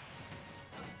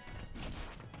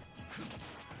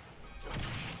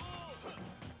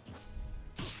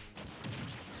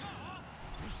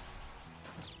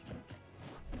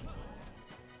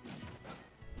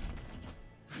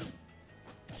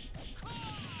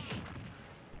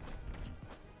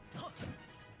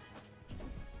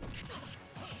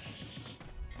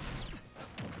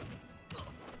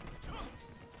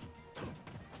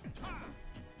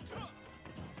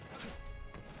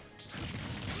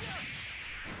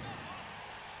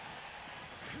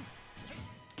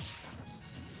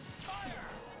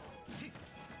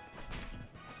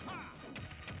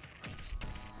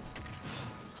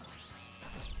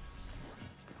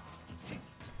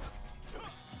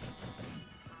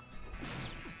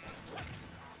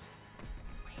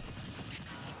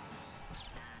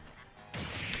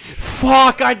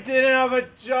 Fuck, I didn't have a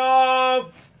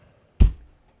jump!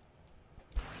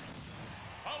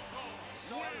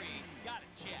 Sorry, gotta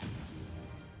check.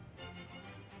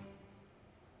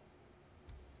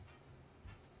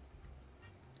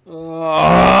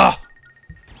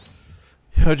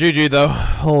 Yo, GG though.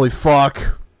 Holy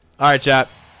fuck. Alright, chat.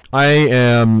 I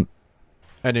am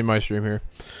ending my stream here.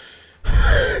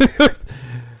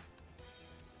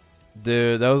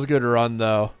 Dude, that was a good run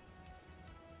though.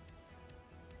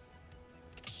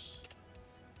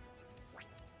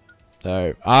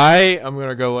 Alright, I am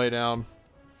gonna go lay down.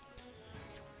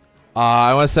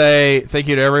 I want to say thank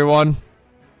you to everyone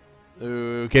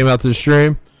who came out to the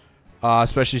stream,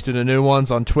 especially to the new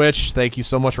ones on Twitch. Thank you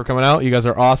so much for coming out. You guys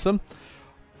are awesome.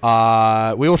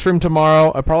 We will stream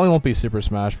tomorrow. It probably won't be Super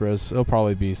Smash Bros. It'll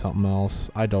probably be something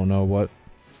else. I don't know what.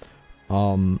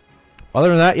 Other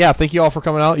than that, yeah, thank you all for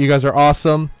coming out. You guys are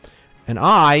awesome. And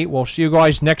I will see you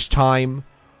guys next time.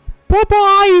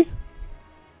 Bye-bye.